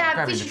 Yeah,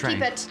 grabbing we the should train.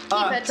 keep it.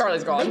 Keep it.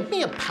 Charlie's gone. Make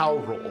me a power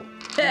roll.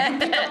 You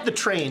pick up the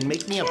train.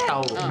 Make me a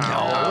power roll.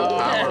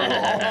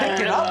 I'll pick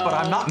it up, but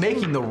I'm not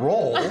making the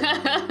roll.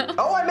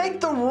 Oh, I make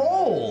the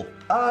roll.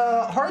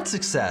 Hard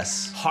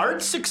success.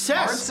 Hard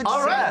success. Hard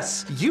All right.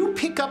 success. You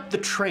pick up the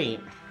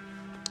train,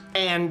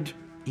 and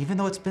Even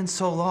though it's been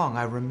so long,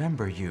 I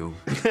remember you.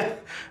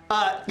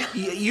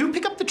 you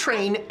pick up the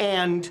train,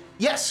 and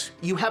yes,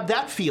 you have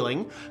that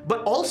feeling,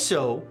 but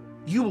also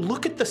you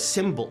look at the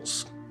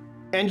symbols,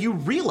 and you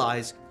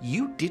realize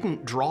you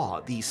didn't draw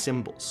these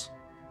symbols.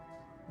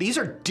 These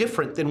are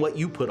different than what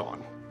you put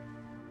on.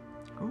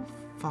 Who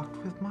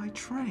fucked with my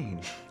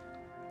train?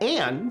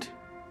 And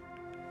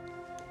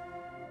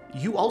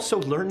you also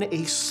learn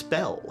a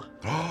spell.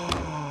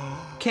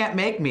 Can't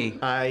make me.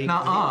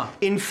 Nuh-uh.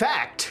 In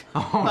fact,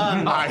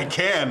 I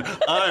can.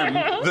 I'm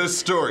the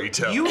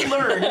storyteller. you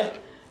learn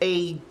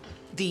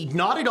the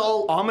not at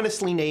all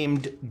ominously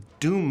named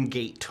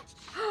Doomgate.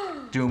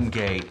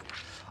 Doomgate.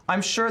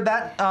 I'm sure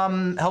that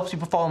helps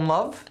people fall in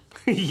love.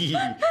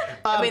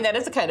 I mean, that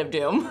is a kind of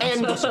doom.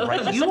 And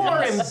you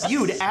are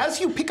imbued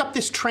as you pick up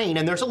this train,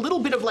 and there's a little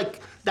bit of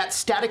like that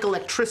static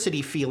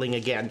electricity feeling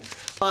again.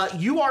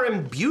 You are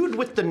imbued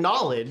with the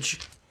knowledge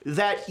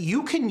that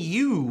you can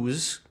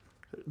use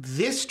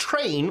this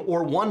train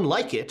or one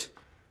like it,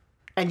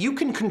 and you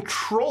can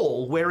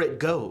control where it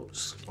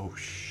goes. Oh,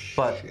 shit.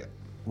 But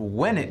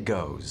when it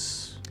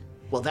goes.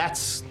 Well,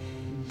 that's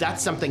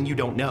something you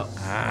don't know.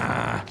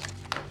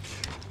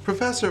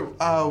 Professor,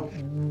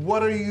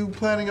 what are you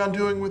planning on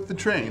doing with the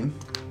train?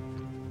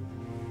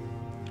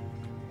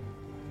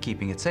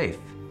 Keeping it safe.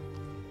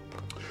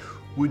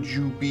 Would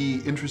you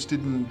be interested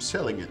in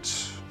selling it?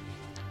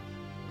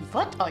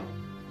 What are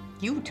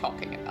you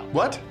talking about?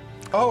 What?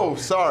 Oh,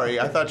 sorry.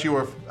 I thought you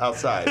were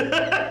outside.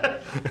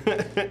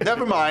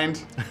 Never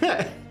mind.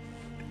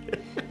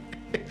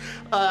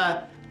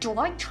 Do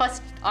I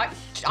trust? I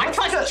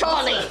trust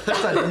Charlie.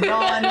 That's a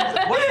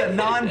what's a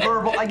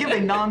non-verbal? I give a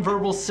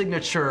non-verbal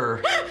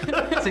signature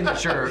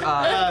response.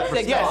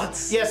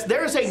 Yes,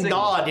 there's a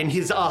nod in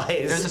his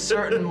eyes. There's a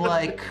certain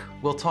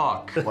we'll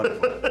talk.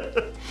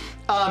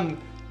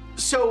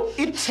 So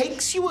it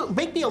takes you.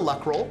 Make me a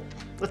luck roll.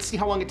 Let's see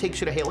how long it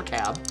takes you to hail a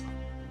cab.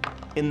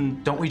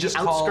 In Don't we just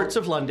the call outskirts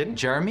of London?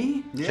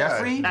 Jeremy? Yeah.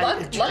 Jeffrey?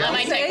 Luck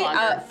might take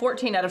longer.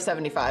 14 out of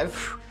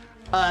 75.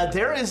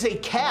 There is a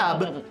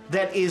cab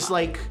that is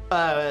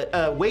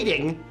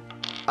waiting.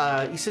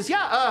 He says,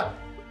 I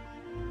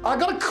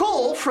got a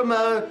call from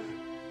a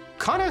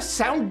kind of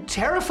sound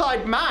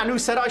terrified man who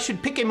said I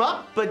should pick him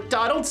up, but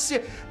I don't see.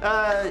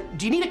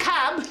 Do you need a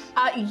cab?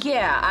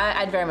 Yeah,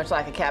 I'd very much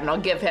like a cab, and I'll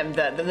give him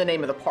the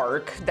name of the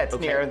park that's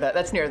near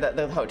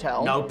the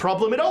hotel. No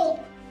problem at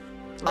all.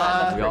 We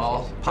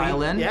all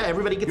pile in? Yeah,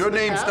 everybody gets Your in the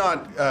name's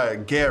cab.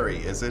 not Gary,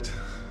 is it?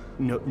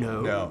 No.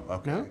 No,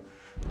 okay.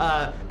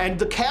 No. And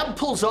the cab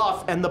pulls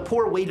off, and the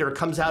poor waiter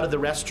comes out of the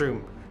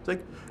restroom. It's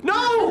like,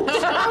 no!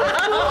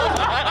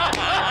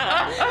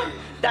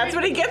 That's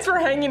what he gets for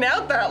hanging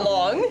out that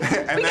long.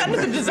 We got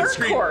into the dessert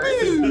course.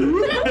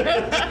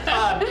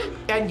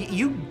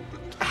 And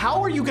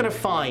how are you going to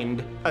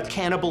find a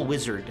cannibal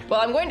wizard?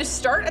 Well, I'm going to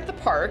start at the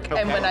park,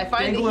 and when I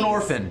find Dangle an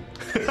orphan.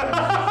 We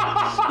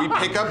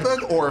pick up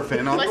the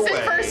orphan on the Listen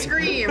way. for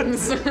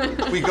screams.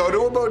 We go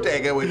to a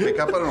bodega, we pick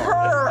up an orphan.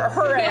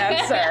 her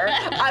answer.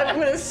 I'm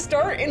going to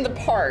start in the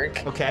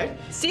park. Okay.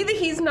 See that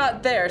he's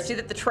not there. See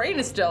that the train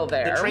is still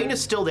there. The train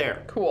is still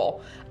there.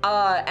 Cool.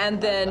 And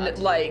then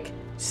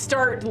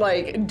start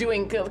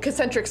doing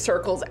concentric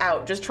circles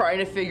out, just trying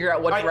to figure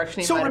out what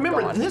direction he So might have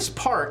remember, gone. this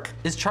park.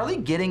 Is Charlie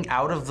getting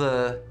out of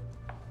the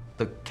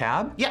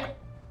cab? Yeah.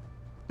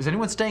 Is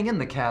anyone staying in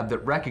the cab that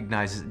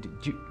recognizes?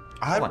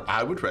 I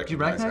would recognize Do you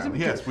recognize him?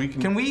 Yes, we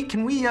can.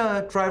 Can we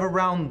drive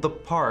around the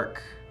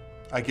park?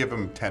 I give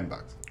him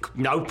 $10.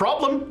 No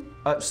problem.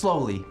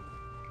 Slowly.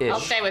 I'll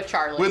stay with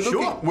Charlie.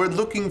 We're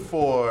looking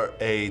for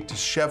a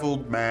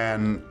disheveled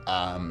man.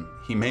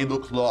 He may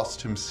look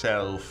lost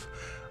himself.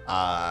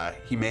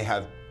 He may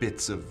have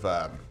bits of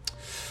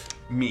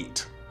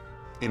meat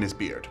in his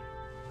beard.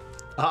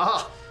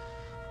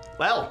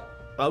 Well,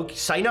 okay,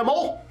 say no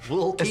more.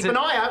 We'll keep an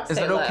eye out. Is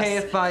it okay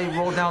if I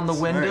roll down the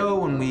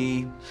window and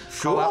we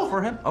call out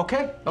for him?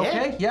 Okay,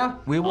 yeah.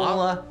 We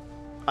will,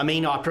 I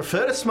mean, I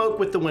prefer to smoke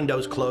with the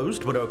windows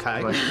closed, but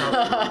okay.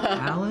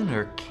 Alan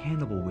or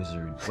Cannibal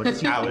Wizard? What is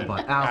he called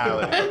by?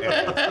 Alan.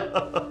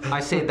 Yeah.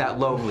 I say that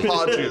lowly.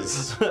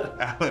 Hodges.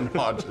 Alan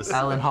Hodges.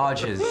 Alan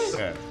Hodges.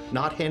 Yeah.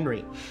 Not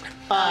Henry.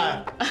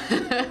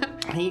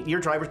 Your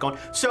driver's gone.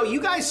 So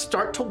you guys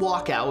start to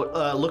walk out,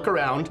 look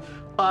around.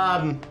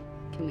 Can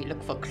we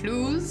look for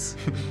clues?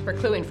 For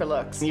cluing for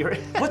looks.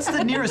 What's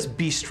the nearest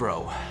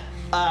bistro?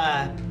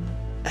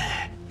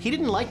 He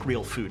didn't like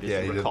real food, as Yeah,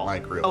 you he didn't recall.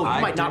 like real Oh, food. you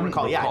I might not didn't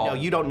recall. Yeah, recall. no,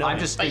 you don't know. I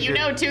just But you figured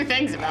know two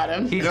things about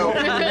him. he's looking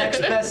for the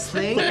next best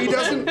thing.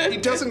 He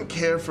doesn't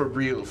care for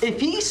real food. If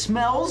he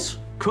smells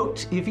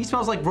cooked, if he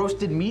smells like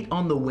roasted meat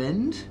on the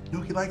wind,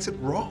 No, he likes it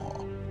raw.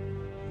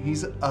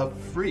 He's a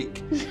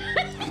freak.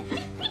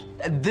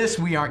 This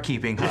we aren't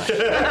keeping hush.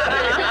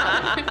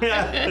 How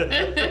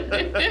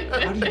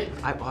do you?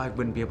 I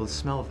wouldn't be able to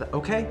smell that.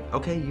 Okay,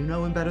 you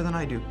know him better than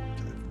I do.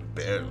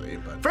 Barely,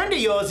 but... Friend of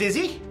yours, is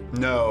he?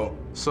 No.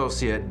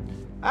 Associate.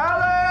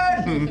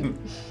 Alan!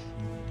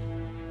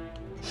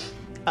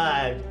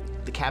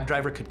 The cab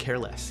driver could care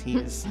less.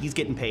 He's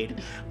getting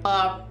paid.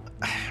 I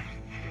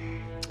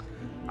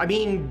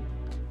mean,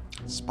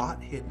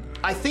 Spot hidden.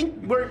 I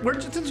think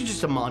this is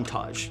just a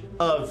montage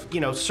of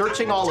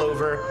searching all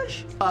over.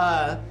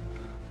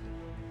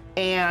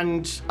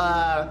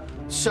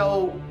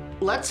 So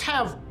let's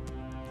have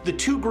the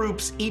two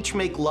groups each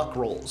make luck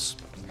rolls.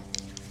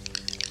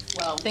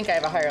 Well, I think I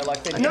have a higher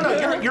luck than you.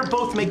 No, you're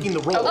both making the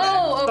roll.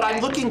 Oh, okay. But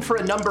I'm looking for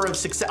a number of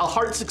success. A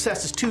hard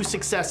success is 2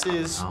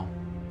 successes,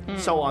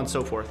 so on and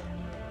so forth.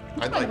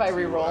 I'd Mind if I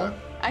re-roll?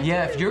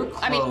 Yeah, if you're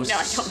close, I mean, no,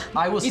 I don't.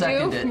 I will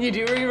second it. You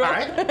do re-roll? All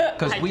right.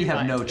 Because we do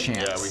have not. no chance.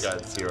 Yeah, we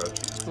got 0.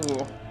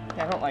 Ooh,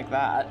 I don't like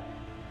that.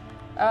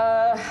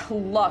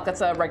 Luck,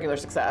 that's a regular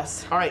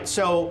success. All right,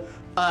 so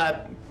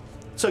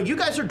you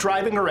guys are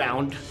driving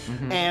around,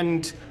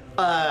 and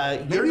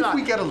you're Maybe not. if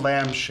we get a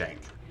lamb shank.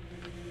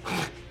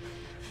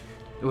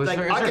 Was Like,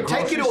 is I there could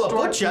take you grocery to a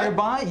store butcher.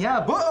 nearby.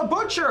 Yeah, a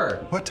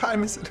butcher. What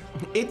time is it?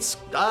 It's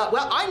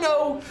well, I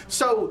know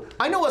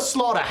a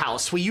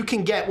slaughterhouse where you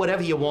can get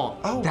whatever you want.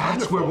 Oh, That's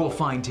wonderful. where we'll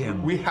find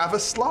him. We have a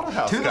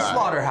slaughterhouse to the guy.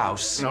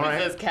 slaughterhouse. All right.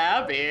 This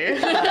cabby.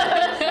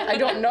 I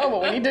don't know,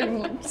 but we need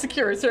to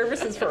secure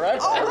services forever.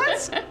 Oh,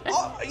 that's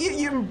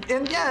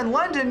in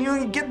London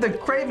you get the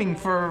craving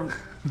for.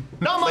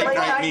 No, Late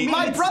night meats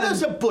my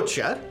brother's and- a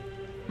butcher,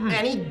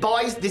 and he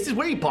buys. This is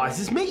where he buys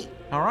his meat.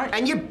 All right.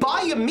 And you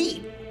buy your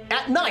meat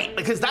at night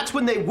because that's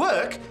when they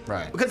work.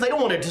 Right. Because they don't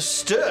want to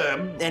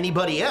disturb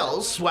anybody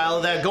else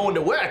while they're going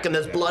to work and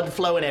there's blood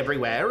flowing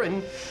everywhere,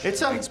 and it's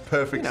Makes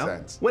perfect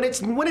sense. When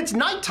it's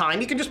nighttime,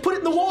 you can just put it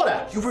in the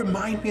water. You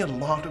remind me a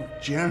lot of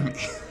Jeremy.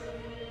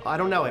 I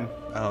don't know him.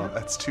 Oh,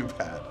 that's too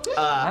bad.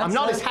 I'm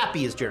not nice. as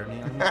happy as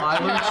Jeremy. I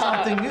learned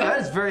something new. That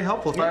is very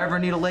helpful. If I ever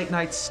need a late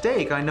night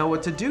steak, I know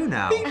what to do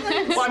now.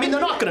 Well, I mean,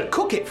 they're not going to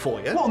cook it for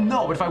you. Well,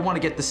 no, but if I want to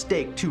get the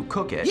steak to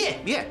cook it,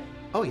 Yeah.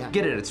 Oh, yeah.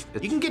 get it. It's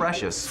You can get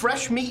freshest.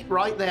 fresh meat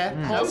right there.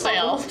 No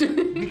Wholesale.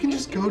 problem. We can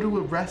just go to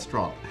a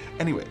restaurant.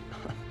 Anyway,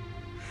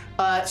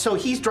 So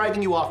he's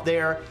driving you off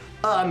there.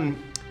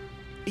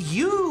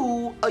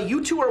 You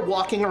two are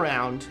walking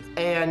around,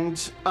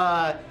 and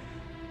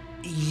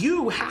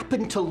you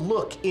happen to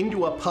look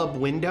into a pub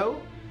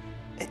window,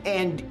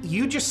 and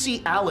you just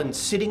see Alan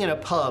sitting in a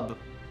pub,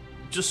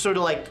 just sort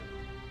of like.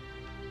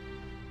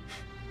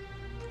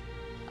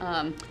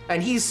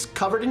 And he's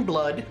covered in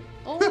blood.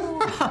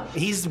 Oh.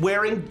 He's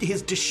wearing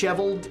his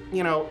disheveled,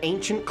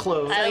 ancient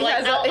clothes. He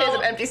has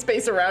an empty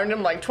space around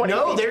him, like 20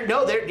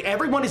 feet.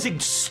 Everyone is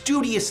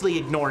studiously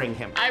ignoring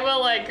him. I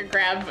will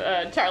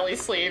grab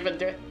Charlie's sleeve and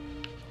do it.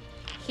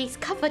 He's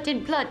covered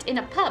in blood in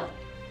a pub.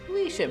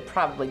 We should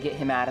probably get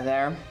him out of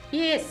there.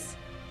 Yes.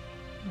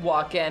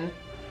 Walk in.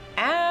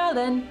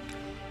 Alan.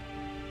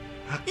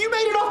 You made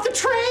it off the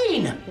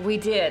train! We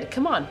did.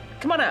 Come on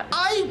out.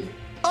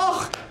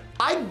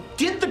 I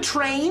did the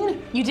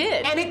train, You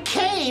did. and it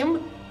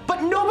came,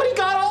 but nobody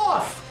got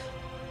off.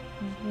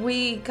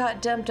 We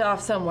got dumped off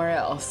somewhere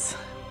else.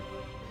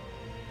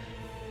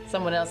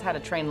 Someone else had a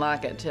train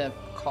locket to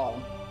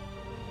call,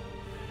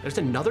 There's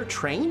another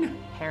train?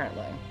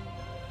 apparently.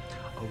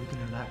 Oh, we can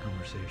have that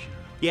conversation.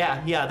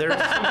 Yeah, there's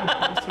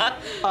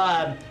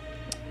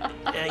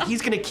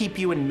he's gonna keep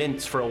you in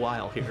mints for a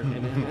while here.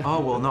 Oh,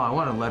 well, no, I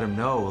want to let him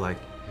know, like,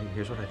 hey,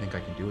 here's what I think I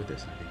can do with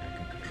this. I think I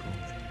can control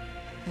it.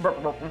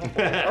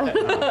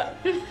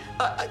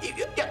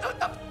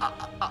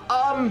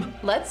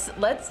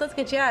 Let's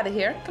get you out of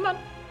here. Come on.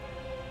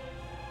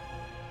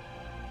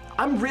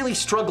 I'm really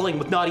struggling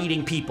with not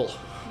eating people.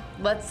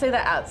 Let's say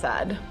that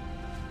outside.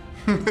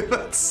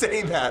 let's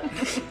say that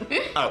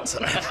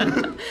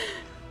outside.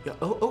 Yeah,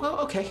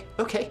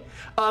 okay.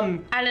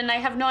 Alan, I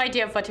have no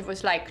idea what it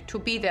was like to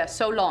be there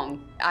so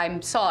long.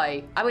 I'm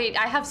sorry.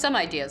 I have some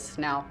ideas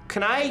now.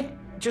 Can I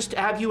just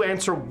have you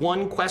answer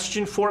one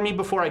question for me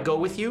before I go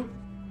with you?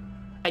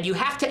 And you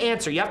have to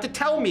answer. You have to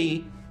tell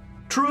me,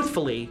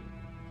 truthfully,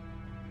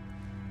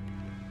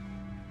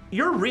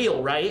 you're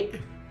real, right?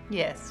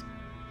 Yes.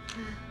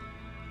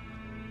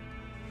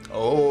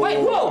 Oh. Wait,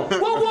 whoa,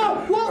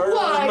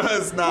 why?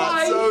 Irma's not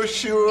Why? so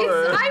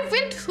sure. I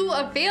went through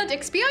a weird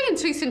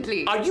experience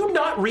recently. Are you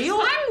not real?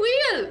 I'm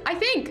real. I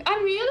think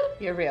I'm real.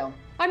 You're real.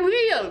 I'm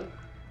real.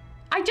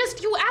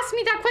 You asked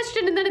me that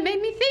question and then it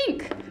made me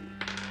think.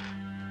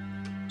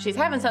 She's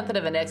having something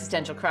of an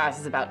existential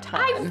crisis about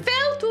time. I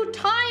fell through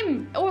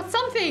time or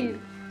something.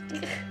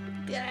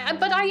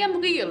 But I am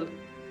real.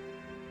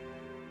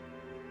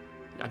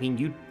 I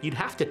mean, you'd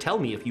have to tell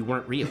me if you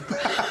weren't real.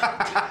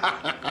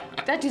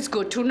 That is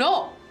good to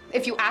know.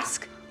 If you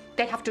ask,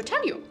 they have to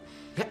tell you.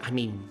 Yeah, I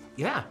mean,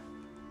 yeah.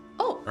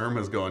 Oh,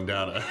 Irma's going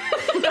down a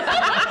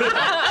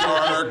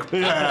Dark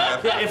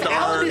path. Yeah, if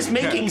Alan is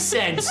making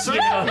sense, you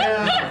know.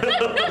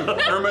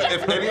 Irma,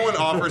 if anyone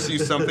offers you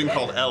something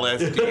called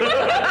LSD,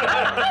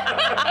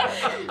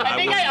 I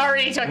think I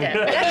already took it.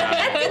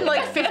 That's in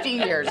like 50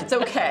 years. It's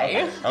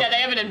okay. Yeah, they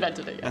haven't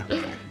invented it yet.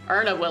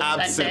 Erna will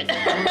invent absinthe.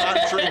 it. Do not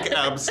drink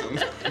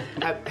absinthe.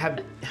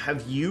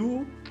 Have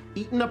you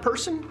eaten a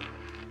person?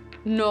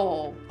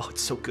 No. Oh,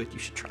 it's so good. You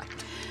should try.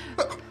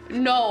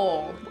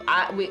 No.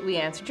 We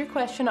answered your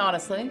question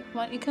honestly.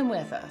 Why don't you come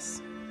with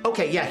us?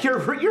 Okay, yeah, you're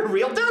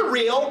real. They're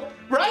real,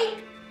 right?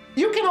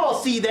 You can all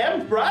see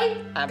them, right?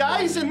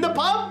 Guys in the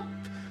pub?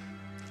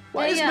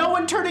 Why is no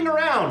one turning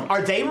around?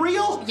 Are they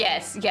real?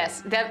 Yes.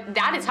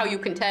 That is how you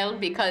can tell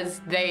because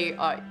they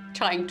are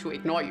trying to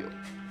ignore you.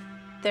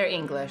 They're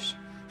English.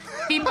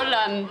 People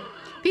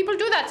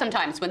do that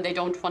sometimes when they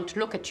don't want to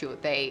look at you.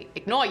 They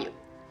ignore you.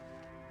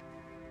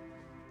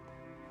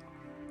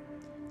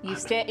 You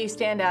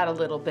stand out a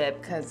little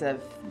bit because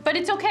of. But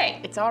it's okay.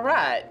 It's all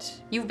right.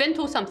 You've been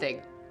through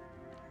something.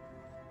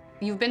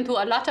 You've been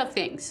through a lot of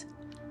things.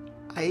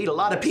 I ate a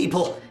lot of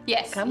people.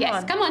 Yes. Come yes.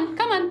 on.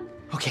 Come on.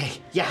 Okay,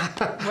 yeah.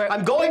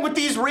 I'm going with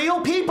these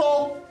real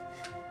people,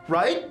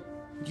 right?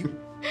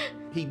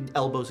 He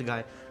elbows a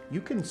guy.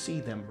 You can see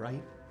them,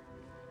 right?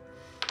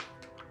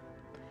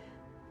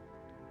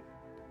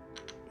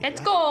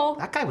 Let's go.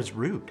 That guy was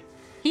rude.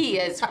 He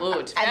is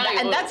rude.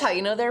 And that's how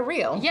you know they're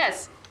real.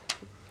 Yes.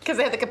 Because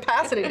they have the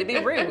capacity to be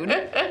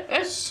rude.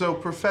 So,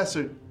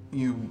 Professor,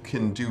 you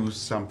can do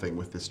something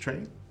with this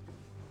train?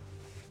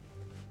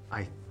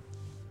 I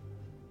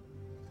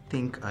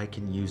think I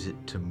can use it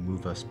to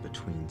move us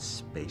between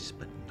space,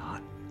 but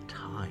not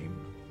time.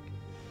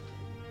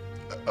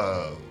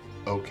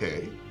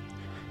 Okay.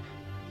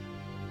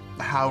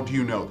 How do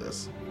you know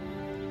this?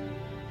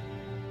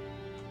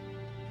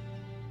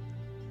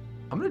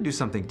 I'm gonna do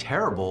something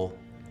terrible,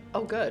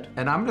 Oh, good.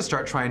 and I'm gonna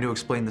start trying to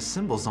explain the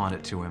symbols on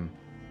it to him.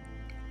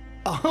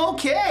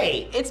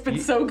 Okay. It's been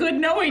so good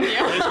knowing you.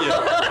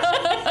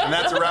 And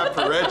that's a wrap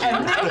for Reggie.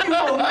 And then you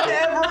will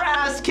never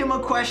ask him a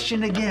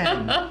question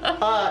again.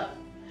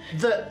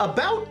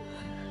 About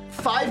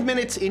 5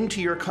 minutes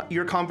into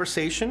your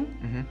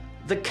conversation,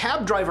 the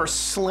cab driver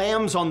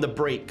slams on the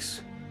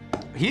brakes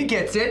He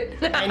gets it.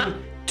 and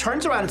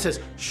turns around and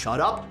says, "Shut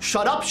up!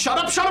 Shut up! Shut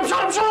up! Shut up!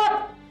 Shut up! Shut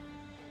up!"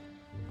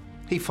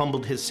 He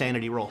fumbled his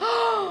sanity roll.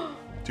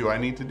 Do I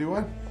need to do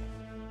one?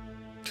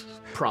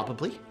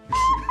 Probably.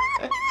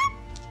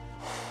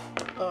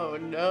 Oh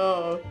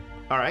no.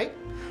 All right.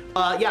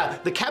 Yeah,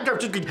 the cab driver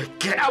just goes,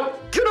 "Get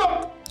out! Get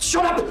up!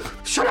 Shut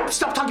up! Shut up!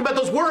 Stop talking about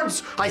those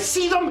words! I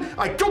see them!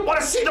 I don't want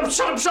to see them!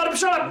 Shut up! Shut up!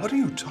 Shut up!" What are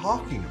you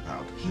talking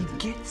about? He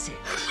gets it.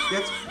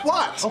 It's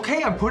what?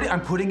 Okay, I'm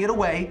putting it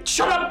away.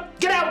 Shut up!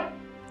 Get out!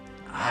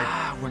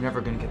 We're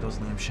never gonna get those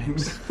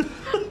lampshades.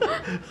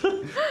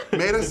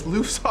 Made us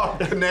lose our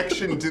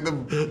connection to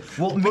the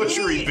Well,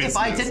 butchery maybe business. if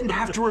I didn't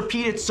have to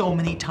repeat it so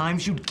many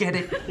times, you'd get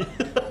it.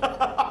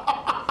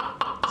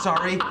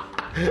 Sorry.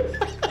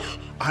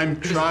 I'm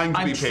trying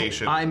to be I'm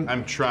patient.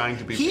 I'm trying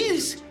to be He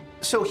patient.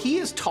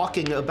 is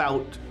talking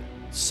about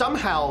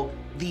somehow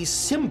these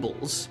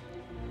symbols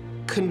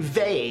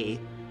convey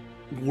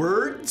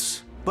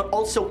words, but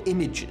also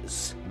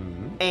images.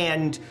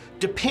 And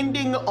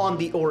depending on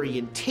the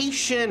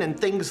orientation and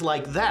things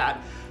like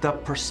that, The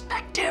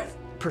perspective.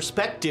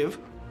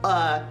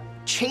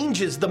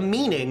 changes the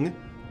meaning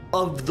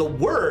of the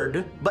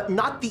word, but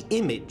not the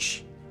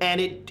image. And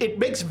it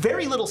makes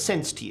very little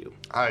sense to you.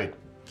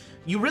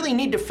 You really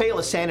need to fail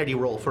a sanity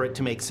roll for it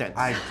to make sense.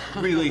 I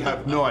really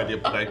have no idea,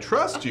 but I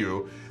trust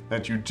you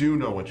that you do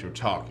know what you're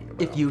talking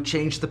about. If you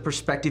change the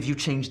perspective, you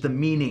change the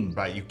meaning.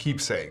 Right, you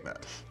keep saying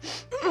that.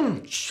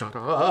 Shut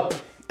up.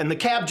 And the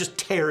cab just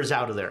tears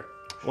out of there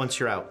once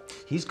you're out.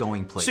 He's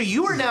going places. So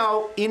you are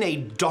now in a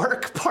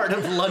dark part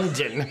of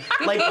London,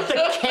 like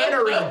the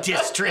Cannery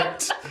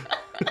District.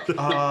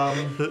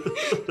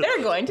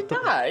 They're going to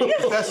die.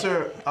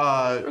 Professor,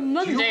 do you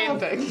Mundane have,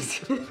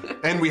 things.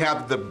 and we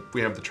have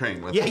the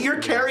train with Yeah, us. you're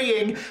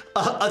carrying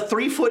a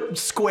 3-foot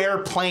square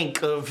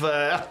plank of.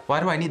 Why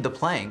do I need the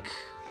plank?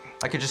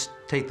 I could just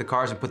take the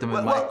cars and put them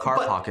in my car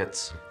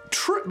pockets.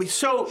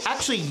 So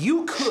actually,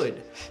 you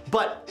could,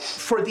 but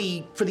for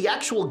the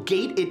actual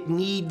gate, it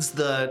needs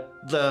the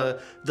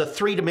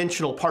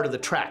 3-dimensional part of the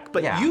track.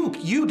 But Yeah.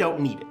 you don't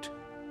need it.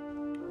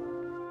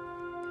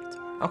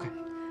 Okay.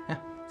 Yeah.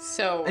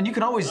 So. And you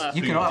can always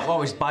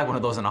always buy one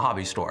of those in a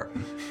hobby store.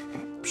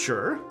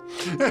 Sure.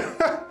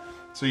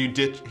 So he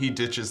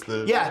ditches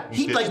the. Yeah,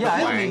 he ditch like the I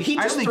he, plank. he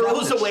just only got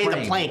throws the away the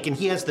train. plank, and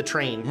he has the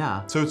train.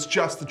 Yeah. So it's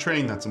just the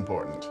train that's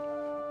important.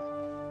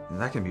 And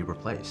that can be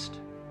replaced.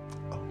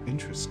 Oh,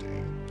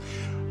 interesting.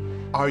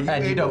 Are you?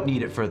 And you able- don't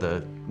need it for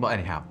the well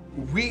anyhow.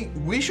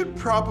 We should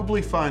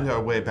probably find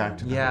our way back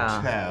to the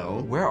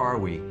hotel. Where are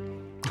we?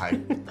 I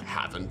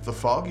haven't the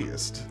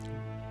foggiest.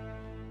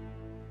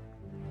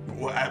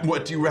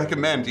 What do you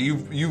recommend?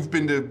 You've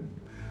been to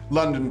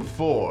London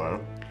before.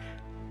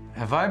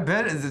 Have I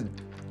been?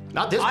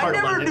 Not this I part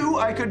of never London. knew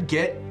I could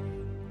get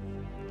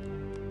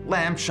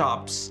lamb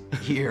chops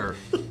here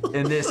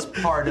in this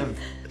part of...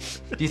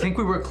 Do you think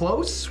we were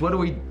close? What do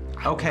we...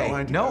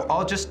 Okay, no,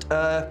 I'll just,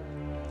 I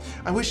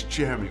wish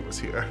Jeremy was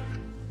here.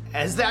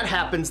 As that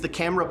happens, the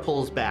camera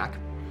pulls back,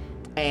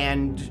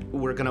 and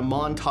we're gonna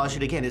montage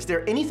it again. Is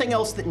there anything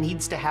else that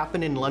needs to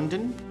happen in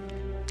London?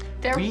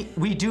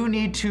 We do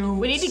need to...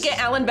 We need to get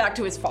Alan back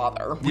to his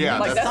father. Yeah,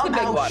 like, that's the big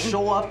somehow one.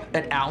 show up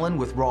at Alan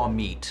with raw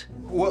meat.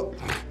 Well,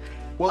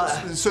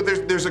 so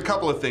there's a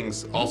couple of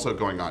things also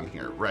going on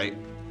here, right?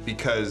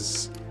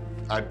 Because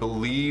I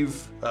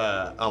believe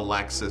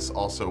Alexis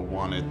also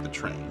wanted the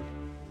train.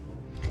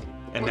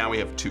 And now we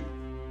have 2.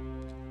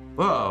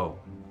 Whoa.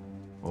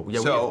 Well, yeah,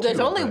 So- we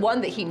There's only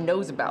one that he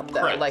knows about,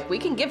 though. Correct. Like, we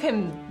can give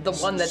him the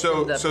one that's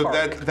so in the so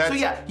park. that's So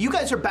yeah, you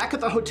guys are back at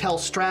the hotel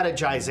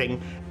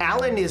strategizing.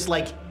 Alan is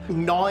like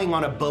gnawing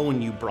on a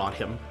bone you brought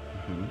him.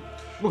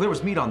 Well, there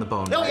was meat on the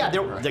bone. Oh right? yeah,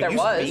 there used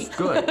was. to be.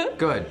 Good,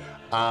 good.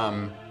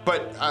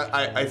 But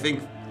I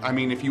think, I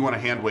mean, if you want to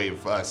hand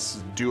wave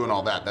us doing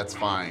all that, that's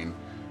fine.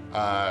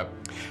 I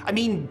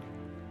mean,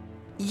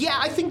 yeah,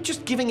 I think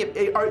just giving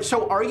it.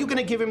 So are you going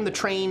to give him the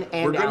train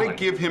and We're going Alan? to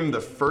give him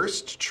the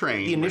first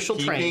train. The initial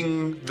We're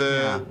train. keeping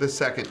the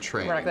second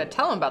train. We're not going to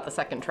tell him about the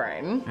second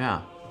train.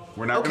 Yeah.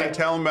 We're not going Okay. to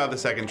tell him about the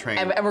second train.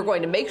 And we're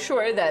going to make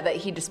sure that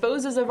he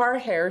disposes of our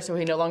hair so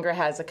he no longer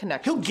has a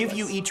connection. He'll give to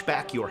you us. each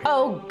back your hair.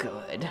 Oh,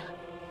 good.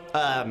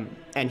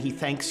 And he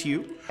thanks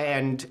you,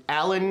 and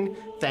Alan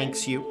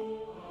thanks you.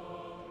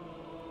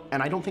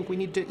 And I don't think we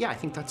need to. Yeah, I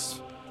think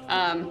that's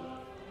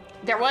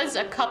There was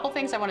a couple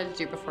things I wanted to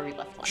do before we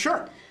left London.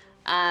 sure.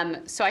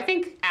 So I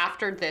think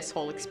after this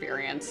whole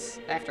experience,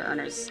 after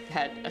Erna's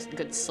had a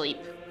good sleep,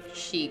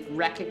 she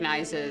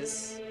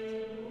recognizes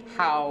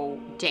how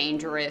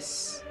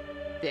dangerous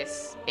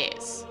this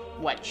is,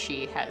 what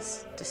she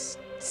has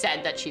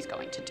said that she's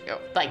going to do,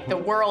 like the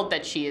world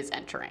that she is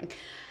entering.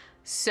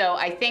 So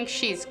I think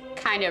she's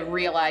kind of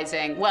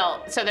realizing,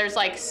 well, so there's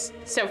like,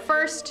 so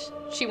first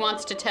she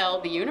wants to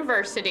tell the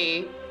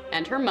university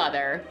and her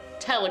mother,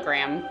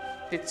 telegram,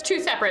 it's 2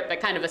 separate but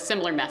kind of a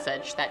similar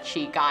message, that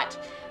she got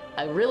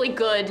a really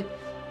good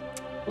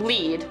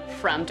lead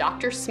from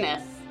Dr.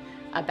 Smith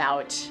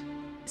about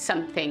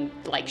something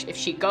like if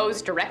she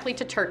goes directly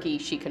to Turkey,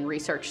 she can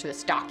research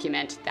this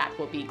document that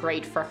will be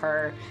great for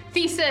her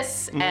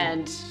thesis,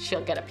 and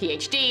she'll get a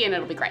PhD and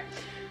it'll be great.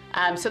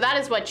 So that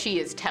is what she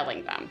is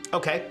telling them.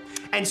 Okay.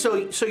 And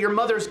so your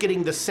mother's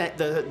getting the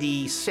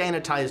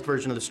sanitized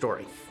version of the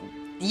story.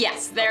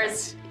 Yes,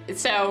 there's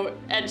so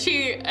and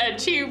she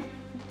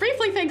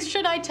briefly thinks,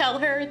 should I tell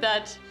her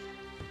that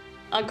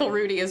Uncle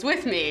Rudy is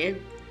with me?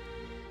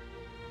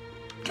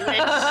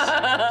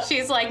 Which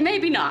she's like,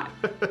 maybe not.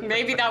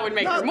 Maybe that would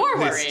make her more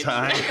worried. This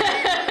time.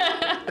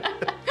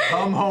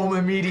 Come home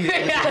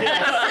immediately.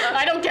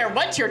 I don't care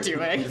what you're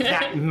doing.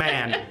 That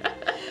man.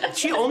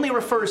 She only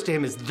refers to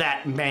him as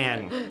that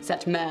man.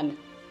 That man.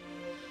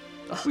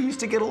 We used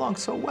to get along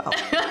so well.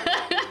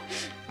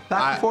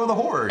 Back before the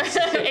hordes.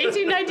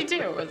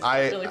 1892 was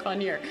a really fun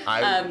year.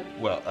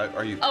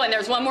 Are you? Oh, and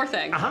there's one more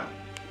thing. Uh-huh.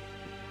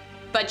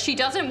 But she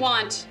doesn't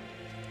want,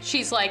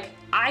 she's like,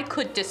 I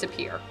could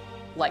disappear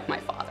like my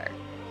father.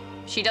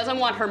 She doesn't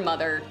want her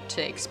mother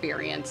to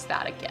experience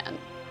that again.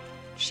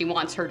 She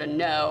wants her to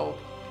know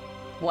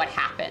what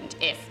happened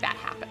if that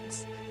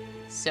happens.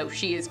 So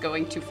she is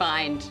going to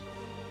find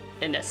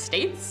an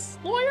estates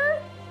lawyer,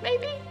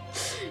 maybe,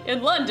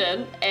 in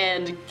London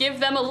and give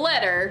them a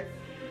letter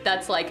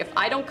that's like, if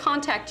I don't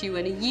contact you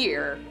in a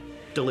year,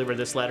 Deliver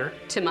this letter.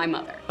 to my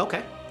mother.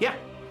 Okay. Yeah.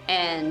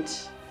 And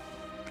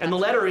And the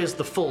letter is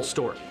the full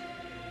story.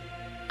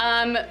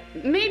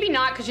 maybe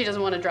not, because she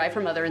doesn't want to drive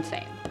her mother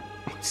insane.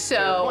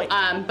 So,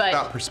 point. but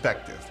About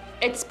perspective.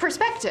 it's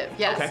perspective,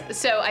 yes. Okay.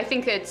 So I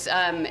think it's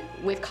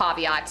with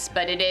caveats,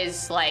 but it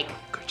is like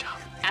Good job.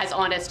 as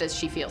honest as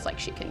she feels like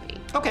she can be.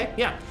 Okay.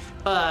 Yeah.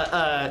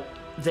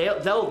 They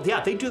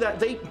do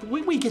that.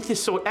 We get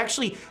this. So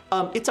actually,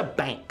 it's a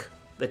bank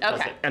that does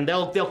Okay. it, and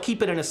they'll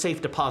keep it in a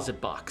safe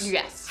deposit box.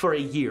 Yes. For a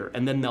year,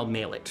 and then they'll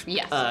mail it.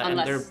 Yes, And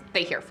unless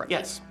they hear from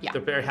yes, you. Yeah.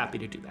 they're very happy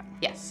to do that.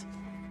 Yes.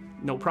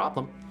 No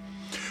problem.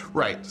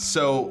 Right.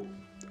 So,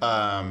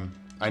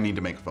 I need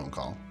to make a phone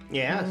call.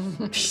 Yeah.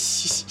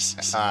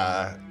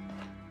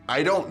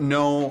 I don't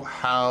know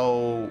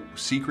how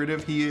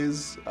secretive he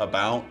is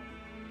about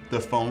the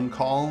phone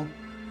call.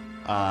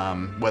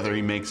 Whether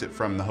he makes it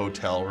from the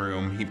hotel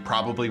room, he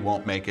probably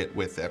won't make it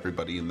with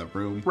everybody in the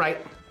room.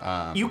 Right.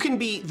 You can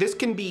be. This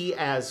can be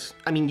as.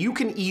 I mean, you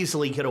can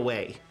easily get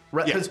away.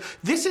 Right. Yeah. Because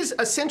this is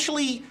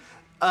essentially.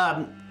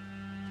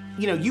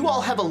 You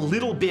all have a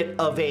little bit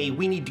of a.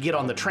 We need to get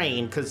on the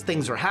train because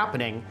things are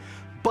happening,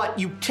 but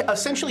you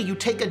essentially you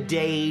take a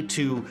day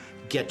to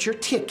get your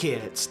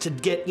tickets, to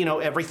get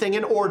everything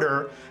in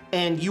order,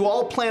 and you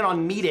all plan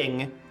on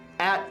meeting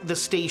at the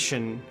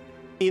station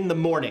in the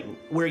morning,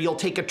 where you'll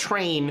take a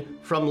train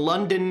from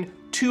London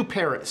to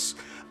Paris.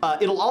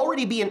 It'll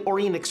already be an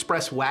Orient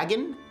Express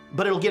wagon,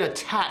 but it'll get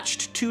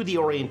attached to the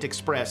Orient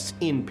Express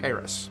in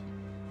Paris.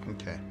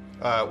 Okay.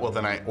 Well,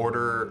 then I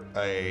order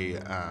a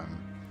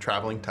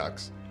traveling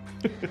tux.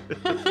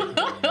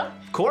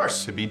 Of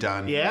course. to be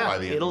done Yeah, by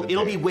the end of the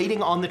it'll day. be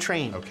waiting on the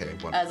train. Okay,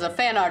 wonderful. As a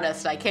fan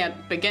artist, I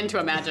can't begin to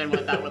imagine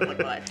what that would look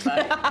like.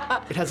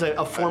 But It has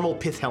a formal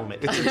pith helmet.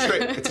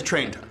 It's a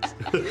train test.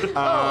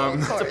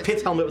 It's a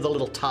pith helmet with a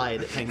little tie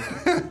that hangs.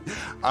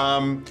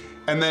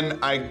 And then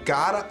I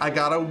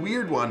got a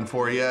weird one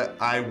for you.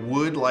 I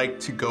would like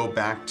to go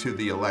back to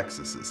the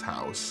Alexis's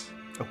house.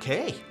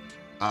 Okay.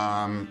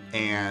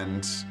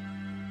 And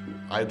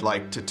I'd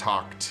like to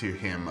talk to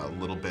him a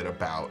little bit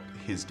about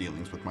his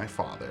dealings with my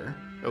father.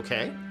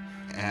 Okay.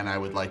 And I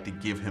would like to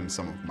give him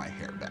some of my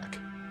hair back.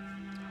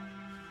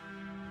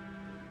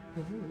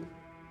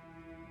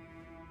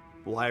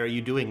 Why are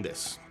you doing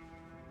this?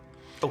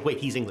 Oh, wait,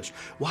 he's English.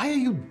 What are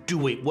you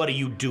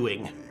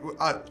doing?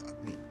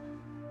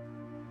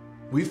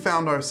 We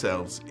found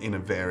ourselves in a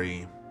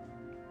very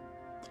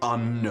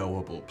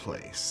unknowable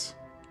place.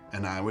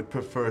 And I would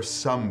prefer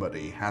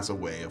somebody has a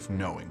way of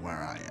knowing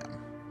where I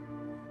am.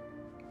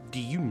 Do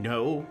you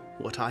know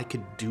what I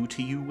could do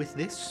to you with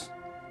this?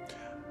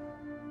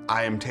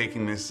 I am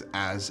taking this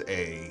as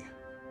a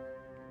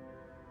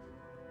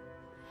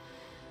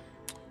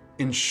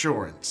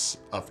insurance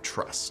of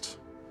trust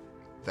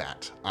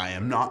that I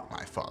am not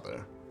my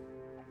father.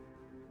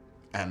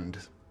 And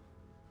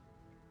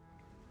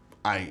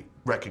I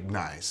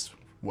recognize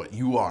what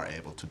you are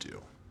able to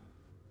do.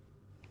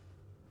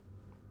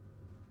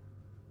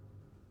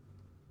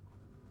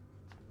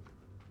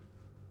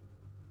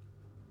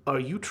 Are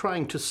you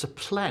trying to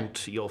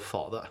supplant your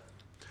father?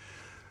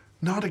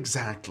 Not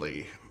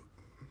exactly.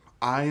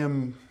 I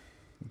am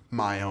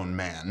my own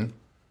man.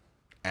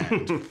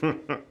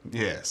 And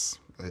yes,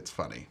 it's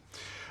funny.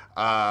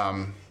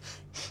 And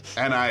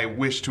I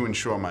wish to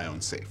ensure my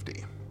own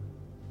safety.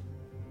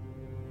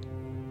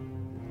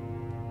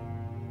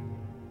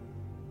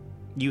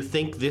 You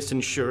think this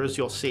ensures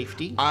your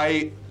safety?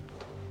 I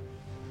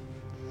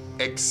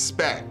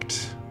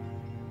expect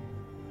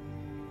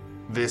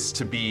this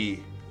to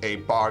be a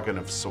bargain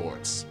of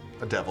sorts,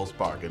 a devil's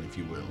bargain, if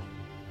you will.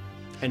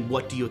 And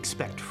what do you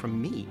expect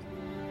from me?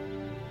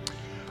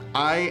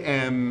 I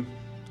am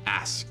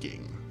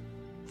asking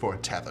for a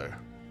tether.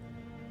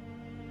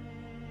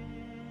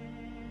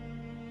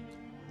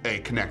 A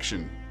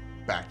connection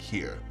back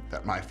here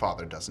that my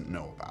father doesn't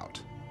know about.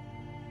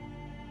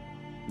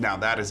 Now,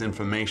 that is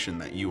information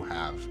that you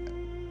have.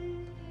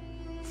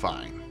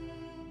 Fine.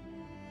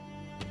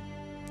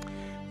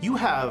 You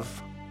have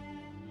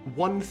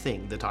one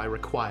thing that I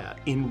require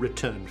in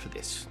return for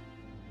this.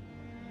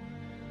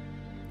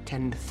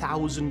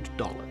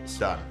 $10,000.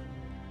 Done.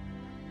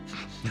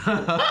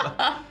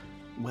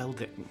 Well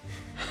then.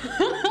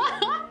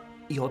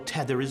 Your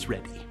tether is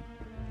ready.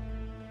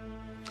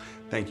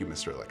 Thank you,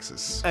 Mr.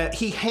 Alexis.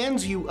 He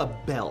hands you a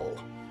bell.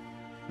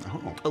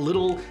 Oh. A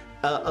little,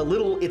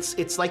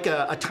 it's like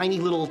a tiny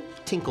little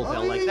tinkle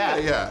bell like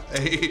that. Yeah.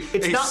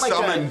 It's a not like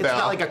summon it's bell.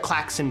 not like a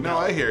klaxon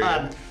bell. No, I hear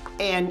you.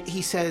 And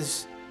he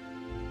says,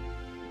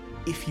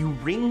 if you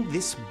ring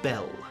this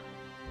bell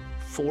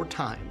 4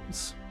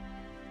 times,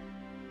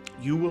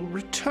 you will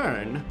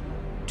return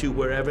to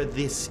wherever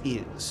this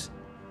is.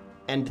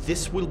 And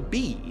this will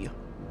be,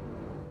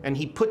 and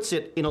he puts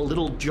it in a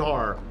little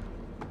jar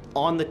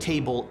on the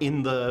table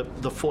in the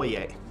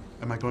foyer.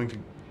 Am I going to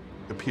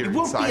appear It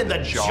won't inside be in the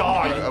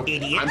jar, you Okay,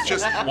 idiot. I'm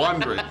just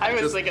wondering. I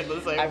was thinking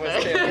the same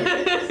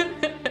thing.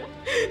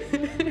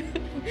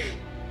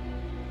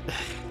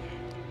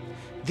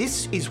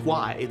 This is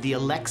why the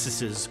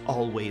Alexises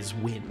always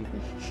win.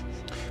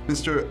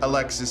 Mr.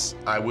 Alexis,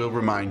 I will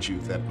remind you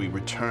that we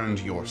returned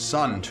your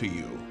son to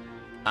you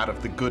out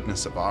of the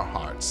goodness of our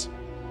hearts.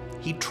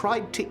 He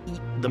tried to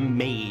eat the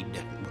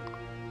maid.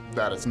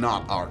 That is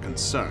not our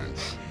concern.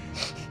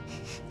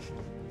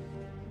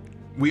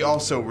 We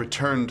also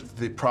returned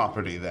the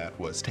property that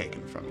was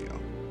taken from you.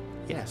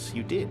 Yes,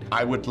 you did.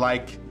 I would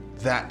like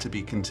that to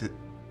be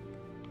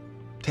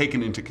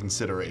taken into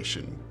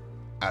consideration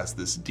as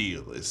this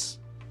deal is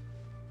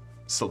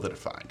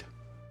solidified.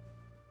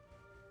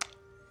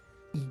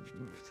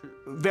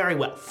 Very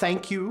well.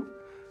 Thank you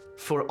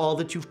for all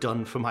that you've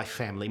done for my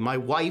family. My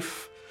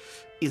wife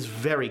is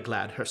very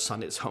glad her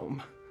son is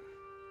home.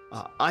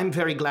 I'm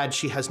very glad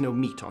she has no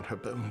meat on her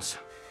bones.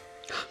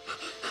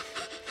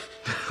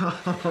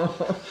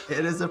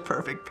 It is a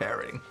perfect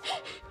pairing.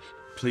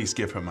 Please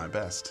give her my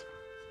best.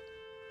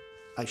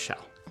 I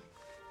shall.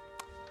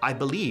 I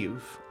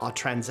believe our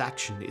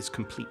transaction is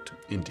complete.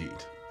 Indeed.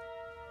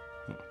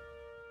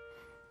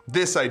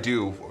 This I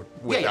do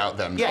without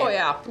them. Yeah. Oh,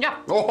 yeah. Yeah.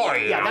 Oh,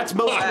 yeah. Yeah, that's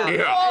most of it.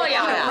 Oh,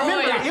 yeah.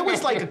 Remember, it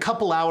was like a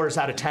couple hours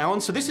out of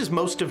town, so this is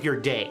most of your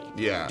day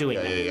Yeah. doing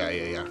yeah,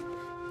 that.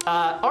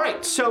 yeah. All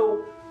right,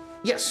 so,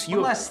 yes, you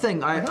One last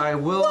thing, I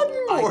will.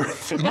 more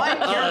My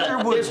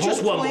character would There's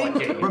just one more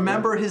hopefully thing.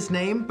 remember his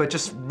name, but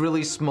just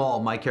really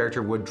small. My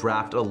character would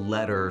draft a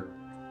letter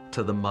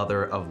to the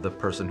mother of the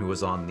person who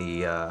was on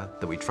the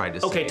that we tried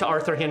to. Okay, save, to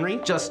Arthur Henry?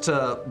 just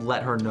to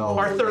let her know.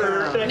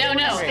 Arthur. No,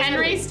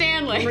 Henry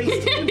Stanley.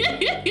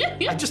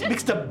 I just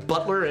mixed up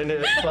butler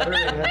and butter.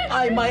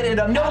 I might end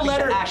up No having to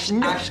letter.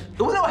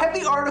 no, I have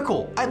the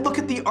article. I'd look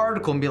at the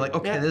article and be like,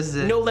 okay, this is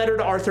it. No letter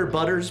to Arthur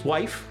Butter's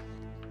wife?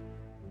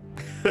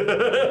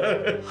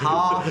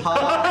 Ha ha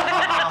ha.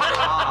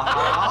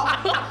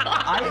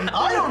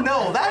 I don't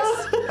know.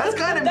 That's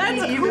kind of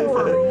mean even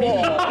for me.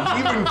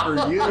 Even for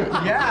you.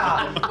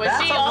 Yeah. Was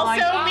that's she a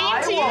line also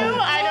mean to you?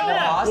 won't I don't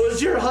know. cross.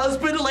 Was your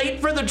husband late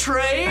for the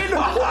train?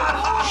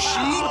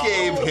 She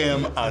gave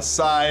him a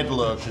side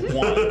look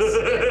once.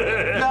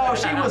 No,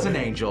 she was an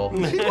angel.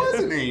 She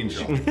was an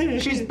angel.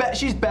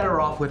 She's better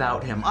off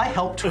without him. I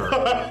helped her.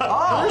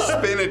 Her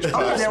spinach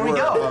puffs there we were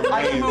go.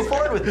 I can move amazing.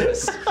 forward with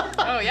this.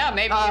 Oh yeah,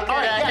 maybe you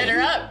could hit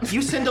her up.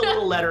 You send a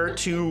little letter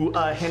to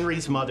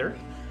Henry's mother,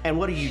 and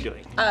what are you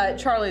doing?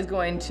 Charlie's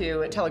going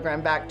to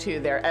telegram back to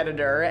their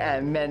editor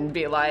and then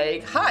be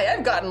like, "Hi,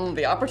 I've gotten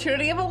the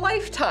opportunity of a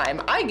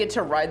lifetime. I get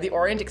to ride the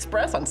Orient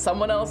Express on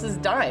someone else's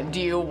dime.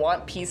 Do you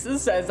want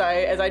pieces as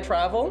I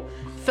travel?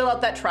 Fill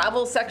out that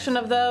travel section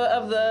of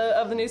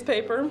the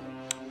newspaper."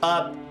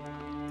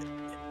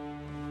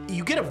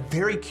 You get a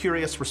very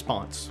curious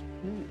response.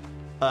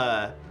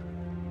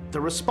 The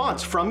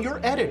response from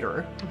your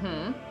editor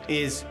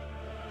is,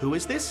 "Who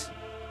is this?"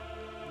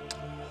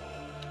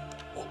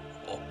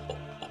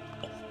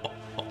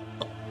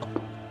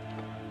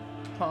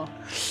 Huh.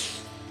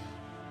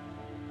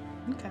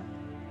 Okay.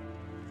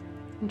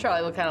 And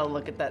Charlie will kind of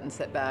look at that and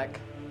sit back.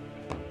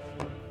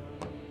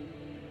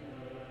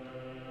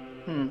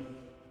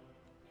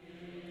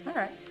 All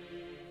right.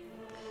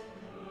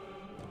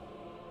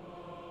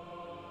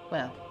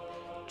 Well,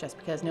 just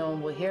because no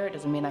one will hear it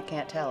doesn't mean I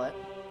can't tell it.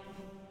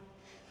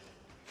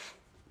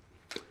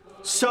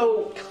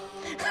 So,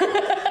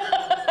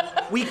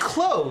 we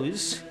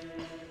close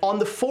on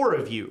the four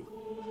of you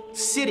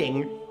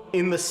sitting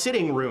in the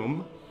sitting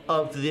room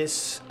of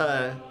this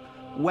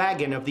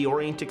wagon of the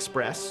Orient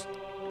Express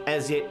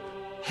as it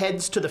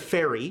heads to the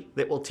ferry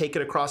that will take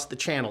it across the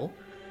channel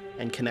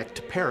and connect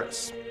to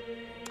Paris.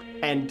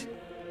 And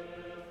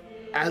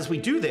as we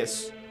do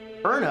this,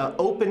 Erna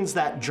opens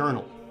that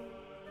journal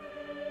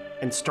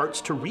and starts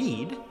to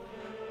read,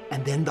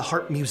 and then the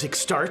harp music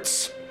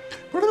starts.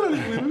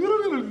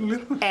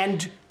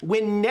 And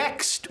when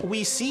next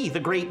we see the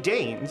Great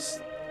Danes,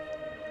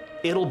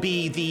 it'll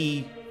be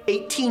the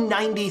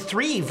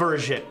 1893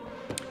 version.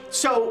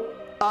 So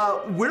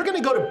we're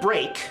gonna go to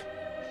break.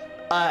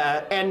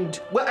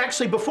 Well,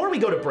 actually, before we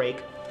go to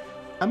break,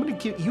 I'm gonna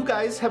give, you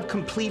guys have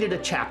completed a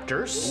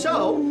chapter.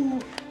 So,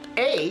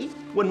 A,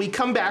 when we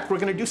come back, we're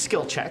gonna do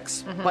skill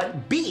checks.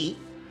 But B,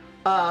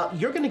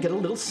 you're gonna get a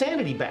little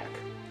sanity back.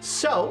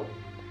 So,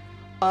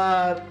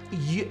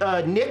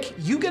 Nick,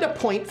 you get a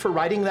point for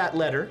writing that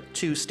letter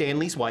to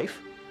Stanley's wife.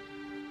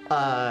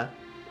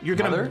 You're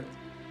gonna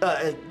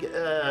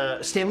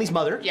Stanley's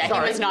mother. Yeah,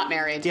 sorry. he was not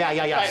married. Yeah.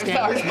 But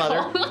Stanley's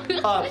sorry.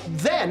 mother.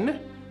 Then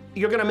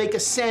you're gonna make a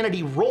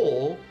sanity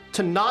roll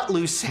to not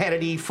lose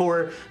sanity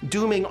for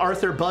dooming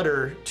Arthur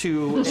Butter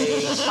to a.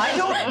 I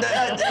don't.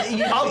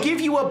 I'll give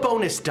you a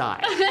bonus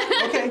die.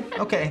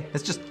 Okay.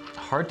 It's just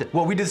hard to.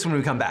 Well, we do this when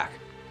we come back.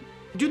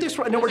 Do this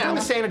right. No, we're doing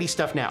the sanity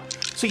stuff now.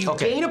 So you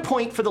gain a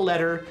point for the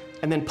letter,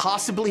 and then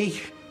possibly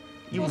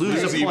you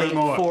lose a point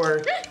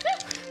for.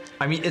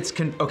 I mean, it's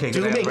okay.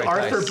 Dooming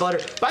Arthur Butter.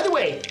 By the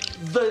way,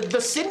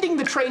 the sending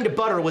the train to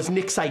Butter was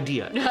Nick's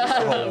idea.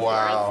 Oh,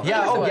 wow.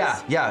 Yeah. Oh,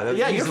 yeah.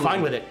 Yeah, you're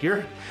fine with it.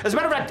 As a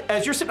matter of fact,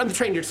 as you're sitting on the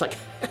train, you're just like.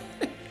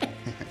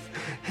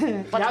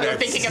 What are you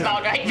thinking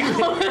about right now?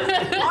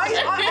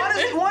 I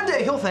honestly, one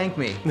day he'll thank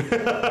me.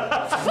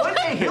 One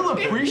day he'll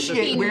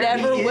appreciate He where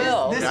never he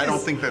will. is. I don't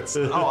think that's.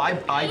 Oh, I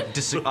He'll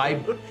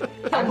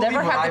believe never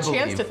what I have the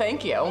chance believe. to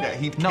thank you. Yeah,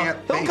 he No, can't.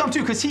 he'll think. come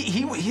too, because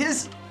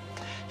his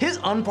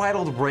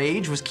unbridled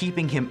rage was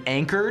keeping him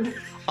anchored.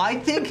 I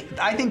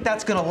think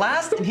that's gonna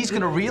last, and he's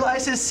gonna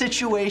realize his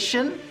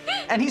situation,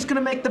 and he's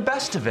gonna make the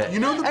best of it. You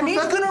know, and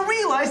he's gonna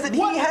realize that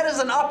he has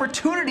an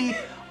opportunity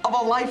of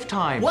a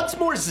lifetime. What's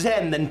more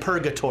zen than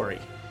purgatory?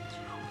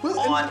 With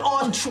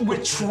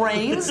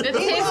trains? It's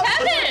his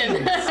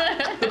heaven.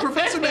 The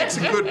professor makes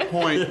a good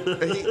point.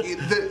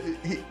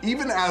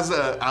 Even as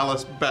a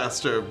Alice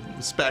Baxter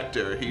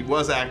Spectre, he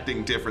was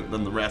acting different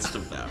than the rest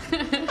of them.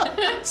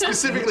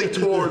 Specifically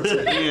towards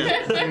him. What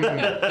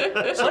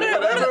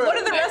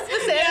are the rest of the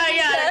sanity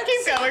checks?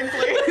 Keep going,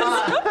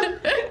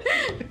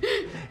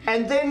 please.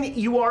 And then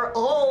you are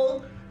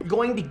all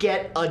going to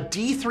get a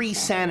D3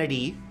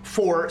 sanity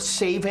for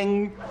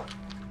saving.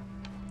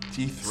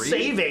 D3?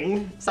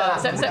 Saving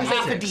half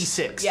a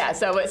D6. Yeah,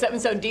 so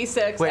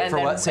D6, Wait, and for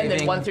then what? and Saving?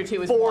 then 1 through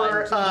 2 is For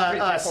 1. 2,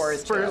 3, 4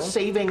 is 2. for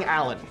saving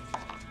Alan.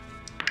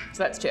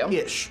 So that's 2.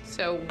 Ish.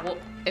 So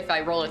if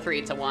I roll a 3,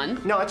 it's a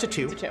 1. No, that's a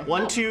 2. It's a 2.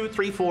 1, 2,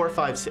 3, 4,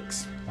 5,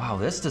 6. Wow,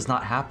 this does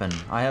not happen.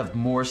 I have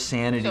more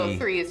sanity. So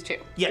 3 is 2.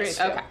 Yes.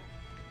 Okay.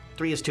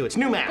 3 is 2. It's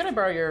new math. Can I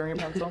borrow your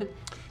pencil?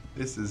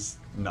 This is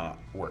not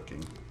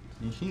working.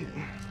 Thank you.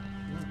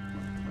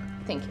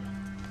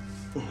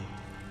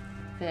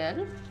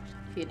 Well,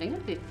 feeling a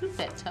little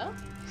better.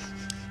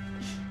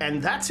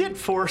 And that's it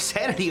for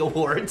Sanity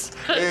Awards.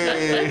 Yeah,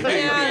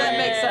 that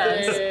makes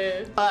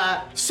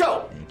sense.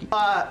 So,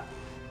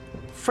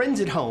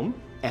 friends at home,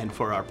 and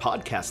for our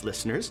podcast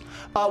listeners,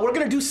 we're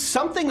going to do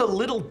something a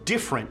little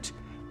different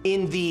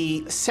in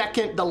the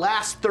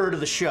last third of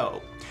the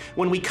show.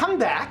 When we come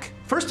back,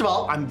 first of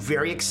all, I'm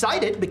very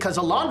excited because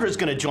Alondra's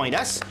gonna join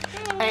us,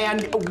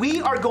 and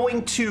we are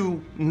going to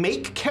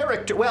make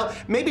well,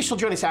 maybe she'll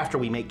join us after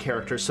we make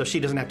characters, so she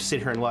doesn't have to sit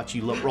here and watch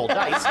you roll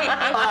dice.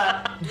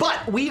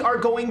 But we are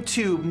going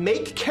to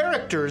make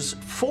characters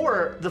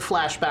for the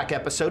flashback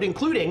episode,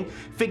 including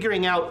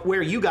figuring out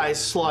where you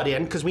guys slot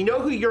in, because we know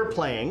who you're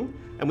playing,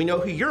 and we know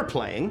who you're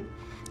playing.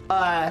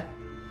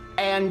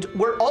 And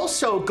we're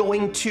also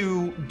going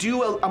to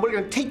we're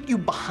going to take you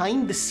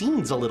behind the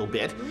scenes a little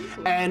bit,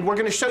 and we're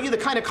going to show you the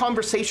kind of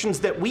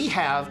conversations that we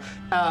have.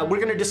 We're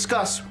going to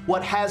discuss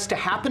what has to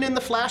happen in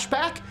the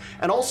flashback,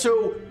 and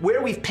also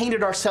where we've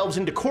painted ourselves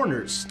into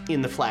corners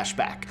in the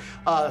flashback.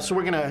 So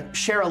we're going to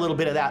share a little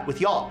bit of that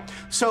with y'all.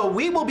 So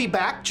we will be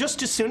back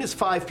just as soon as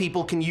 5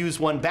 people can use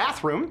one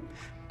bathroom,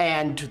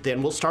 and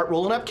then we'll start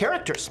rolling up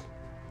characters.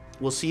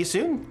 We'll see you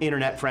soon,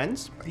 internet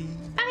friends.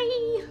 Bye.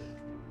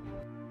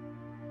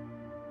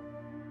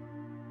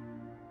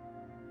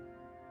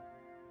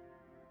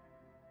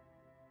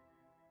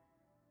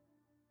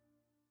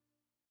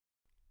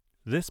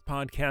 This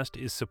podcast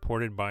is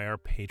supported by our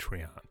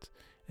Patreons,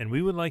 and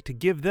we would like to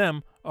give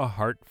them a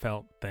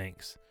heartfelt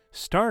thanks,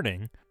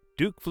 starting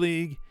Duke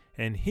Fleeg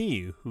and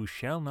He Who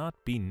Shall Not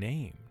Be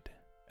Named.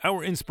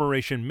 Our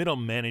inspiration, Middle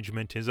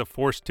Management, is a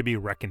force to be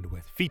reckoned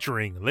with,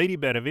 featuring Lady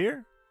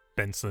Bedivere,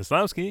 Ben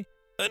Slislawski,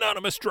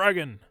 Anonymous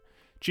Dragon,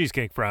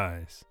 Cheesecake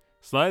Fries,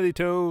 Slyly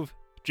Tove,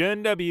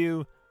 Jen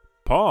W.,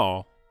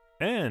 Paul,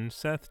 and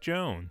Seth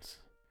Jones.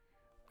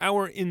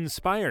 Our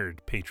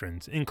inspired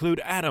patrons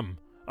include Adam,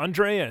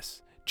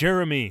 Andreas,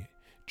 Jeremy,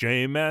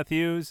 Jay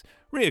Matthews,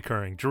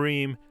 Reoccurring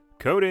Dream,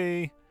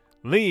 Cody,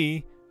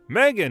 Lee,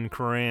 Megan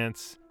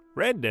Krantz,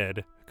 Red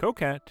Dead,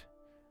 Coquette,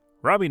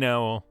 Robbie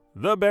Nowell,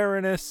 The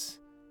Baroness,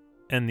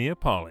 and the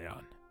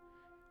Apollyon.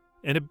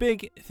 And a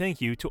big thank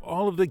you to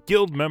all of the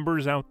guild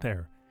members out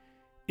there.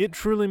 It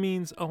truly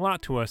means a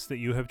lot to us that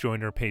you have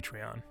joined our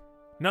Patreon.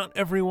 Not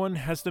everyone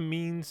has the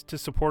means to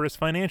support us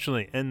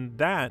financially, and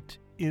that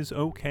is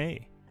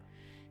okay.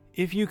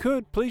 If you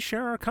could, please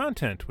share our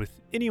content with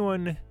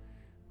anyone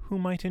who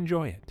might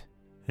enjoy it.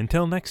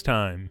 Until next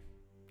time,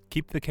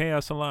 keep the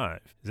chaos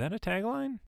alive. Is that a tagline?